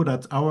side, I know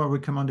that our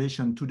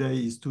recommendation today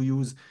is to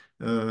use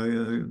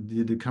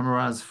the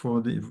cameras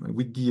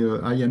with the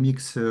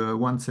IMX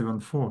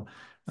 174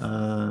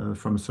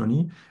 from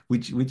Sony,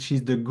 which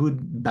is the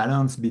good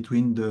balance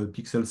between the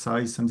pixel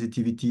size,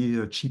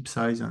 sensitivity, chip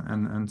size,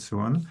 and so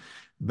on.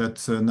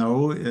 But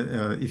now,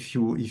 if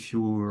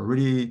you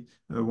really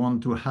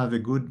want to have a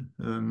good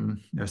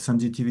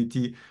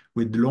sensitivity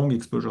with long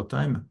exposure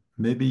time,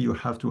 maybe you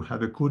have to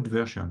have a cooled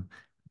version.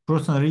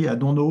 Personally, I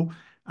don't know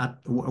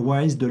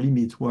where is the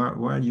limit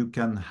where you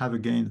can have a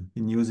gain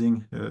in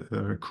using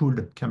a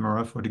cooled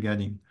camera for the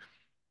guiding.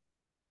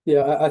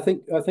 Yeah, I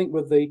think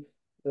with the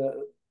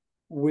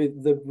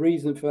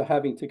reason for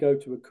having to go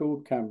to a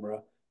cooled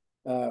camera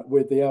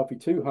with the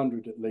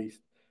Alpy200 at least,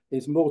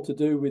 is more to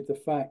do with the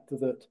fact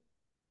that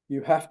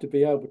you have to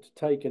be able to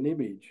take an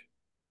image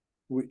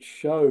which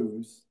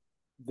shows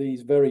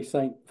these very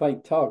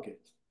faint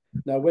targets.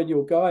 Now, when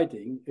you're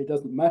guiding, it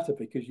doesn't matter,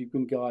 because you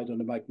can guide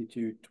on a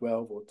magnitude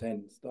 12 or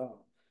 10 star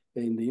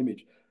in the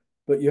image,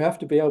 but you have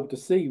to be able to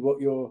see what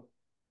you're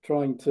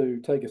trying to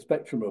take a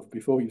spectrum of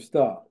before you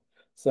start.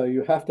 So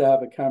you have to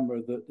have a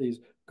camera that is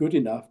good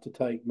enough to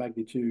take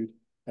magnitude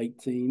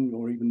 18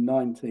 or even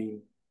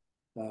 19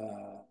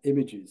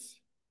 images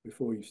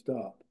before you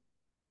start.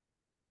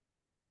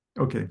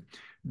 Okay.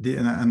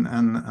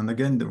 And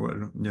again,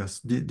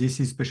 yes, this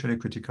is especially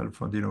critical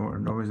for the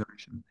low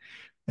resolution.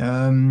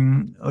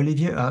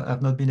 Olivier,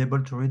 I've not been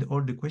able to read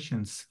all the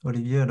questions.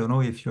 Olivier, I don't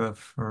know if you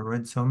have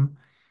read some.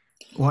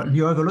 Well,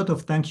 you have a lot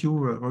of thank you,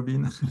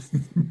 Robin.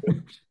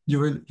 You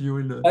will.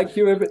 Thank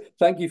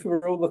you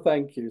for all the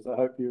thank yous. I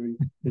hope you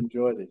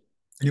enjoyed it.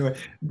 Anyway,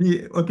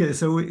 okay,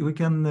 so we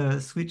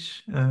can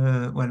switch.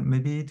 Well,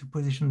 maybe to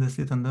position the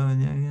slit, and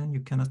yeah,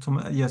 you cannot.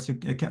 Yes, you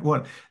can.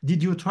 Well,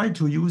 did you try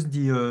to use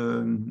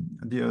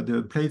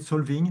the plate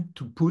solving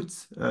to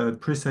put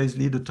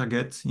precisely the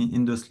target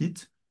in the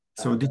slit?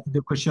 So this is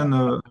the question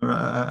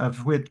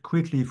I've read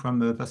quickly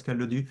from Pascal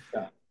Ledoux.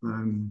 Yeah.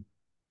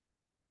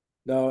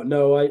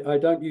 No, I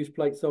don't use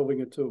plate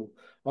solving at all.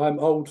 I'm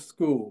old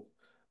school.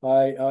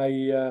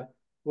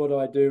 What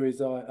I do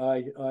is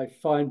I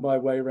find my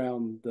way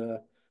around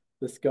the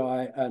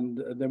sky, and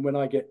then when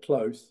I get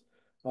close,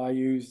 I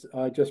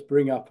just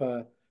bring up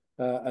a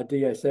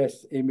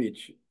DSS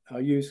image. I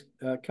use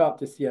carte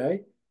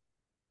d'Issier,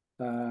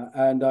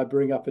 and I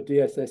bring up a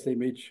DSS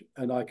image,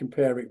 and I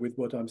compare it with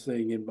what I'm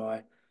seeing in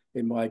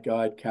my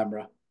guide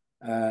camera,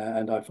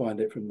 and I find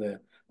it from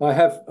there. I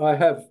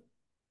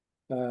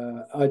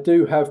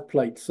do have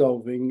plate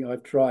solving.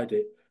 I've tried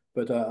it,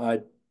 but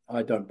I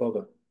don't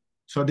bother.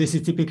 So this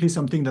is typically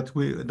something that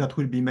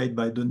will be made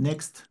by the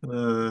next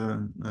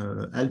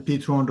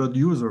Alpy200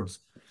 users.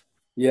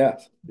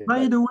 Yes.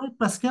 By Yeah. the way,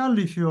 Pascal,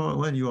 if you're,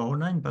 well, you are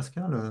online,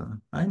 Pascal,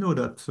 I know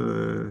that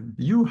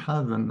you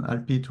have an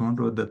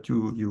Alpy200 that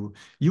you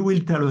will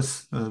tell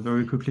us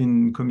very quickly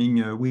in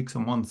coming weeks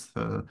or months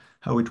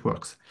how it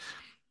works.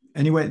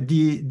 Anyway,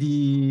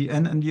 we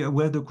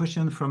have the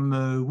question from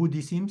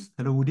Woody Sims.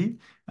 Hello, Woody.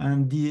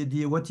 And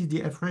what is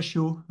the F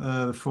ratio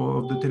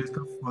for the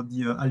telescope for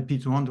the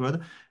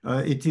Alpy200?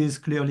 It is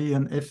clearly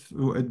an F.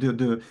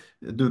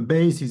 The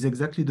base is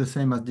exactly the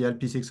same as the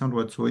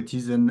Alpy600, so it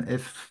is an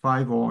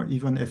F5 or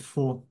even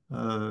F4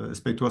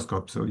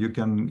 spectroscope. So you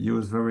can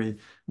use very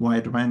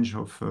wide range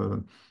of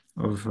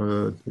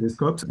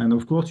telescopes, and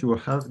of course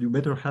you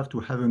better have to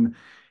have an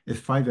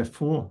F5,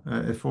 F4.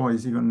 F4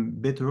 is even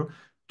better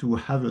to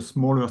have a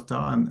smaller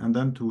star and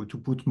then to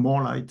put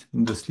more light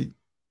in the slit.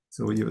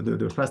 So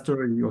the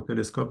faster your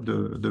telescope,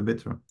 the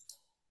better.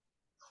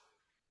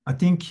 I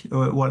think,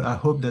 well, I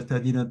hope that I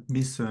didn't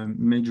miss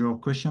major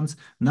questions.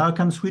 Now I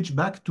can switch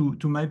back to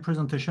my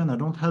presentation. I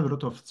don't have a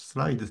lot of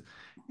slides,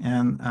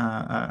 and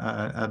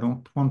I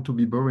don't want to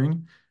be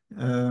boring.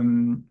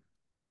 Can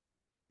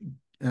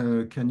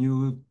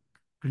you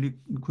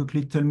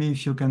quickly tell me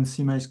if you can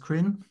see my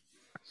screen?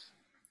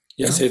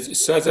 Yes,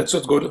 No?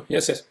 that's good.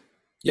 Yes, yes.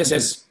 Yes,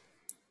 Okay. yes.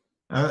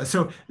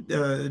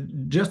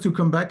 Just to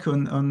come back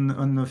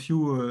on a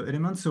few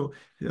elements. So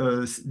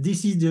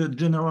this is the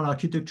general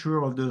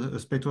architecture of the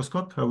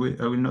spectroscope. I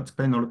will not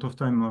spend a lot of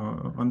time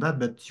on that,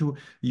 but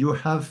you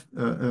have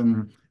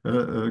a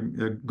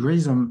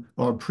grism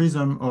or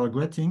prism or a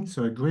grating.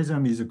 So a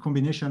grism is a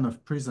combination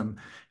of prism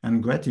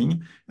and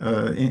grating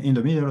in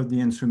the middle of the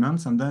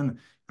instruments, and then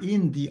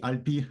in the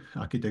Alpy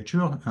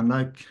architecture,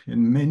 unlike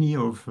in many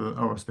of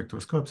our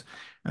spectroscopes,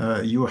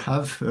 you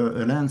have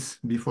a lens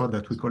before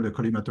that we call the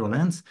collimator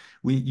lens.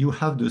 You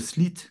have the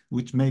slit,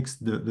 which makes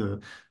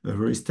the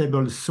very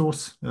stable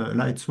source,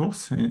 light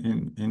source,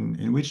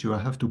 in which you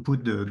have to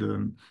put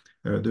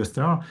the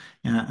star,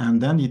 and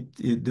then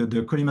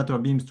the collimator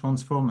beams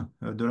transform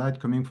the light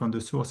coming from the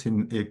source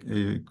in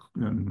a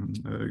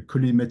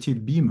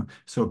collimated beam,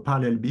 so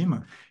parallel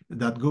beam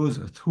that goes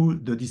through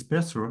the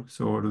disperser,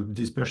 so the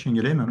dispersing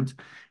element,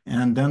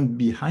 and then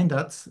behind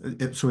that,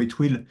 so it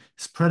will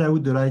spread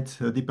out the light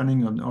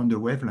depending on the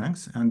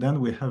wavelengths, and then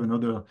we have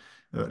another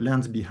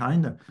lens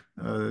behind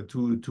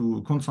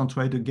to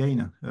concentrate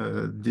again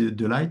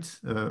the light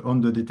on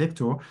the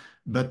detector,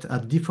 but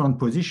at different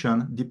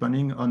position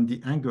depending on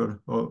the angle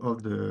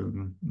of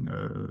the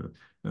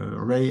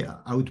ray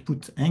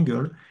output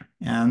angle,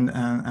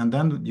 and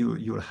then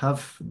you'll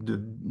have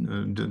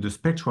the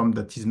spectrum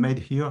that is made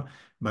here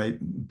by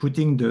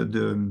putting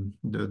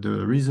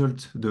the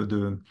result,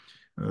 the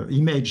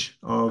image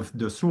of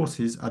the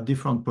sources at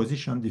different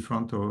position,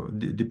 different or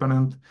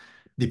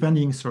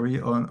depending, sorry,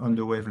 on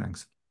the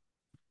wavelengths.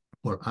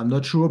 Well, I'm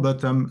not sure,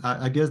 but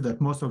I guess that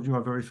most of you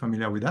are very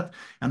familiar with that.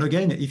 And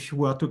again, if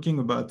you are talking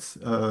about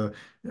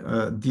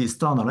the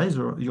star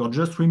analyzer, you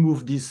just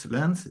remove this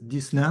lens,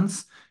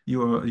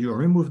 you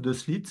remove the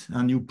slit,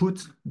 and you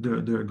put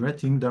the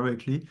grating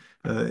directly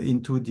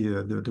into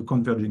the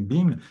converging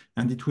beam,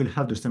 and it will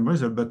have the same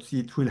result, but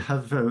it will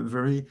have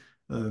very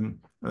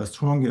a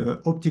strong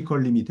optical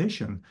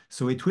limitation.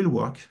 So it will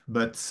work,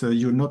 but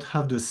you'll not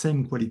have the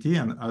same quality.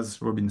 And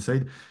as Robin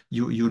said,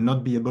 you'll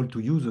not be able to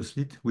use a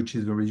slit, which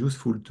is very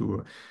useful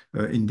to,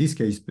 in this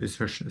case,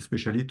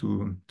 especially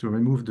to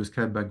remove the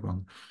sky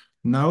background.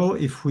 Now,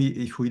 if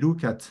we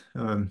look at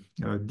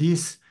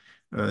this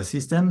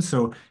system,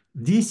 so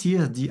this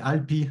is the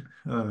Alpy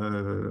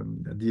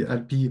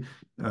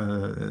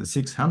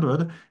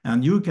 600,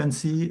 and you can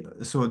see,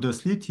 so the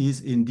slit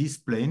is in this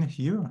plane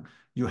here.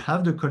 You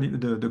have the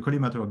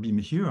collimator beam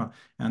here,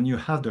 and you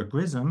have the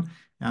grism.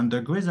 And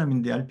the grism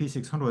in the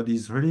Alpy600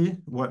 is really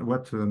what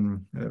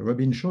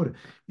Robin showed.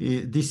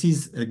 This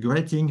is a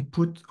grating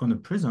put on a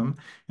prism,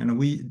 and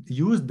we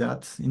use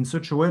that in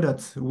such a way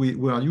that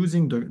we are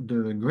using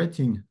the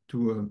grating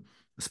to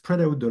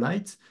spread out the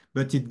light,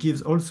 but it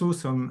gives also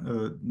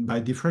some, by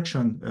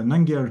diffraction, an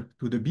angle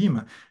to the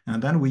beam.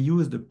 And then we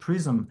use the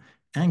prism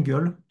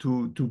angle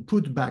to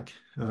put back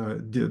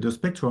the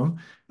spectrum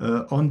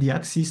on the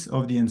axis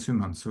of the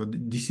instrument. So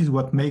this is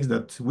what makes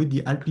that with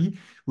the Alpy,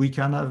 we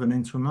can have an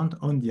instrument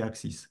on the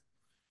axis.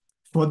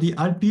 For the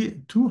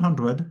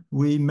Alpy200,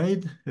 we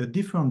made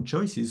different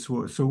choices.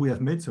 So we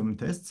have made some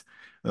tests.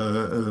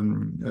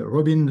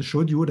 Robin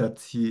showed you that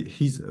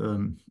his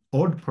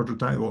old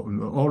prototype, or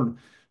old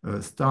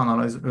star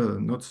analyzer,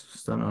 not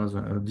star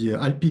analyzer, the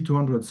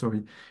Alpy200,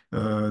 sorry,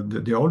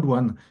 the old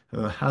one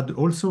had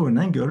also an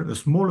angle, a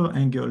smaller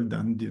angle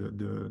than the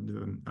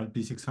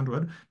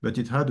Alpy600, but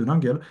it had an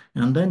angle.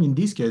 And then in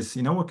this case,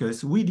 in our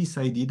case, we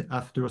decided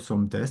after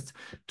some tests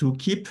to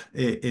keep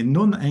a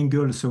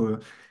non-angle, so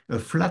a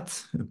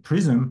flat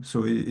prism,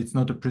 so it's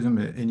not a prism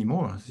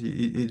anymore.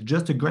 It's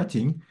just a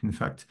grating, in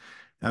fact,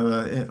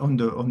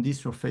 on this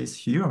surface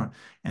here,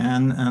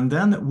 and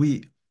then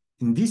we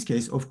in this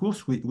case, of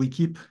course, we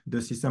keep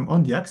the system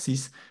on the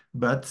axis,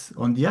 but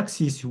on the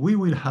axis, we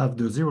will have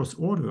the zeroth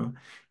order,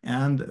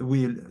 and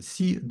we'll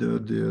see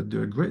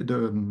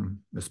the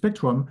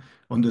spectrum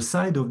on the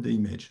side of the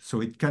image.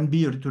 So it can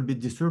be a little bit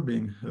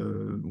disturbing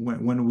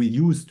when we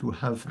used to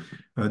have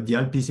the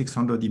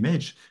Alpy200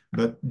 image,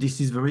 but this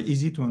is very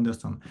easy to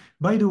understand.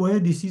 By the way,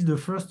 this is the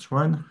first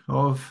run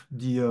of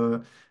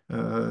the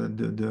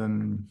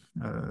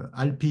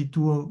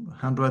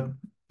Alpy200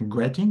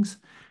 gratings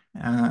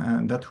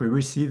that we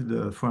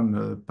received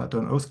from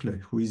Patton Oskley,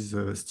 who is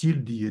still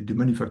the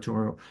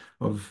manufacturer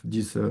of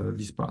this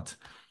part.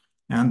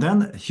 And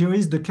then here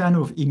is the kind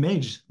of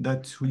image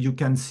that you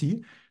can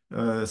see.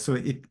 So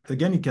it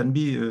can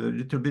be a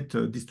little bit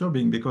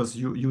disturbing because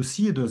you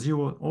see the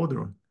zero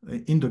order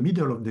in the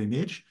middle of the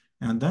image,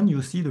 and then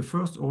you see the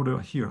first order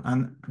here.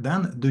 And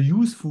then the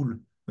useful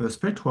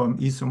spectrum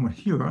is somewhere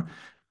here.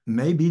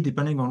 Maybe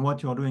depending on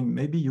what you're doing,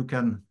 maybe you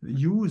can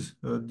use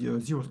the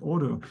zeroth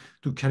order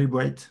to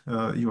calibrate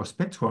your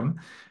spectrum.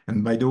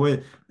 And by the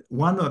way,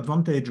 one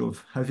advantage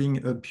of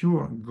having a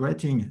pure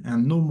grating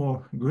and no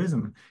more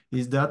grism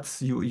is that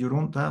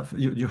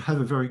you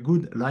have a very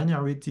good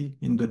linearity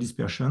in the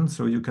dispersion,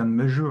 so you can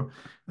measure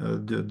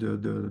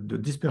the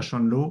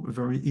dispersion law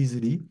very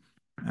easily,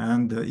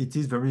 and it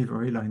is very,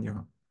 very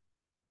linear.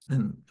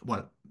 And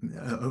well,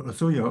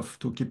 also you have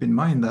to keep in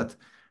mind that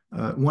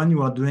when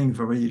you are doing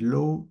very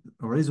low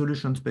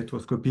resolution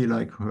spectroscopy,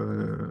 like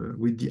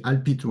with the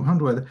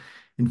Alpy200,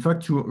 in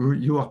fact,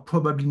 you are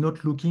probably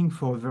not looking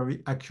for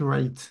very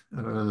accurate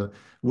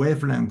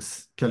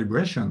wavelength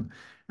calibration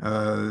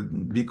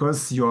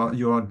because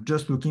you are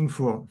just looking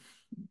for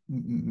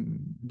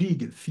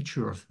big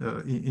features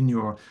in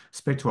your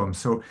spectrum.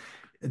 So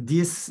the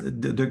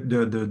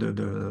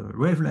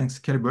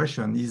wavelength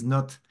calibration is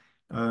not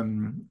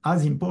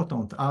as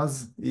important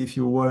as if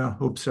you were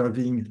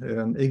observing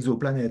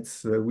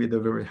exoplanets with a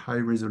very high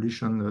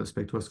resolution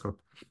spectroscope.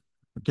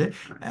 Okay,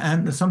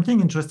 and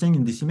something interesting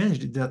in this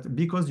image is that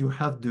because you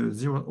have the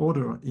zero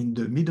order in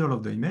the middle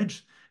of the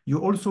image, you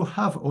also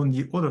have on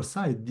the other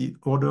side the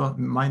order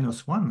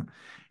 -1.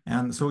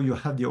 And so you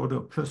have the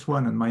order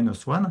 +1 and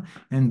 -1.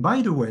 And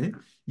by the way,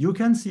 you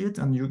can see it,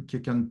 and you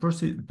can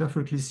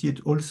perfectly see it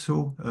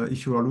also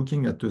if you are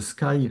looking at the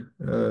sky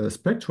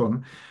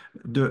spectrum.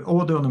 The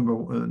order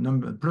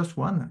number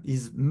 +1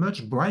 is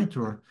much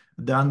brighter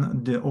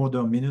than the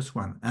order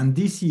 -1. And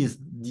this is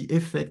the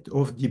effect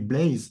of the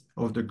blaze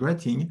of the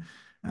grating,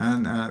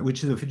 and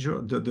which is a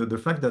feature, the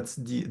fact that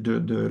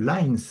the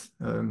lines,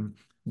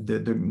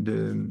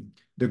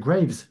 the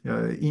graves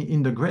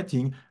in the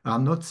grating are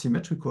not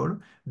symmetrical.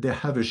 They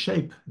have a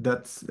shape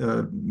that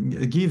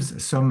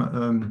gives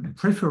some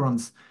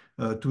preference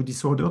to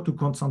this order to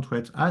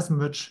concentrate as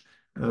much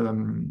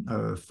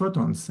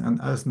photons and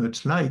as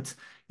much light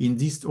in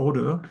this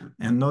order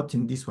and not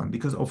in this one.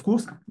 Because of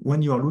course,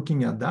 when you are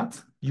looking at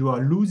that, you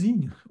are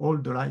losing all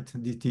the light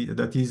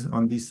that is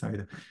on this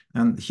side.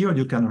 And here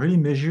you can really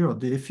measure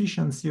the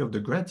efficiency of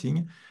the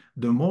grating.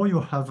 The more you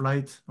have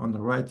light on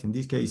the right, in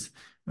this case,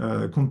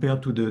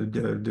 compared to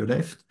the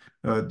left,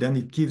 then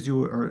it gives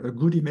you a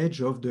good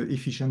image of the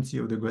efficiency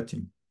of the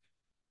grating.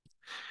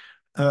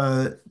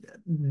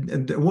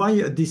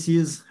 Why this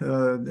is,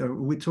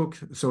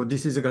 so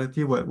this is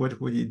exactly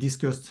what we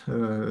discussed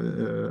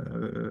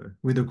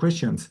with the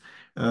questions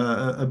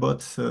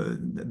about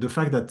the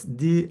fact that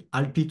the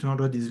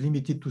Alpy200 is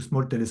limited to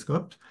small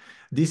telescopes.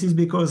 This is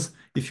because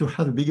if you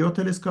have bigger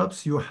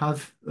telescopes, you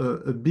have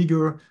a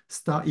bigger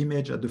star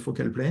image at the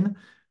focal plane.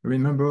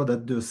 Remember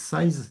that the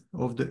size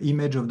of the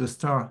image of the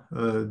star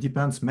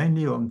depends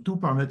mainly on two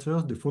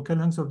parameters, the focal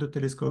length of the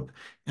telescope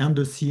and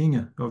the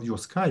seeing of your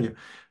sky.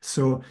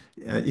 So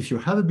if you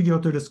have a bigger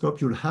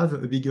telescope, you'll have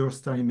a bigger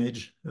star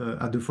image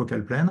at the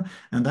focal plane.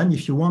 And then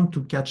if you want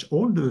to catch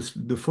all the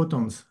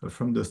photons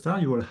from the star,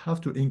 you will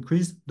have to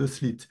increase the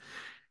slit.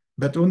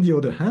 But on the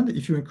other hand,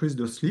 if you increase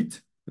the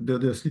slit,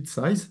 the slit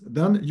size,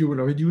 then you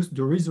will reduce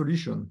the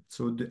resolution,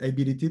 so the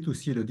ability to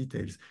see the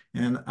details.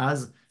 And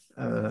as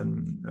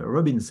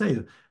Robin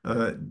said,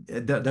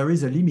 there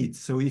is a limit.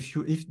 So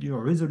if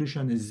your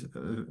resolution is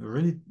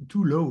really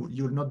too low,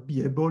 you'll not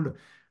be able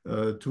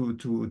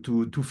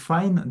to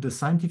find the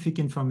scientific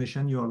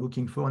information you are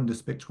looking for in the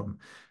spectrum.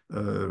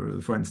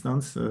 For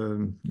instance,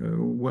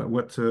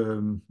 what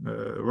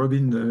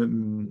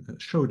Robin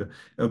showed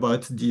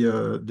about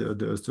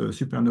the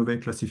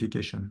supernovae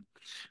classification.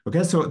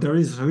 Okay, so there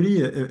is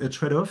really a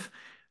trade-off.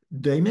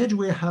 The image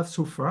we have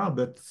so far,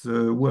 but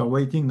we are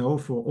waiting now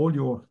for all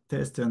your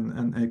tests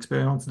and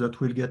experience that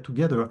we'll get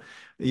together,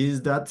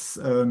 is that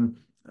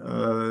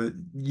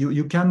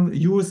you can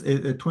use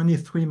a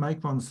 23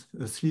 microns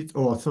slit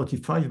or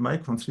 35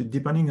 microns slit,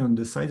 depending on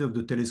the size of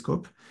the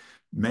telescope,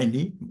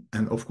 mainly,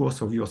 and of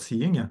course of your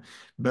seeing.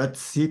 But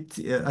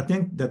I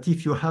think that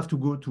if you have to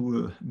go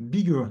to a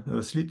bigger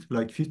slit,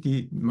 like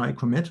 50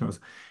 micrometers,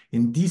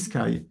 in this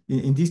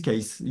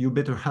case, you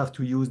better have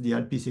to use the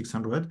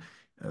Alpy200.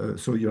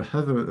 So you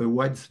have a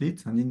wide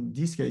slit, and in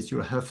this case,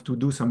 you have to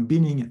do some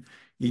binning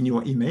in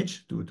your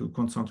image to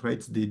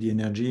concentrate the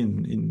energy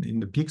in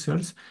the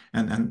pixels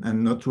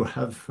and not to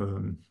have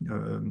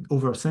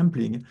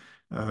oversampling.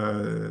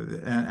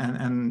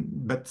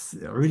 But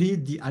really,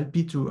 the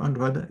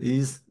Alpy200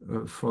 is,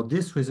 for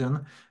this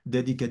reason,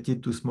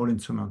 dedicated to small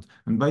instruments.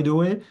 And by the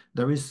way,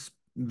 there is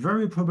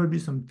very probably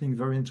something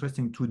very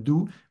interesting to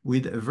do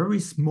with very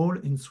small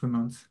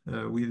instruments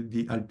with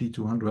the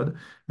Alpy200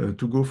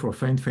 to go for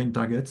faint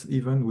targets,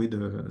 even with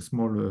a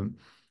small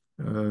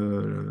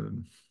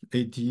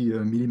 80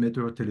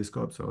 millimeter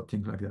telescopes or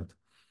things like that.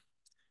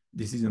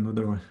 This is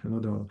another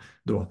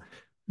door.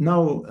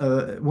 Now,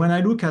 when I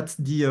look at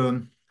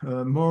the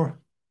more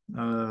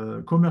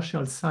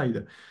commercial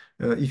side,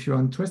 if you're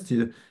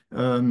interested,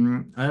 I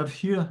have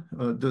here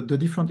the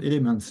different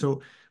elements.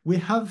 So we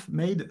have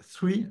made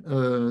 3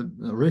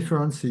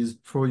 references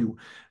for you.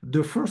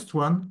 The first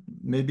one,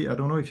 maybe, I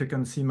don't know if you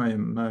can see my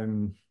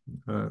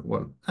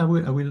well, I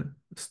will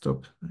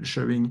stop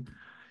sharing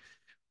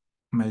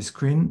my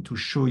screen to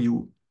show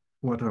you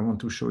what I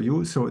want to show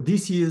you. So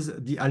this is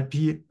the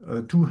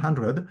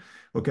Alpy200.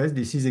 Okay,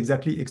 this is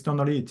exactly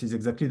externally, it is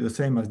exactly the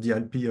same as the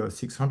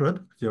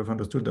Alpy600. You have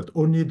understood that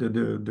only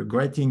the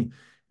grating,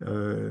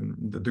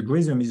 the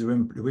grazum is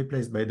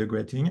replaced by the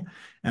grating.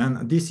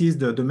 And this is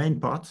the main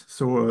part.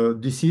 So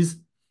this is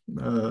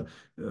the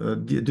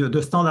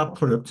standard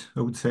product,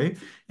 I would say.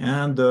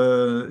 And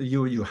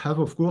you have,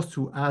 of course,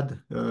 to add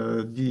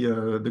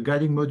the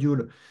guiding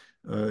module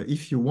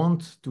if you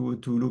want to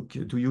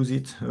use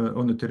it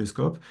on a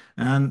telescope.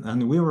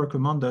 And we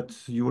recommend that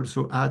you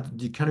also add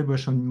the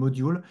calibration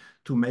module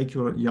to make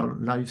your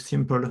life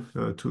simple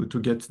to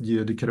get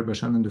the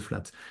calibration and the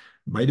flats.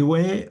 By the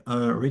way,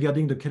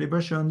 regarding the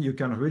calibration, you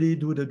can really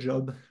do the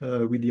job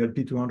with the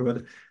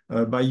Alpy200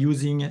 by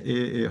using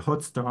a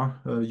hot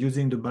star,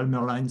 using the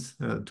Balmer lines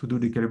to do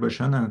the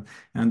calibration,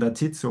 and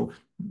that's it. So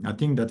I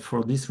think that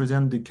for this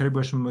reason, the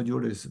calibration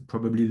module is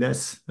probably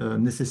less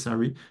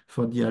necessary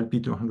for the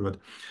Alpy200.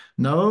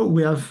 Now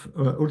we have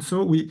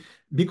also,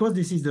 because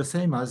this is the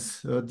same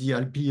as the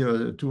Alpy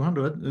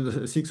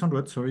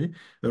 600, sorry,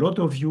 a lot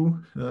of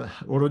you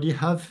already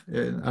have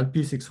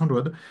Alpy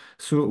 600.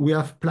 So we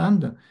have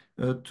planned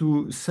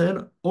to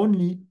sell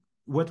only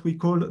what we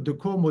call the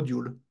core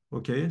module.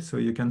 Okay, so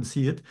you can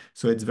see it.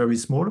 So it's very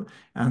small,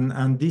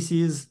 and this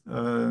is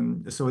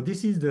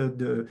this is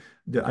the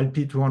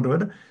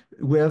Alpy200.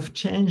 We have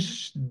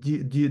changed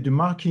the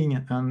marking,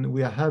 and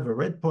we have a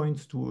red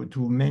point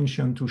to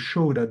mention to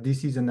show that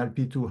this is an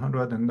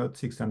Alpy200 and not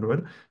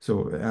 600.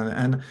 So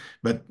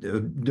but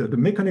the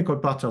mechanical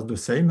parts are the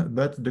same,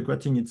 but the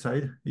grating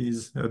inside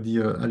is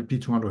the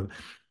Alpy200.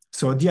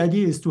 So the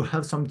idea is to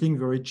have something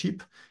very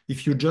cheap.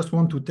 If you just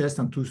want to test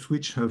and to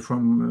switch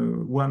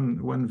from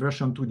one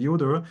version to the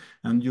other,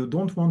 and you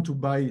don't want to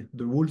buy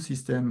the whole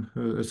system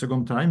a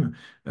second time,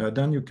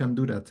 then you can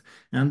do that.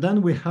 And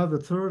then we have a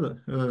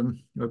third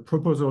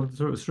proposal,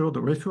 third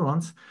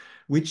reference,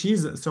 which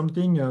is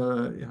something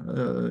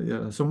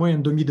somewhere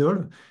in the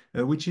middle,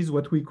 which is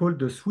what we call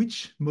the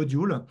switch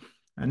module.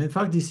 And in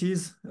fact, this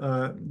is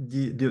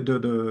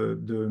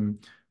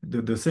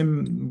the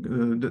same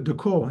the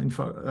core in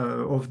fact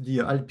of the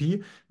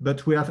Alpy,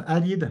 but we have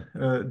added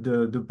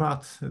the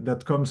part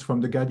that comes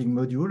from the guiding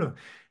module,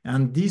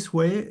 and this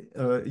way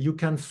you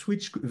can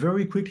switch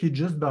very quickly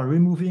just by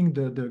removing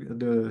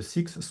the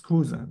 6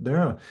 screws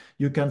there.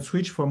 You can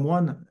switch from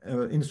one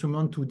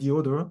instrument to the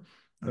other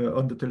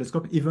on the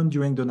telescope even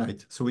during the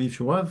night. So if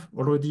you have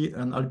already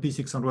an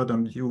Alpy600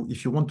 and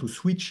if you want to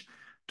switch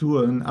to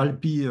an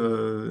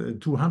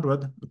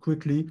Alpy200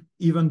 quickly,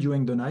 even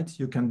during the night,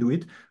 you can do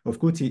it. Of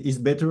course, it is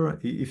better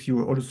if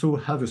you also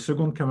have a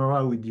second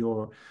camera with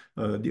your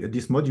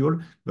this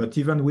module, but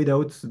even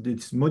without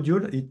this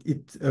module,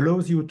 it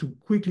allows you to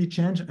quickly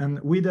change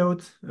and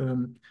without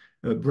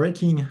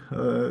breaking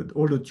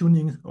all the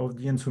tuning of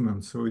the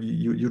instruments. So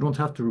you don't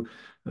have to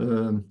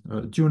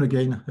tune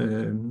again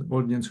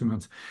all the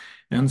instruments.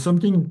 And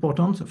something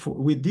important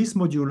with this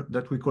module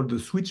that we call the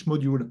switch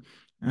module,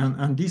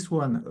 and this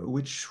one,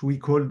 which we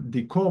call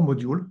the core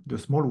module, the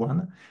small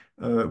one,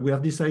 we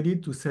have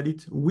decided to sell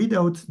it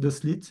without the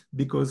slit,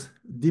 because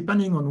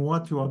depending on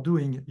what you are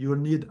doing, you'll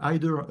need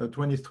either a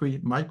 23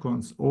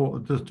 microns or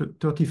the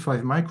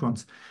 35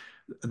 microns.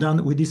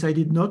 Then we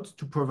decided not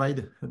to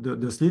provide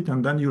the slit,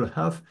 and then you'll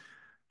have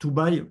to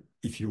buy,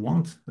 if you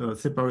want,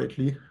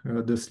 separately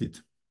the slit.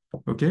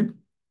 Okay?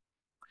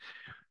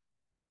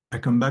 I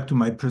come back to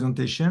my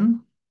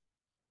presentation.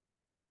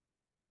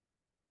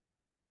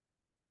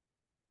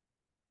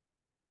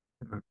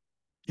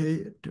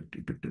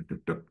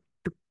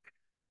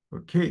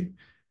 Okay.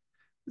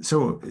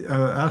 So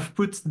I've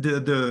put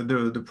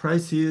the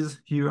prices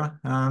here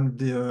and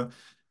the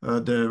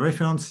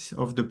reference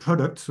of the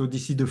product. So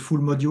this is the full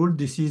module.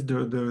 This is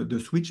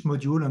the switch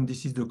module, and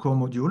this is the core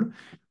module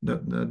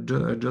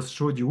that I just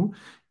showed you.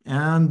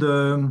 And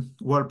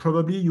well,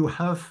 probably you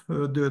have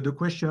the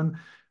question,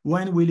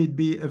 when will it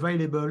be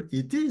available?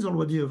 It is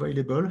already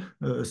available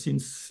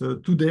since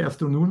today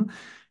afternoon.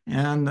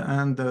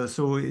 And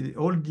so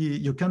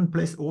you can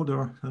place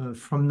order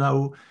from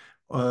now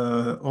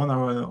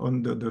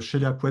on the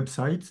Shellac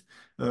website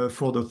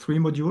for the 3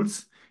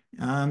 modules.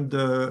 And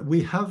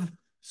we have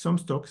some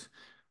stocks.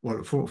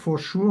 Well, for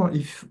sure,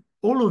 if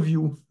all of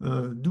you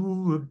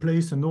do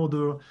place an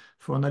order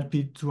for an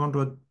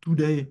Alpy200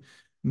 today,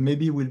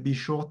 maybe we'll be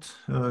short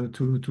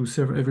to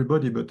serve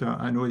everybody, but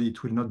I know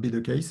it will not be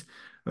the case.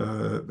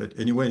 But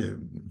anyway,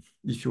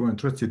 if you're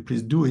interested,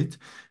 please do it.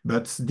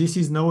 But this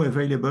is now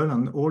available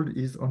and all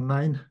is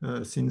online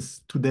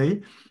since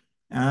today.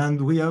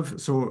 And we have,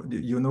 so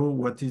you know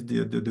what is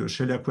the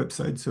Shellac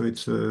website. So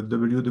it's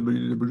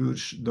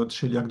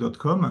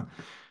www.shellac.com.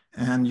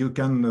 And you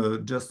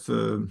can just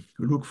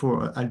look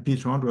for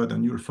Alpy200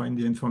 and you'll find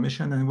the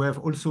information. And we have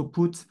also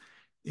put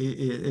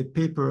a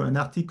paper, an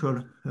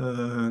article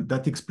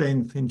that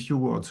explains in few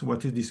words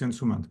what is this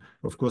instrument.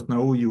 Of course,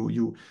 now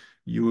you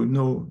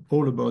know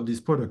all about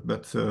this product,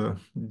 but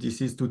this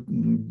is to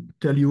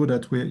tell you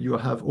that you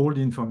have all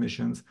the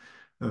information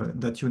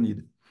that you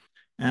need.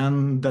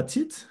 And that's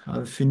it.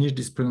 I've finished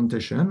this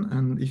presentation.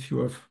 And if you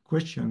have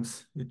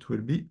questions, it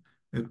will be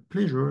a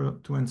pleasure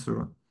to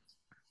answer.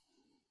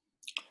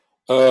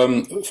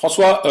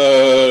 François,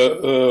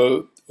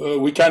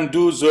 we can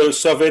do the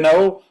survey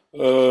now.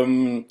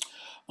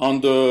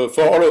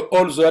 For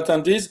all the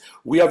attendees,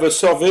 we have a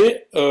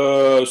survey.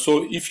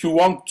 So if you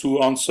want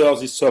to answer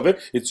this survey,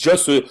 it's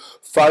just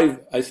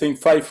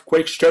five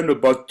questions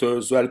about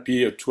the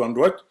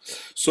Alpy200.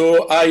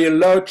 So I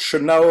launch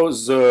now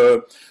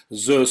the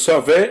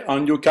survey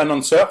and you can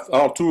answer.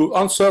 Or to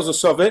answer the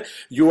survey,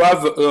 you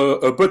have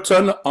a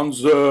button on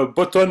the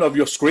bottom of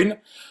your screen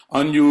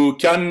and you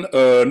can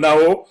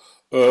now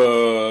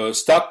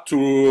start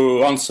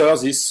to answer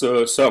this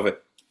survey.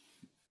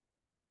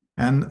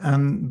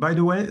 And by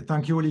the way,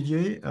 thank you,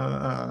 Olivier.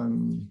 I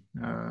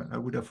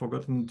would have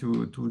forgotten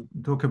to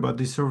talk about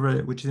this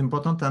survey, which is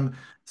important. And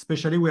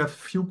especially we have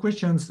few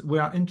questions. We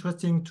are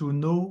interesting to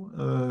know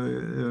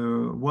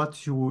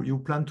what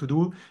you plan to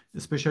do,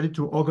 especially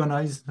to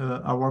organize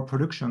our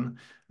production,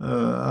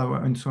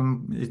 our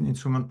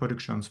instrument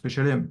production.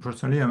 Especially,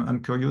 personally,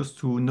 I'm curious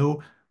to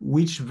know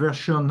which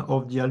version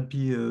of the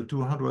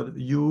Alpy200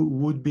 you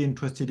would be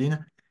interested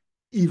in,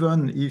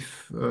 even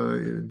if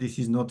this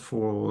is not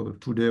for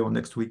today or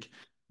next week,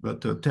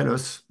 but tell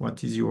us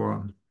what is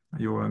your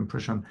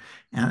impression.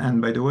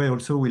 And by the way,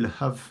 also we'll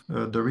have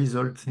the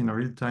result in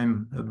real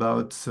time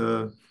about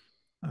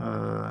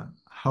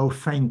how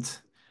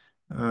faint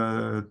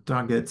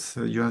targets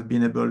you have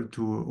been able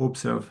to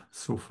observe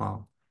so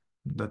far.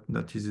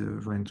 That is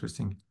very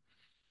interesting.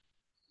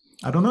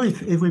 I don't know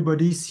if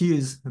everybody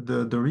sees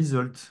the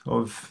result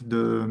of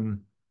the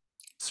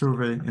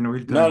survey in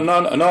real time.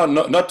 No,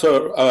 not.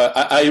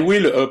 I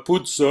will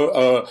put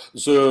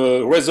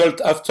the result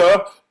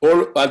after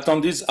all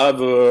attendees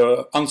have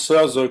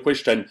answered the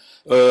question.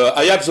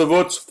 I have the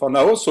votes for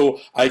now, so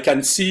I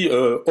can see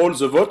all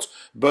the votes,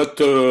 but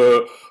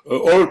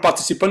all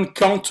participants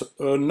can't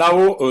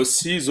now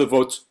see the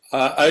vote.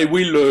 I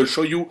will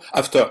show you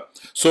after.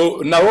 So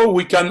now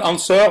we can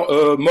answer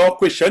more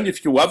questions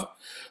if you have.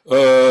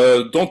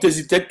 Don't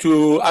hesitate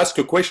to ask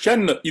a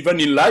question, even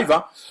in live,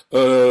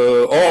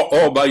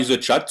 or by the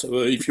chat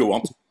if you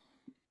want.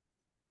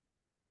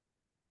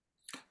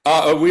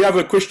 We have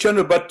a question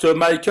about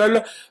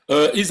Michael.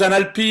 Is an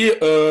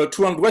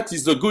Alpy200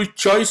 is a good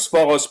choice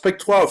for a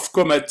spectra of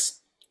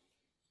comets?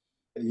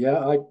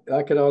 Yeah,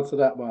 I can answer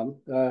that one.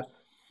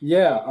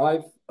 Yeah,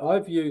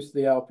 I've used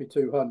the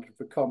Alpy200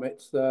 for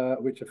comets,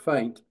 which are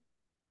faint,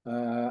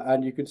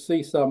 and you can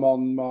see some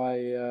on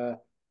my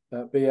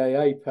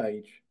BAA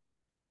page.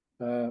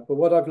 But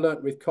what I've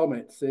learnt with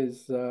comets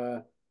is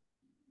the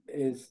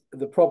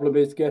problem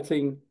is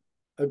getting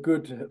a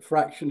good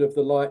fraction of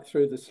the light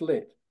through the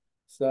slit.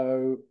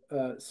 So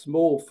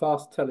small,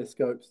 fast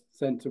telescopes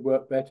tend to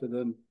work better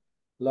than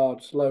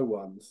large, slow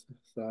ones.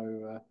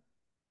 So,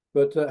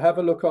 but have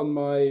a look on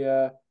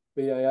my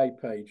BAA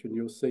page and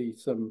you'll see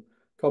some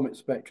comet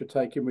spectra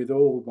taken with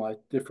all my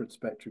different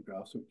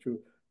spectrographs, which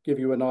will give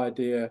you an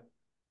idea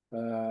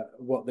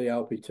what the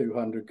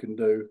Alpy200 can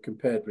do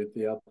compared with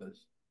the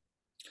others.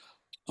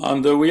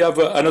 And we have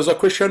another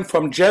question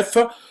from Jeff.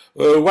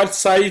 What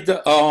size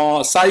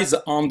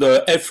and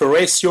F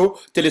ratio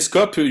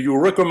telescope you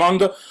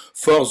recommend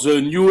for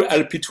the new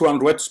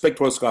Alpy200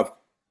 spectroscope?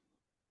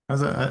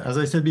 As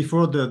I said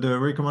before, the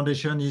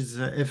recommendation is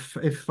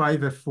F5,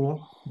 F4,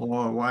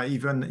 or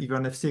even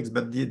F6.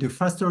 But the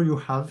faster you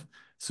have,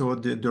 so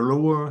the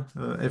lower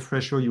F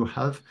ratio you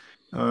have,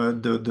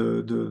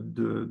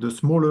 the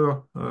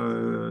smaller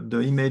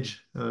the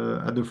image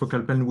at the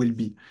focal plane will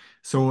be.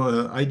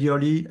 So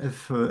ideally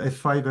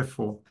F5,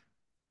 F4.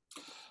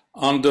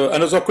 And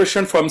another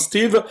question from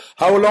Steve.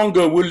 How long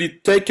will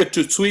it take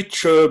to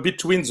switch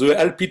between the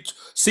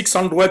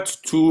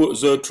Alpy600 to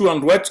the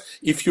 200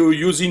 if you're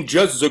using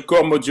just the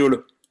core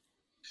module?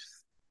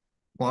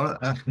 Well,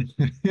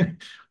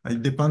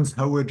 it depends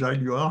how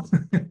agile you are.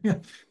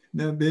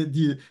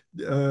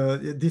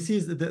 This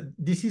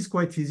is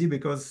quite easy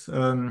because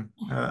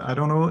I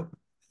don't know.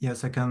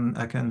 Yes, I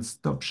can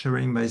stop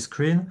sharing my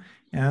screen.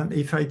 And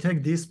if I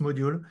take this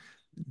module,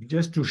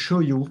 just to show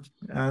you,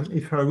 and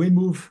if I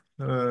remove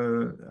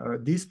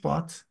this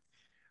part,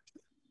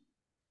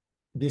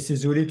 this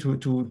is really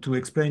to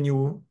explain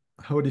you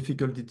how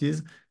difficult it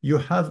is. You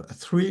have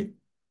three,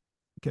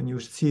 can you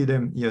see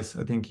them? Yes,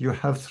 I think you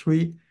have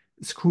three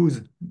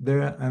screws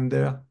there and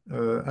there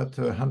at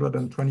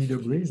 120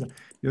 degrees.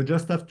 You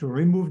just have to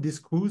remove these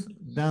screws,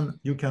 then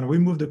you can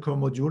remove the core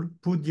module,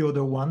 put the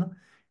other one,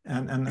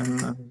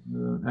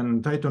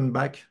 and tighten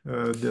back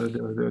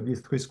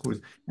these three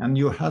screws. And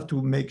you have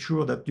to make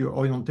sure that your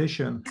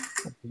orientation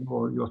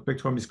of your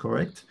spectrum is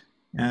correct.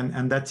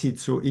 And that's it.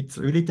 So it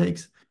really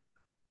takes,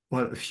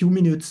 well, a few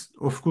minutes.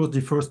 Of course,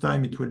 the first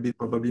time it will be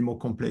probably more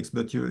complex,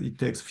 but it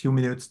takes a few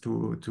minutes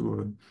to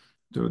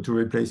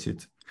replace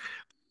it.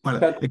 Well,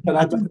 I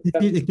think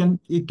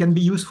it can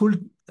be useful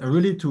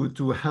really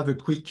to have a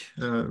quick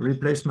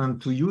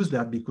replacement to use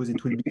that because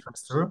it will be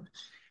faster.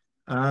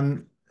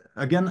 And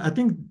again, I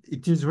think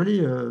it is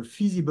really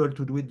feasible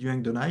to do it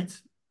during the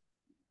night.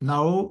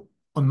 Now,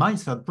 on my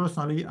side,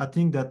 personally, I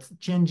think that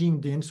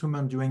changing the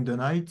instrument during the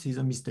night is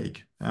a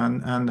mistake,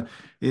 and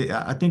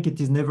I think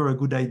it is never a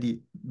good idea.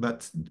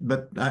 But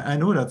I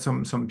know that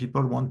some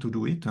people want to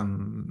do it,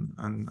 and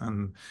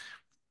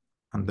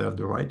they have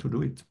the right to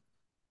do it.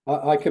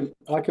 I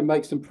can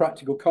make some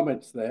practical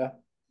comments there.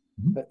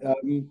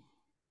 Mm-hmm.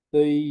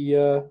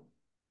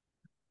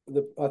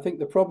 I think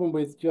the problem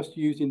with just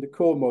using the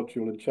core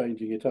module and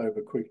changing it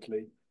over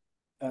quickly,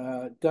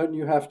 don't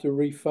you have to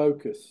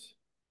refocus,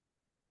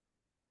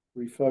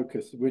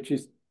 which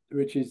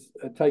is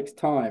takes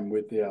time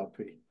with the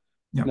Alpy.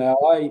 Yeah. Now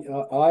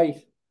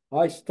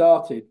I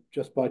started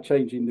just by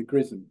changing the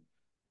grism,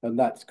 and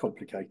that's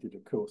complicated,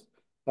 of course.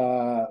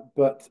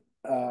 But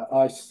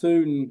I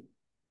soon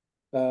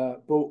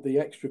bought the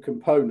extra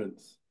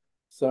components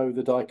so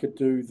that I could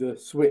do the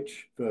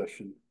switch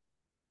version.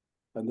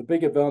 And the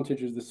big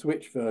advantage of the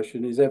switch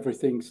version is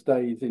everything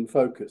stays in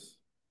focus.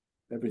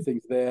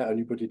 Everything's there and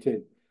you put it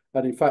in.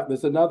 And in fact,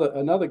 there's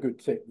another good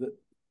tip that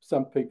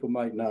some people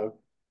might know.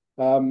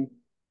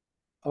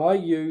 I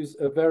use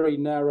a very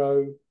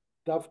narrow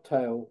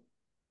dovetail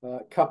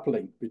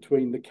coupling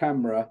between the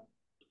camera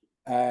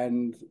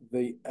and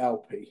the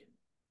Alpy.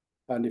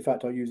 And in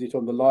fact, I use it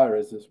on the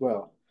Lyras as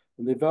well.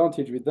 And the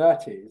advantage with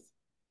that is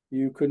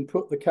you can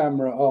put the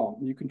camera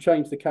on, you can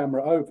change the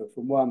camera over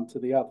from one to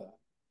the other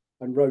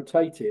and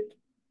rotate it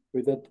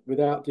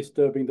without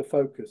disturbing the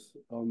focus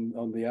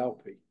on the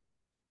Alpy.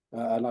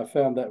 And I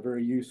found that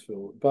very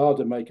useful.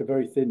 Bada make a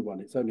very thin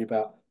one. It's only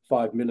about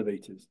 5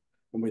 millimeters.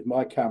 And with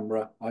my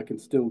camera, I can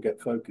still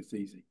get focus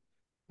easy.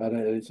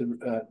 And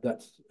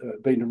that's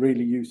been a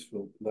really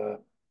useful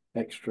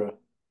extra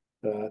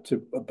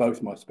to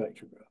both my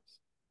spectrographs.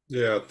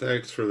 Yeah,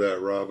 thanks for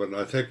that, Robin.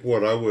 I think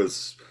what I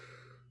was,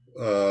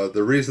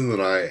 the reason that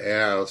I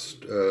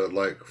asked,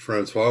 like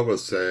Francois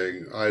was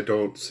saying, I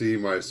don't see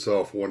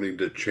myself wanting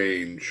to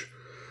change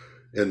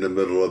in the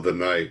middle of the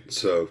night.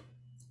 So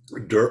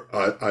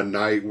a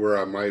night where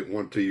I might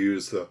want to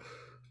use the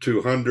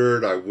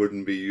 200, I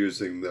wouldn't be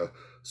using the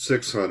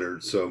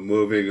 600. So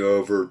moving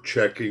over,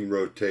 checking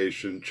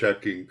rotation,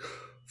 checking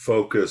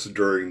focus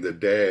during the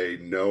day,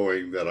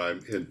 knowing that I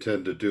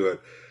intend to do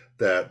it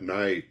that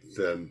night,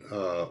 then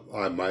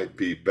I might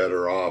be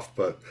better off.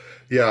 But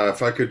yeah,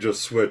 if I could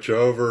just switch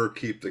over,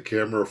 keep the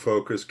camera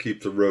focus,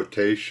 keep the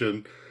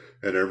rotation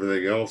and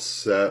everything else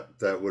set,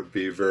 that would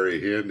be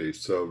very handy.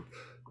 So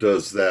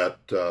does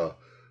that the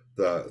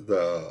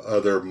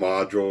other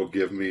module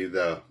give me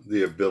the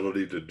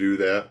ability to do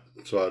that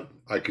so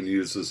I can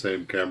use the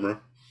same camera?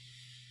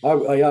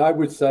 I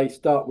would say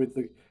start with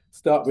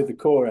the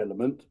core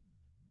element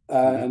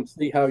and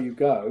see how you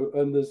go.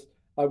 And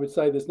I would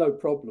say there's no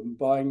problem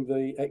buying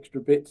the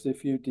extra bits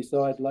if you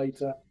decide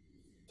later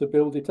to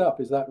build it up.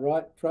 Is that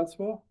right,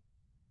 Francois?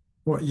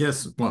 Well,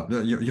 yes. Well,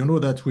 you know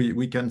that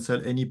we can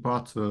sell any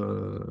part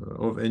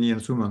of any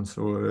instrument.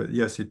 So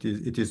yes, it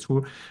is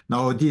true.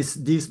 Now this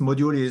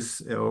module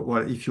is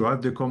well, if you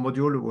have the core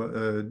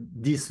module,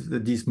 this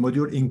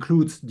module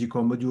includes the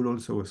core module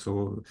also.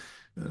 So,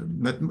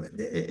 but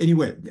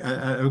anyway,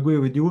 I agree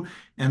with you.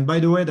 And by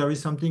the way, there is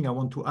something I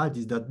want to add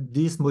is that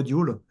this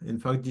module, in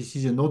fact, this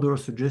is another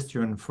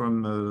suggestion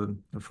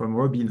from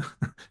Robin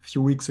a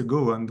few weeks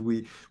ago, and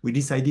we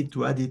decided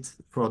to add it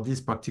for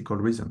this practical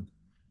reason.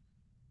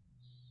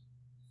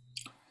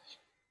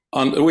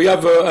 And we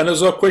have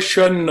another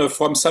question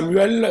from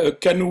Samuel.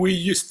 Can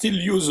we still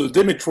use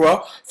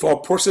Demetra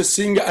for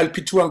processing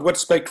Alpy200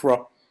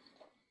 spectra?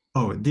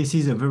 Oh, this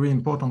is a very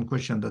important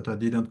question that I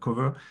didn't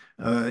cover.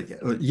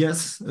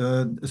 Yes,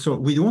 so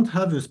we don't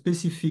have a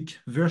specific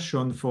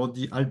version for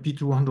the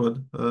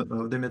Alpy200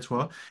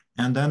 Demetra,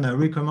 and then I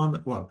recommend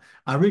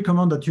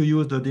that you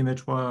use the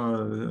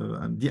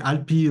Demetra, the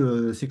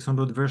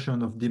Alpy600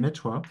 version of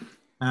Demetra,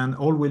 and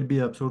all will be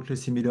absolutely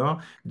similar.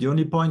 The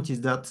only point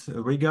is that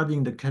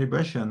regarding the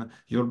calibration,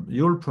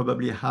 you'll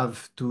probably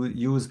have to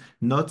use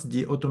not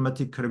the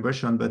automatic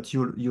calibration, but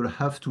you'll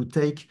have to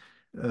take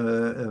to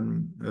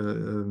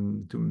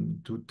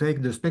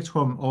take the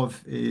spectrum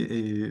of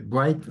a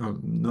bright,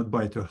 not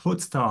bright, a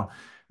hot star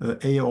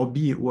A or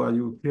B, where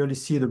you clearly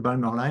see the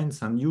Balmer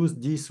lines, and use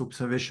this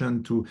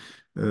observation to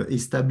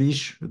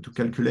to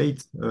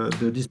calculate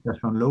the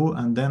dispersion law,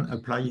 and then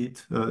apply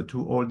it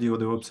to all the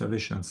other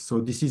observations.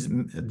 So this is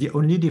the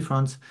only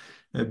difference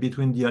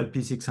between the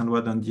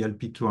Alpy600 and the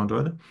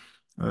Alpy200,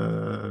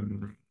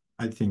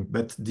 I think.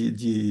 But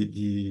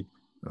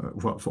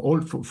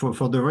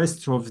for the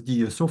rest of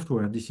the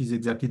software, this is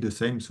exactly the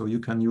same. So you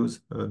can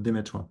use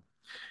Demetra.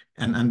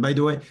 And by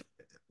the way,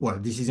 well,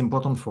 this is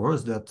important for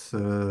us that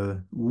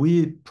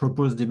we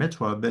propose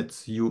Demetra,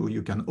 but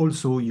you can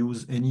also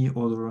use any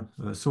other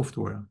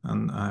software.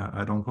 And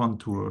I don't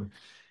want to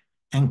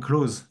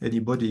enclose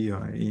anybody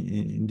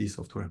in this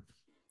software.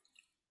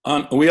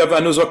 And we have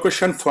another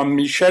question from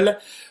Michel.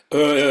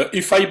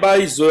 If I buy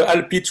the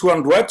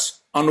Alpy200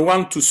 and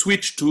want to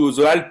switch to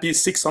the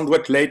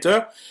Alpy600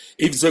 later,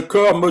 if the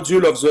core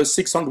module of the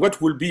 600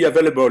 will be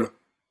available?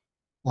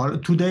 Well,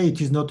 today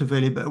it is not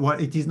available. Well,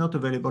 it is not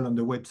available on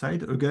the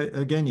website.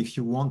 Again, if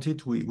you want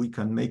it, we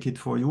can make it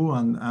for you,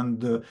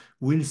 and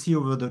we'll see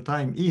over the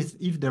time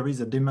if there is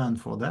a demand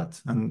for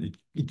that, and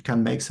it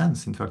can make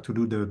sense, in fact, to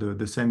do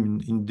the same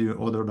in the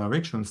other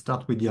direction.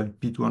 Start with the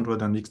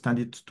Alpy200 and extend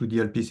it to the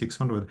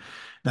Alpy600.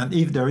 Then,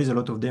 if there is a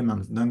lot of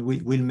demand, then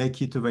we will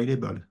make it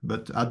available.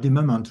 But at the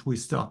moment, we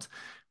start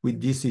with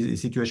this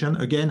situation.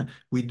 Again,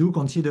 we do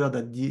consider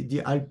that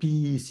the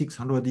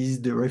Alpy600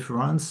 is the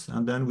reference,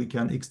 and then we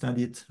can extend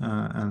it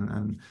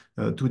to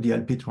the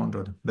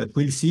Alpy200. But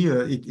we'll see.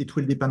 It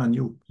will depend on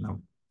you now.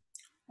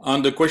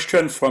 And the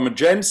question from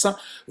James,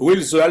 will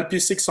the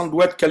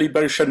Alpy600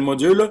 calibration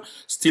module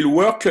still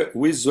work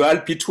with the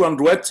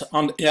Alpy200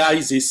 and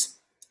ISIS?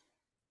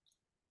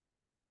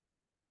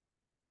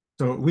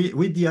 So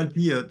with the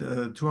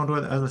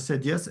Alpy200, as I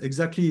said, yes,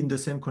 exactly in the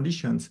same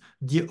conditions.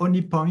 The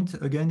only point,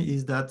 again,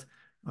 is that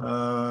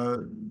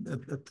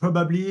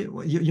probably,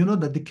 you know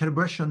that the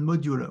calibration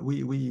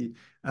module,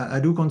 I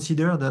do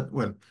consider that,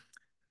 well,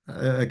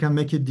 I can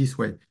make it this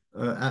way.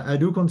 I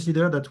do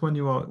consider that when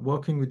you are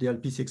working with the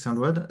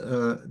Alpy600,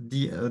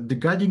 the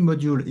guiding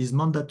module is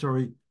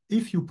mandatory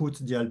if you put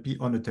the Alpy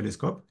on a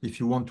telescope. If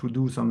you want to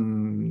do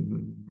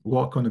some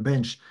work on a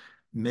bench,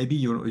 maybe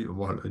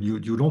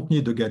you don't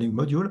need the guiding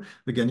module.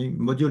 The guiding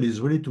module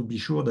is really to be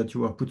sure that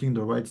you are putting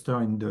the right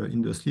star in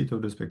the slit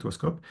of the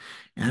spectroscope.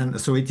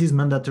 And so it is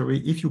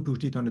mandatory if you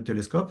put it on a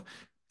telescope.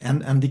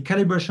 And the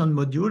calibration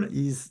module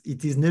is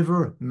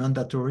never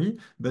mandatory,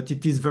 but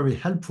it is very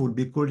helpful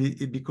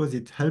because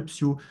it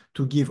helps you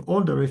to give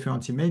all the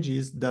reference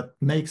images that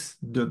makes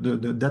the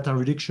data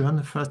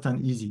reduction fast and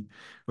easy.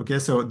 Okay,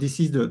 so this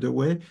is the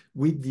way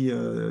with the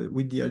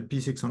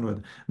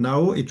Alpy600.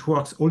 Now it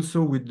works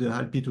also with the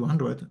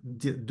Alpy200.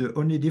 The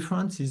only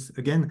difference is,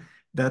 again,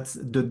 that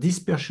the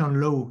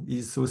dispersion law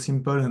is so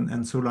simple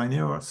and so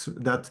linear, so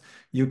that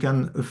you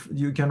can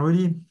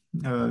really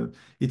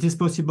it is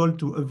possible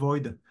to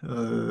avoid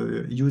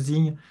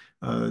using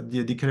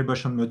the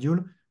calibration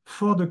module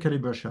for the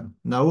calibration.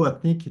 Now, I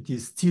think it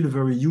is still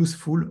very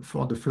useful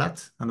for the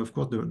flat, and of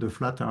course, the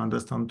flat I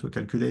understand to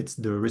calculate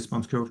the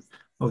response curve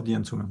of the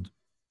instrument.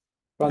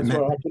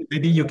 François,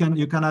 maybe you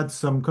can add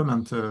some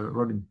comment,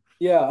 Robin.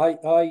 Yeah,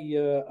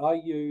 I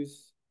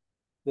use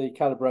the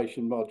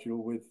calibration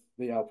module with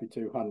the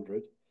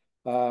Alpy200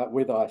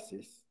 with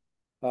ISIS.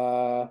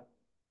 I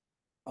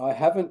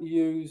haven't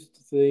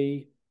used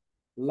the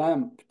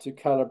lamp to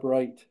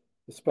calibrate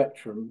the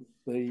spectrum,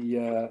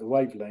 the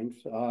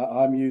wavelength.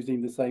 I'm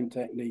using the same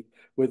technique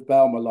with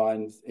Balmer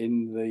lines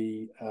in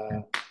the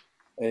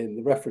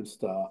reference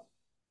star.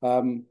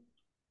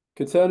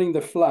 Concerning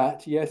the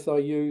flat, yes, I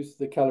use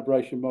the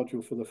calibration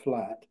module for the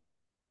flat.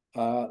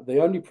 The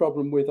only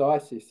problem with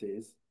ISIS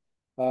is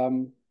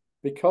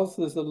because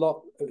there's a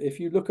lot. If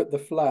you look at the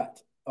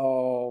flat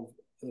of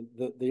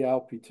the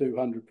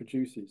Alpy200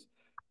 produces,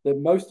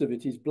 then most of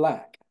it is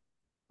black.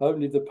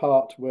 Only the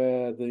part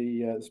where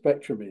the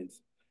spectrum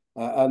is.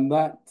 And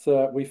that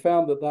we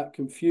found that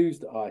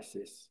confused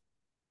ISIS.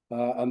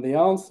 And the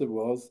answer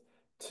was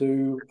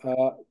to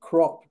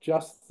crop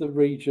just the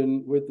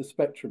region with the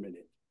spectrum in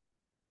it.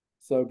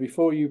 So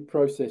before you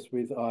process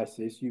with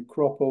ISIS, you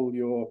crop all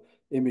your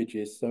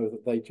images so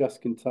that they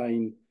just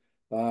contain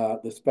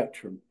the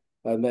spectrum.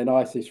 And then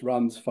ISIS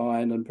runs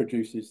fine and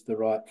produces the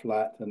right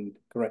flat and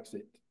corrects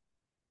it.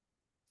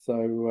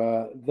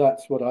 So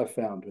that's what I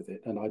found with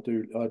it, and I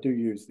do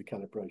use the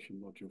calibration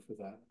module for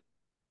that.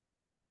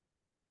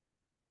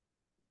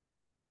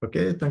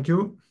 Okay, thank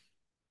you.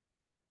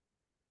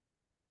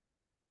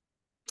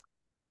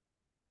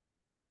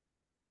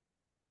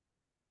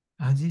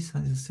 This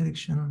has a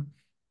selection.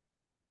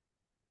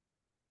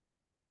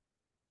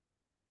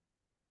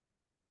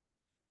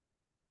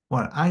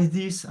 Well,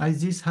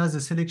 ISIS has a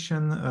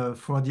selection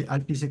for the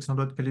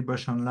Alpy600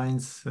 calibration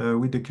lines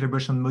with the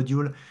calibration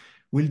module.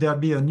 Will there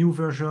be a new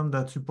version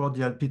that supports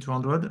the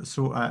Alpy200?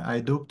 So I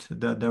doubt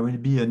that there will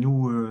be a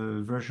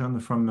new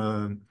version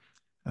from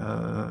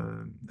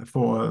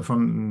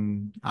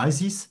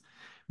ISIS.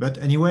 But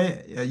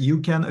anyway, you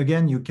can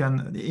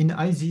in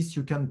ISIS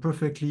you can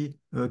perfectly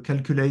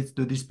calculate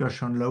the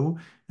dispersion law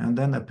and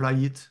then apply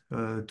it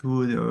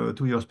to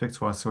your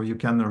spectra. So you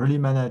can really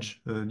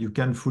manage, you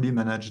can fully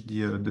manage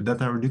the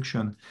data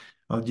reduction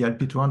of the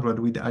Alpy200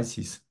 with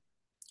ISIS.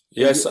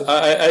 Yes,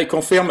 I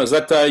confirm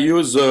that I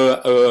use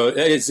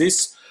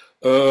ISIS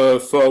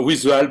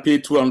with the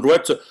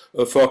Alpy200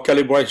 for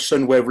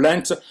calibration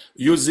wavelength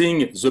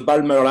using the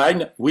Balmer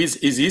line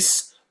with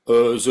ISIS.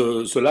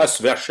 The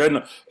last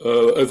version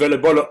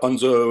available on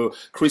the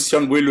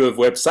Christian Will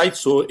website,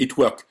 so it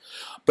works.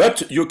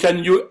 But you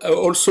can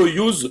also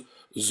use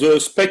the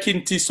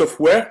SpecInT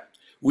software,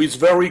 which is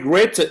very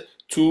great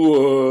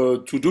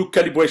to do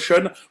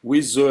calibration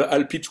with the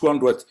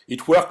Alpy200.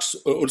 It works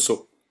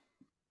also.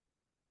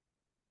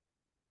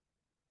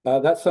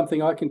 That's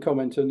something I can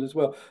comment on as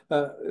well.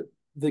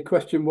 The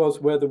question was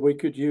whether we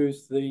could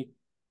use the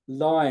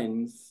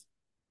lines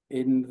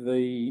in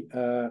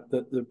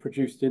that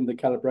produced in the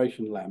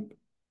calibration lamp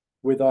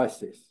with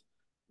ISIS.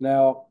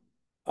 Now,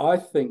 I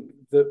think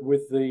that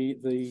with the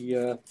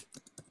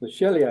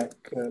Sheliak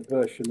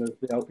version of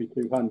the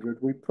Alpy200,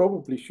 we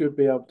probably should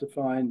be able to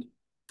find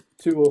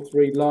 2 or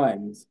 3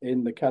 lines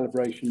in the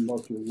calibration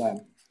module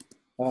lamp,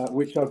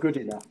 which are good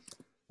enough.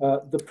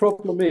 The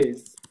problem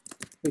is,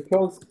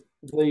 because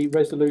the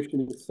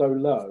resolution is so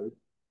low,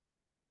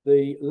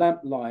 the lamp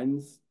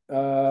lines,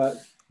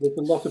 there's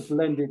a lot of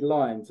blended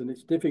lines, and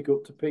it's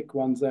difficult to pick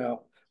ones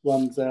out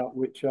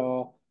which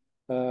are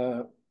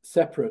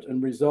separate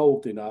and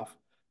resolved enough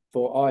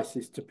for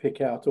ISIS to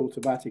pick out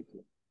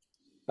automatically.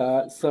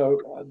 So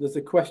there's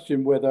a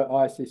question whether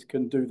ISIS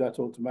can do that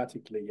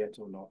automatically yet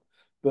or not.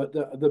 But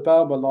the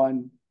Balmer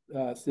line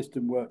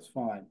system works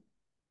fine.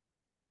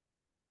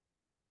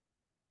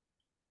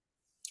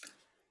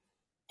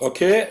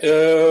 Okay,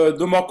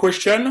 no more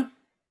question.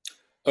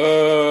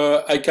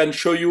 I can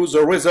show you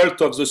the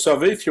result of the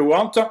survey if you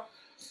want.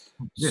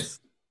 Yes.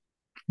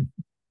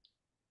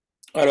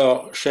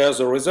 Alors, share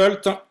the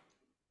result.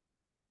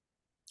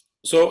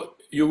 So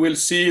you will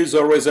see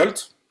the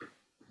result.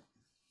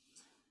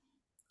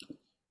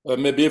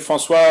 Maybe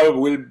François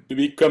will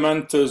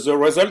comment the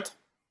result.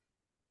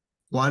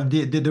 Well,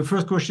 the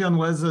first question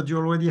was, do you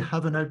already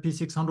have an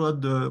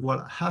Alpy600?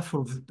 Well, half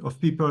of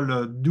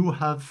people do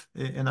have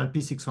an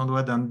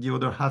Alpy600 and the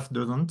other half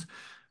doesn't.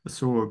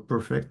 So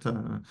perfect.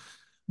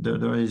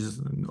 There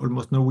is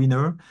almost no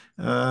winner.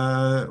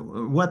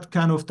 What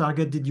kind of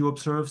target did you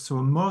observe? So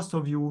most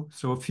of you,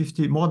 so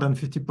more than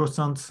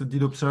 50%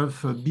 did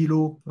observe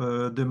below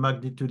the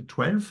magnitude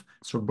 12,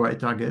 so bright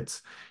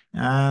targets.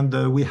 And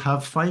we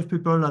have 5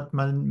 people at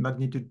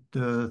magnitude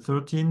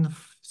 13,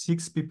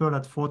 6 people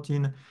at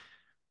 14,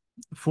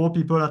 4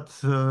 people at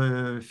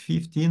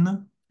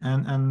 15,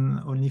 and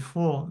only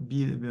 4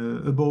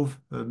 above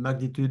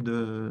magnitude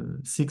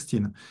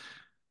 16.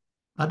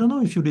 I don't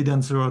know if you did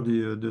answer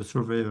the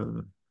survey,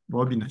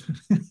 Robin.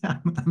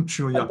 I'm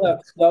sure you are.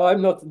 No,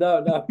 I'm not.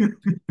 No.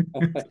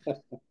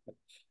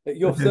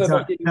 Your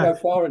survey didn't go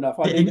far enough.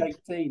 I need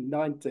 18,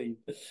 19.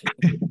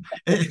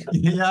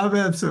 Yeah,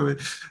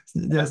 absolutely.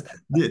 Yes.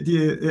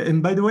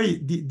 And by the way,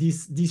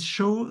 this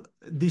shows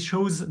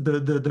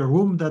the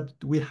room that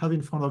we have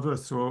in front of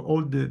us.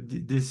 So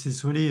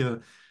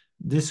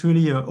this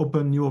really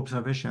open new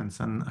observations,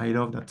 and I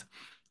love that.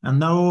 And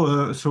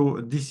now,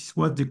 so this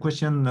was the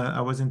question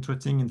I was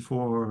interested in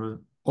for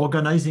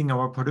organizing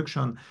our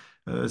production.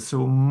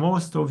 So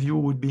most of you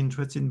would be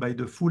interested by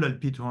the full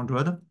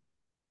Alpy200.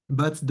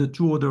 But the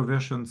 2 other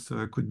versions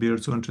could be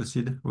also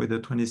interested with the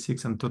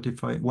 26 and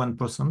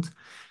 31%.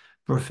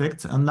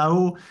 Perfect. And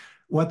now,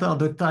 what are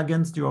the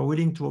targets you are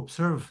willing to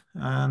observe?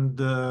 And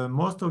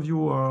most of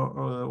you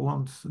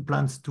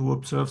plans to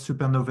observe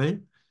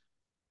supernovae.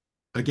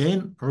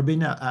 Again,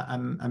 Robin,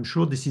 I'm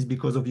sure this is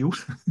because of you.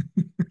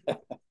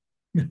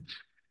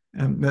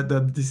 And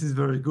that this is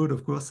very good,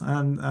 of course.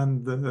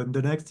 And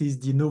the next is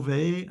the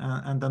novae,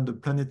 and then the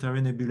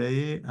planetary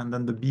nebulae, and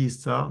then the B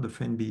star, the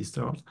faint B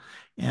stars,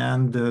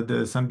 and the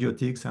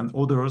symbiotics and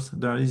others.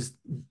 There is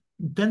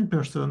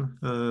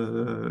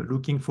 10%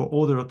 looking for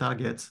other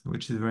targets,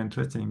 which is very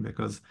interesting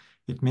because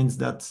it means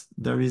that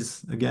there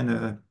is again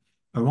a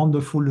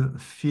wonderful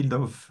field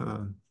of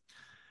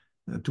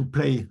to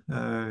play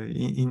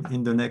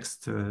in the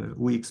next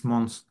weeks,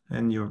 months,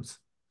 and years.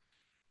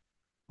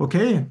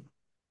 Okay.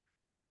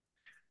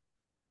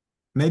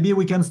 Maybe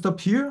we can stop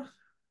here.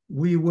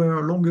 We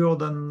were longer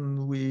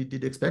than we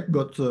did expect,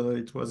 but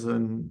it was,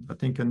 I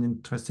think, an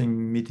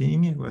interesting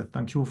meeting. Well,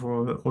 thank you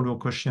for all your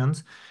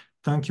questions.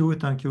 Thank you,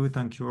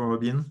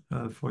 Robin,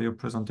 for your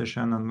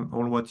presentation and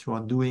all what you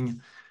are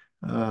doing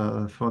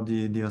for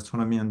the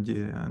astronomy and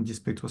the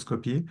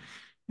spectroscopy.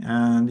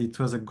 And it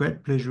was a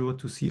great pleasure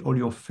to see all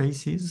your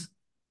faces.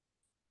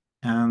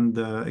 And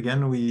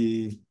again,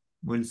 we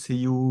will see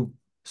you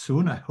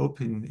soon, I hope,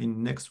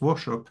 in next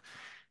workshop.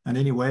 And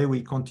anyway,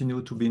 we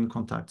continue to be in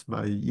contact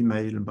by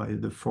email, by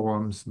the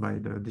forums, by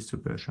the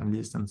distribution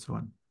list, and so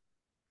on.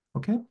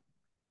 Okay?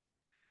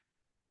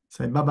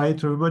 Say bye-bye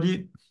to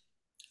everybody.